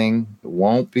Crusade thing, it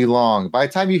won't be long. By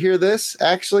the time you hear this,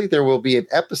 actually, there will be an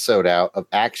episode out of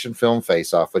Action Film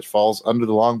Face-Off, which falls under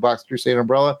the Longbox Crusade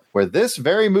umbrella, where this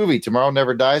very movie, Tomorrow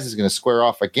Never Dies, is going to square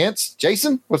off against,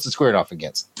 Jason, what's it squaring off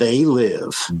against? They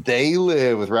Live. They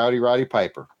Live with Rowdy Roddy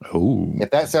Piper. Oh.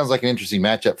 If that sounds like an interesting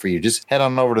matchup for you, just head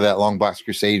on over to that Longbox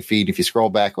Crusade feed. If you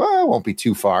scroll back, well, it won't be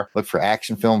too far. Look for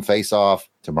Action Film Face Off,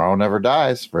 Tomorrow Never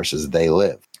Dies versus They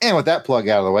Live. And with that plug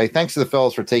out of the way, thanks to the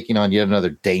fellas for taking on yet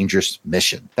another dangerous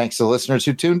mission. Thanks to the listeners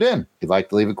who tuned in. If you'd like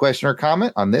to leave a question or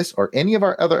comment on this or any of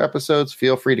our other episodes,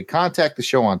 feel free to contact the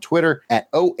show on Twitter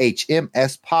at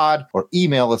OHMSPod or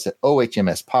email us at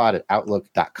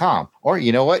ohmspod@outlook.com. Or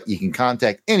you know what? You can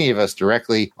contact any of us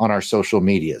directly on our social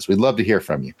medias. We'd love to hear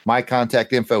from you. My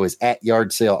contact info is at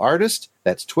Yard Sale Artist.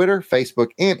 That's Twitter, Facebook,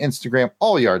 and Instagram,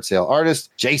 all Yard Sale Artists.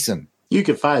 Jason. You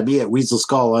can find me at Weasel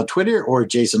Skull on Twitter or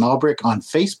Jason Albrecht on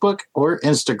Facebook or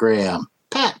Instagram.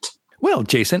 Pat. Well,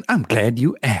 Jason, I'm glad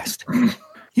you asked.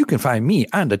 You can find me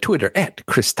on the Twitter at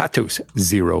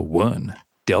Christatos01.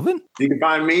 Delvin? You can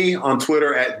find me on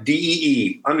Twitter at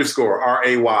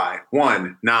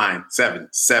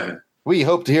DEE_RAY1977. We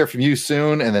hope to hear from you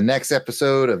soon, and the next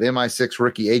episode of MI6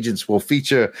 Rookie Agents will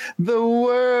feature The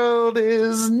World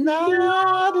Is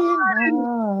Not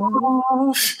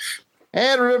Enough.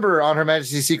 And remember, On Her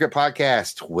Majesty's Secret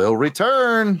Podcast will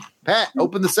return. Pat,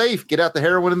 open the safe. Get out the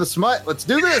heroin and the smut. Let's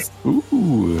do this.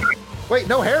 Ooh. Wait,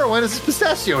 no heroin. It's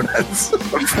pistachio nuts.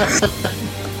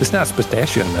 It's not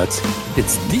pistachio nuts.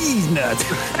 It's these nuts.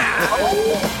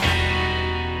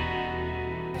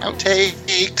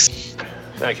 Outtakes.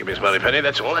 Thank you, Miss Moneypenny.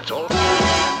 That's all.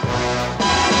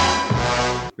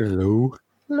 Hello?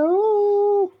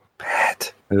 Hello?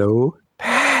 Pat. Hello?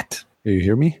 Pat. Do you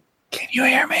hear me? Can you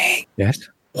hear me? Yes.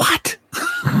 What?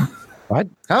 What?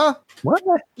 Huh? What?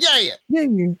 Yeah.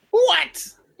 What?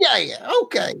 Yeah.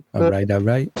 Okay. All right.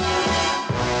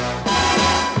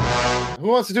 Who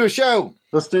wants to do a show?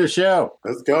 Let's do a show.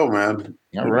 Let's go, man.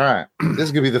 All right. This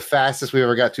is going to be the fastest we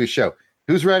ever got to a show.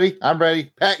 Who's ready? I'm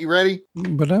ready. Pat, you ready?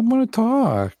 But I want to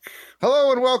talk.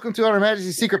 Hello and welcome to Our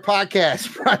Majesty's Secret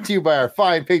Podcast, brought to you by our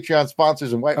fine Patreon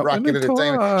sponsors and White Rocket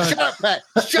Entertainment. Shut up, Pat.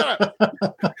 Shut up.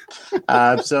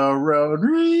 I'm so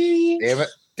Rodri.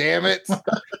 Damn it.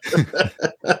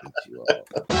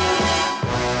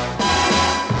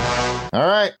 All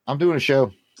right. I'm doing a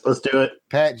show. Let's do it.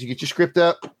 Pat, did you get your script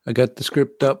up? I got the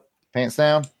script up. Pants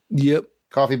down? Yep.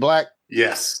 Coffee black?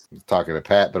 Yes. I was talking to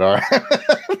Pat, but all right.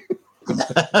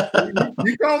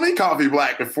 You called me coffee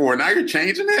black before. Now you're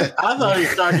changing it. I thought he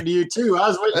was talking to you too. I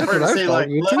was waiting for him to say like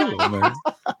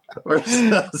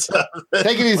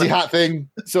Take it easy, hot thing.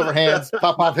 Silver hands.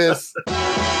 Pop hiss.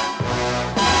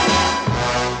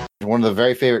 One of the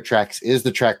very favorite tracks is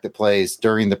the track that plays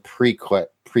during the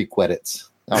pre-credits.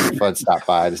 Fun stop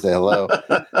by to say hello.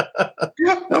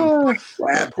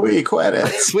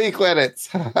 Pre-credits. Pre-credits.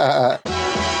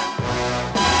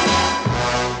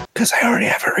 Because I already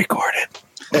have it recorded.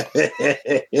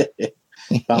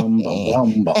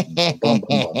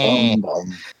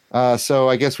 So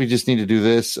I guess we just need to do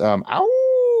this.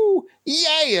 Ow!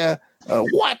 Yeah!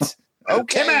 What?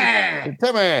 Okay.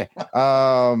 Timmy.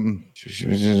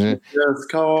 Just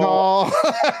call.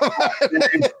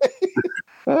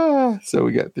 So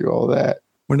we got through all that.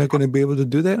 We're not going to be able to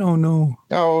do that? Oh, no.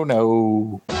 Oh,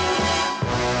 no.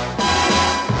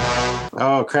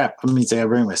 Oh, crap. That means I got to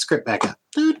bring my script back up.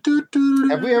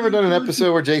 Have we ever done an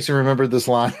episode where Jason remembered this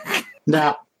line?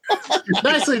 No.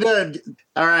 Nicely done.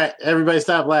 All right. Everybody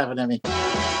stop laughing at me.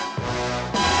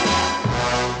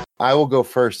 I will go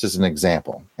first as an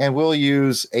example, and we'll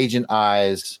use Agent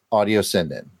I's audio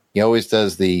send-in. He always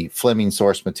does the Fleming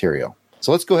source material.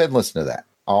 So let's go ahead and listen to that.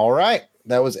 All right.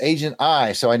 That was Agent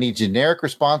I. So I need generic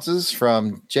responses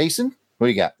from Jason. What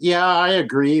do you got? Yeah, I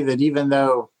agree that even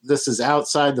though this is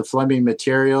outside the Fleming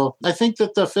material, I think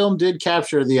that the film did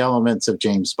capture the elements of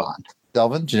James Bond.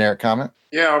 Delvin, generic comment?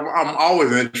 Yeah, I'm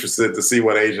always interested to see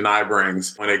what Agent I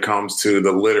brings when it comes to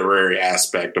the literary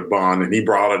aspect of Bond, and he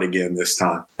brought it again this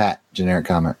time. Pat, generic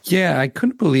comment? Yeah, I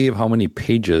couldn't believe how many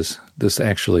pages this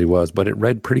actually was, but it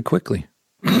read pretty quickly.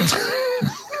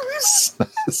 It's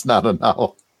not a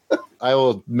novel. I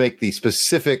will make the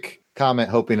specific comment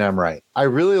hoping I'm right. I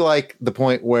really like the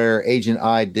point where Agent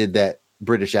I did that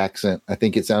British accent. I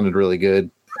think it sounded really good.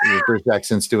 Your British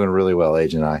accent's doing really well,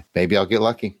 Agent I. Maybe I'll get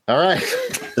lucky. All right.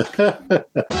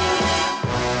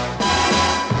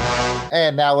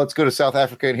 And now let's go to South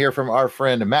Africa and hear from our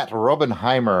friend Matt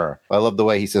Robbenheimer. I love the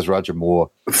way he says Roger Moore.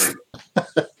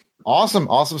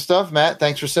 Awesome stuff, Matt.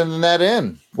 Thanks for sending that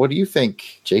in. What do you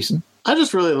think, Jason? I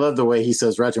just really love the way he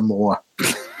says Roger Moore.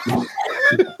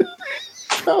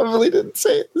 I really didn't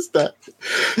say it this time.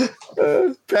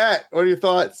 Pat, what are your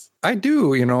thoughts? I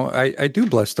do. I do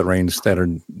bless the rains that are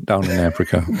down in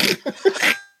Africa.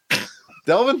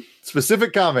 Delvin,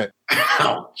 specific comment.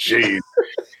 Oh, jeez.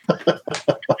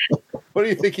 What do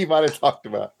you think he might have talked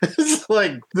about? It's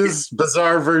like this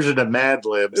bizarre version of Mad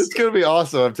Libs. It's going to be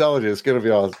awesome. I'm telling you, it's going to be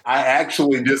awesome. I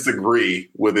actually disagree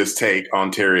with his take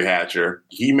on Terry Hatcher.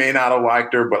 He may not have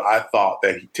liked her, but I thought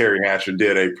that Terry Hatcher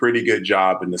did a pretty good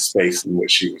job in the space in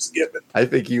which she was given. I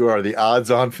think you are the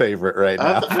odds-on favorite right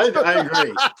now. I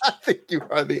agree. I think you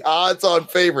are the odds-on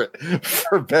favorite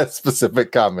for best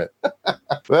specific comment.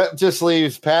 That just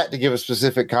leaves Pat to give a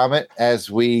specific comment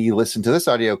as we listen to this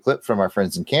audio clip from our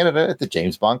friends in Canada at the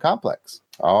James Bond Complex.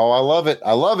 Oh, I love it.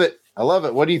 I love it. I love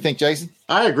it. What do you think, Jason?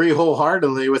 I agree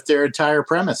wholeheartedly with their entire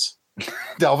premise.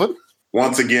 Delvin?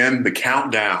 Once again, the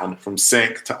countdown from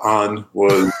sync to on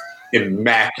was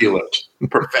immaculate.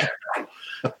 Perfect.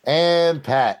 And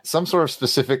Pat, some sort of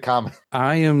specific comment.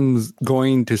 I am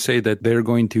going to say that they're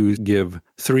going to give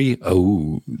 3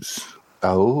 O's.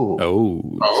 Oh.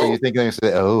 So you think they're going to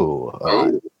say,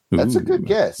 oh. That's a good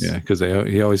guess. Yeah, because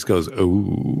he always goes,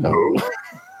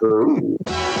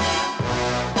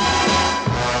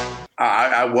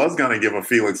 I was going to give a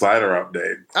Felix Leiter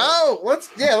update. Oh, let's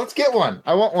get one.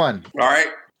 I want one. All right.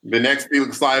 The next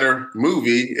Felix Leiter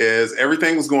movie is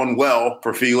everything was going well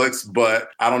for Felix, but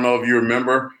I don't know if you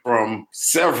remember from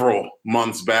several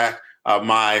months back,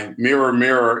 my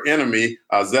mirror enemy,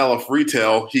 Zella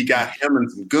Freetel, he got him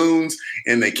and some goons,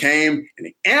 and they came and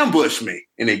they ambushed me,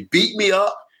 and they beat me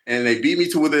up, and they beat me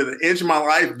to within an inch of my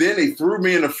life. Then they threw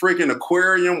me in a freaking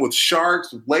aquarium with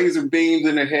sharks with laser beams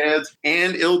in their heads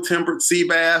and ill-tempered sea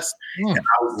bass. And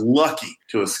I was lucky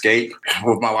to escape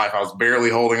with my life. I was barely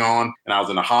holding on, and I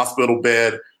was in a hospital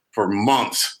bed for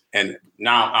months. And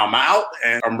now I'm out,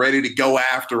 and I'm ready to go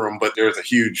after them, but there's a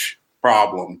huge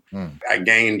problem. I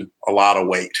gained a lot of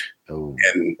weight.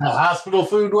 And hospital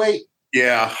food weight?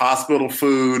 Yeah, hospital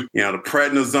food, the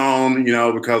prednisone,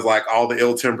 because like all the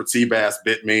ill-tempered sea bass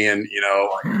bit me, and,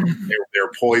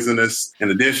 they're poisonous in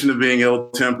addition to being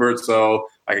ill-tempered. So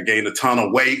I gained a ton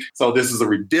of weight. So this is a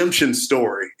redemption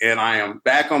story, and I am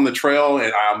back on the trail,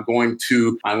 and I'm going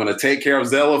to take care of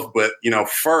Zelif. But,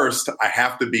 first I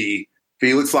have to be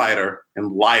Felix Leiter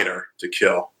and lighter to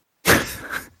kill.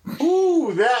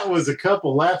 Ooh, that was a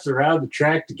couple laps around the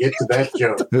track to get to that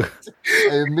joke. I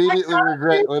immediately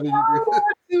regret letting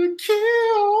you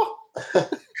do that.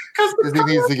 Because he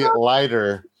needs to get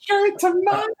lighter. I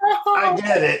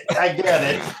get it.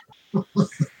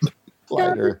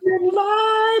 Lighter.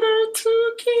 Lighter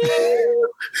to kill.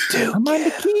 I'm on the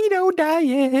keto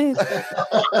diet.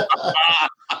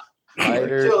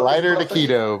 lighter to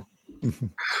keto.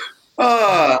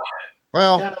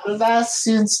 Well, got a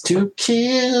license to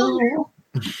kill.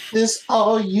 This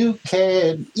all you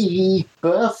can eat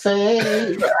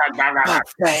buffet.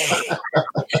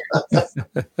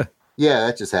 Yeah,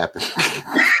 that just happened.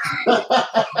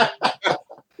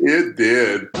 It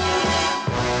did.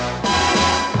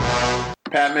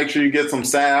 Pat, make sure you get some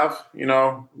salve.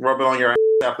 Rub it on your ass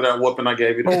after that whooping I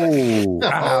gave you.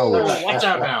 Oh, watch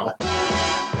out now.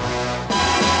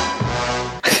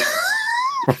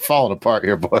 We're falling apart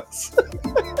here, boys.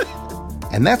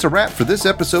 And that's a wrap for this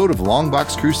episode of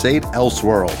Longbox Crusade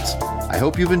Elseworlds. I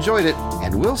hope you've enjoyed it,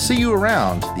 and we'll see you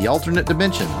around the alternate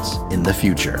dimensions in the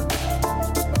future.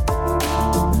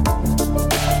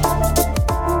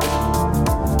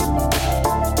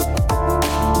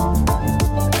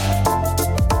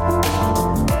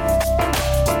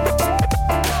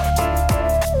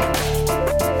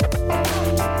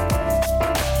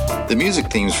 The music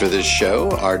themes for this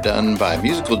show are done by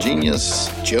musical genius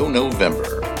Joe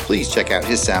November. Please check out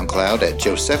his SoundCloud at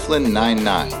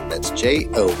Josephline99. That's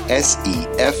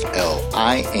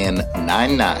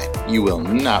Josephline99. You will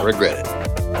not regret it.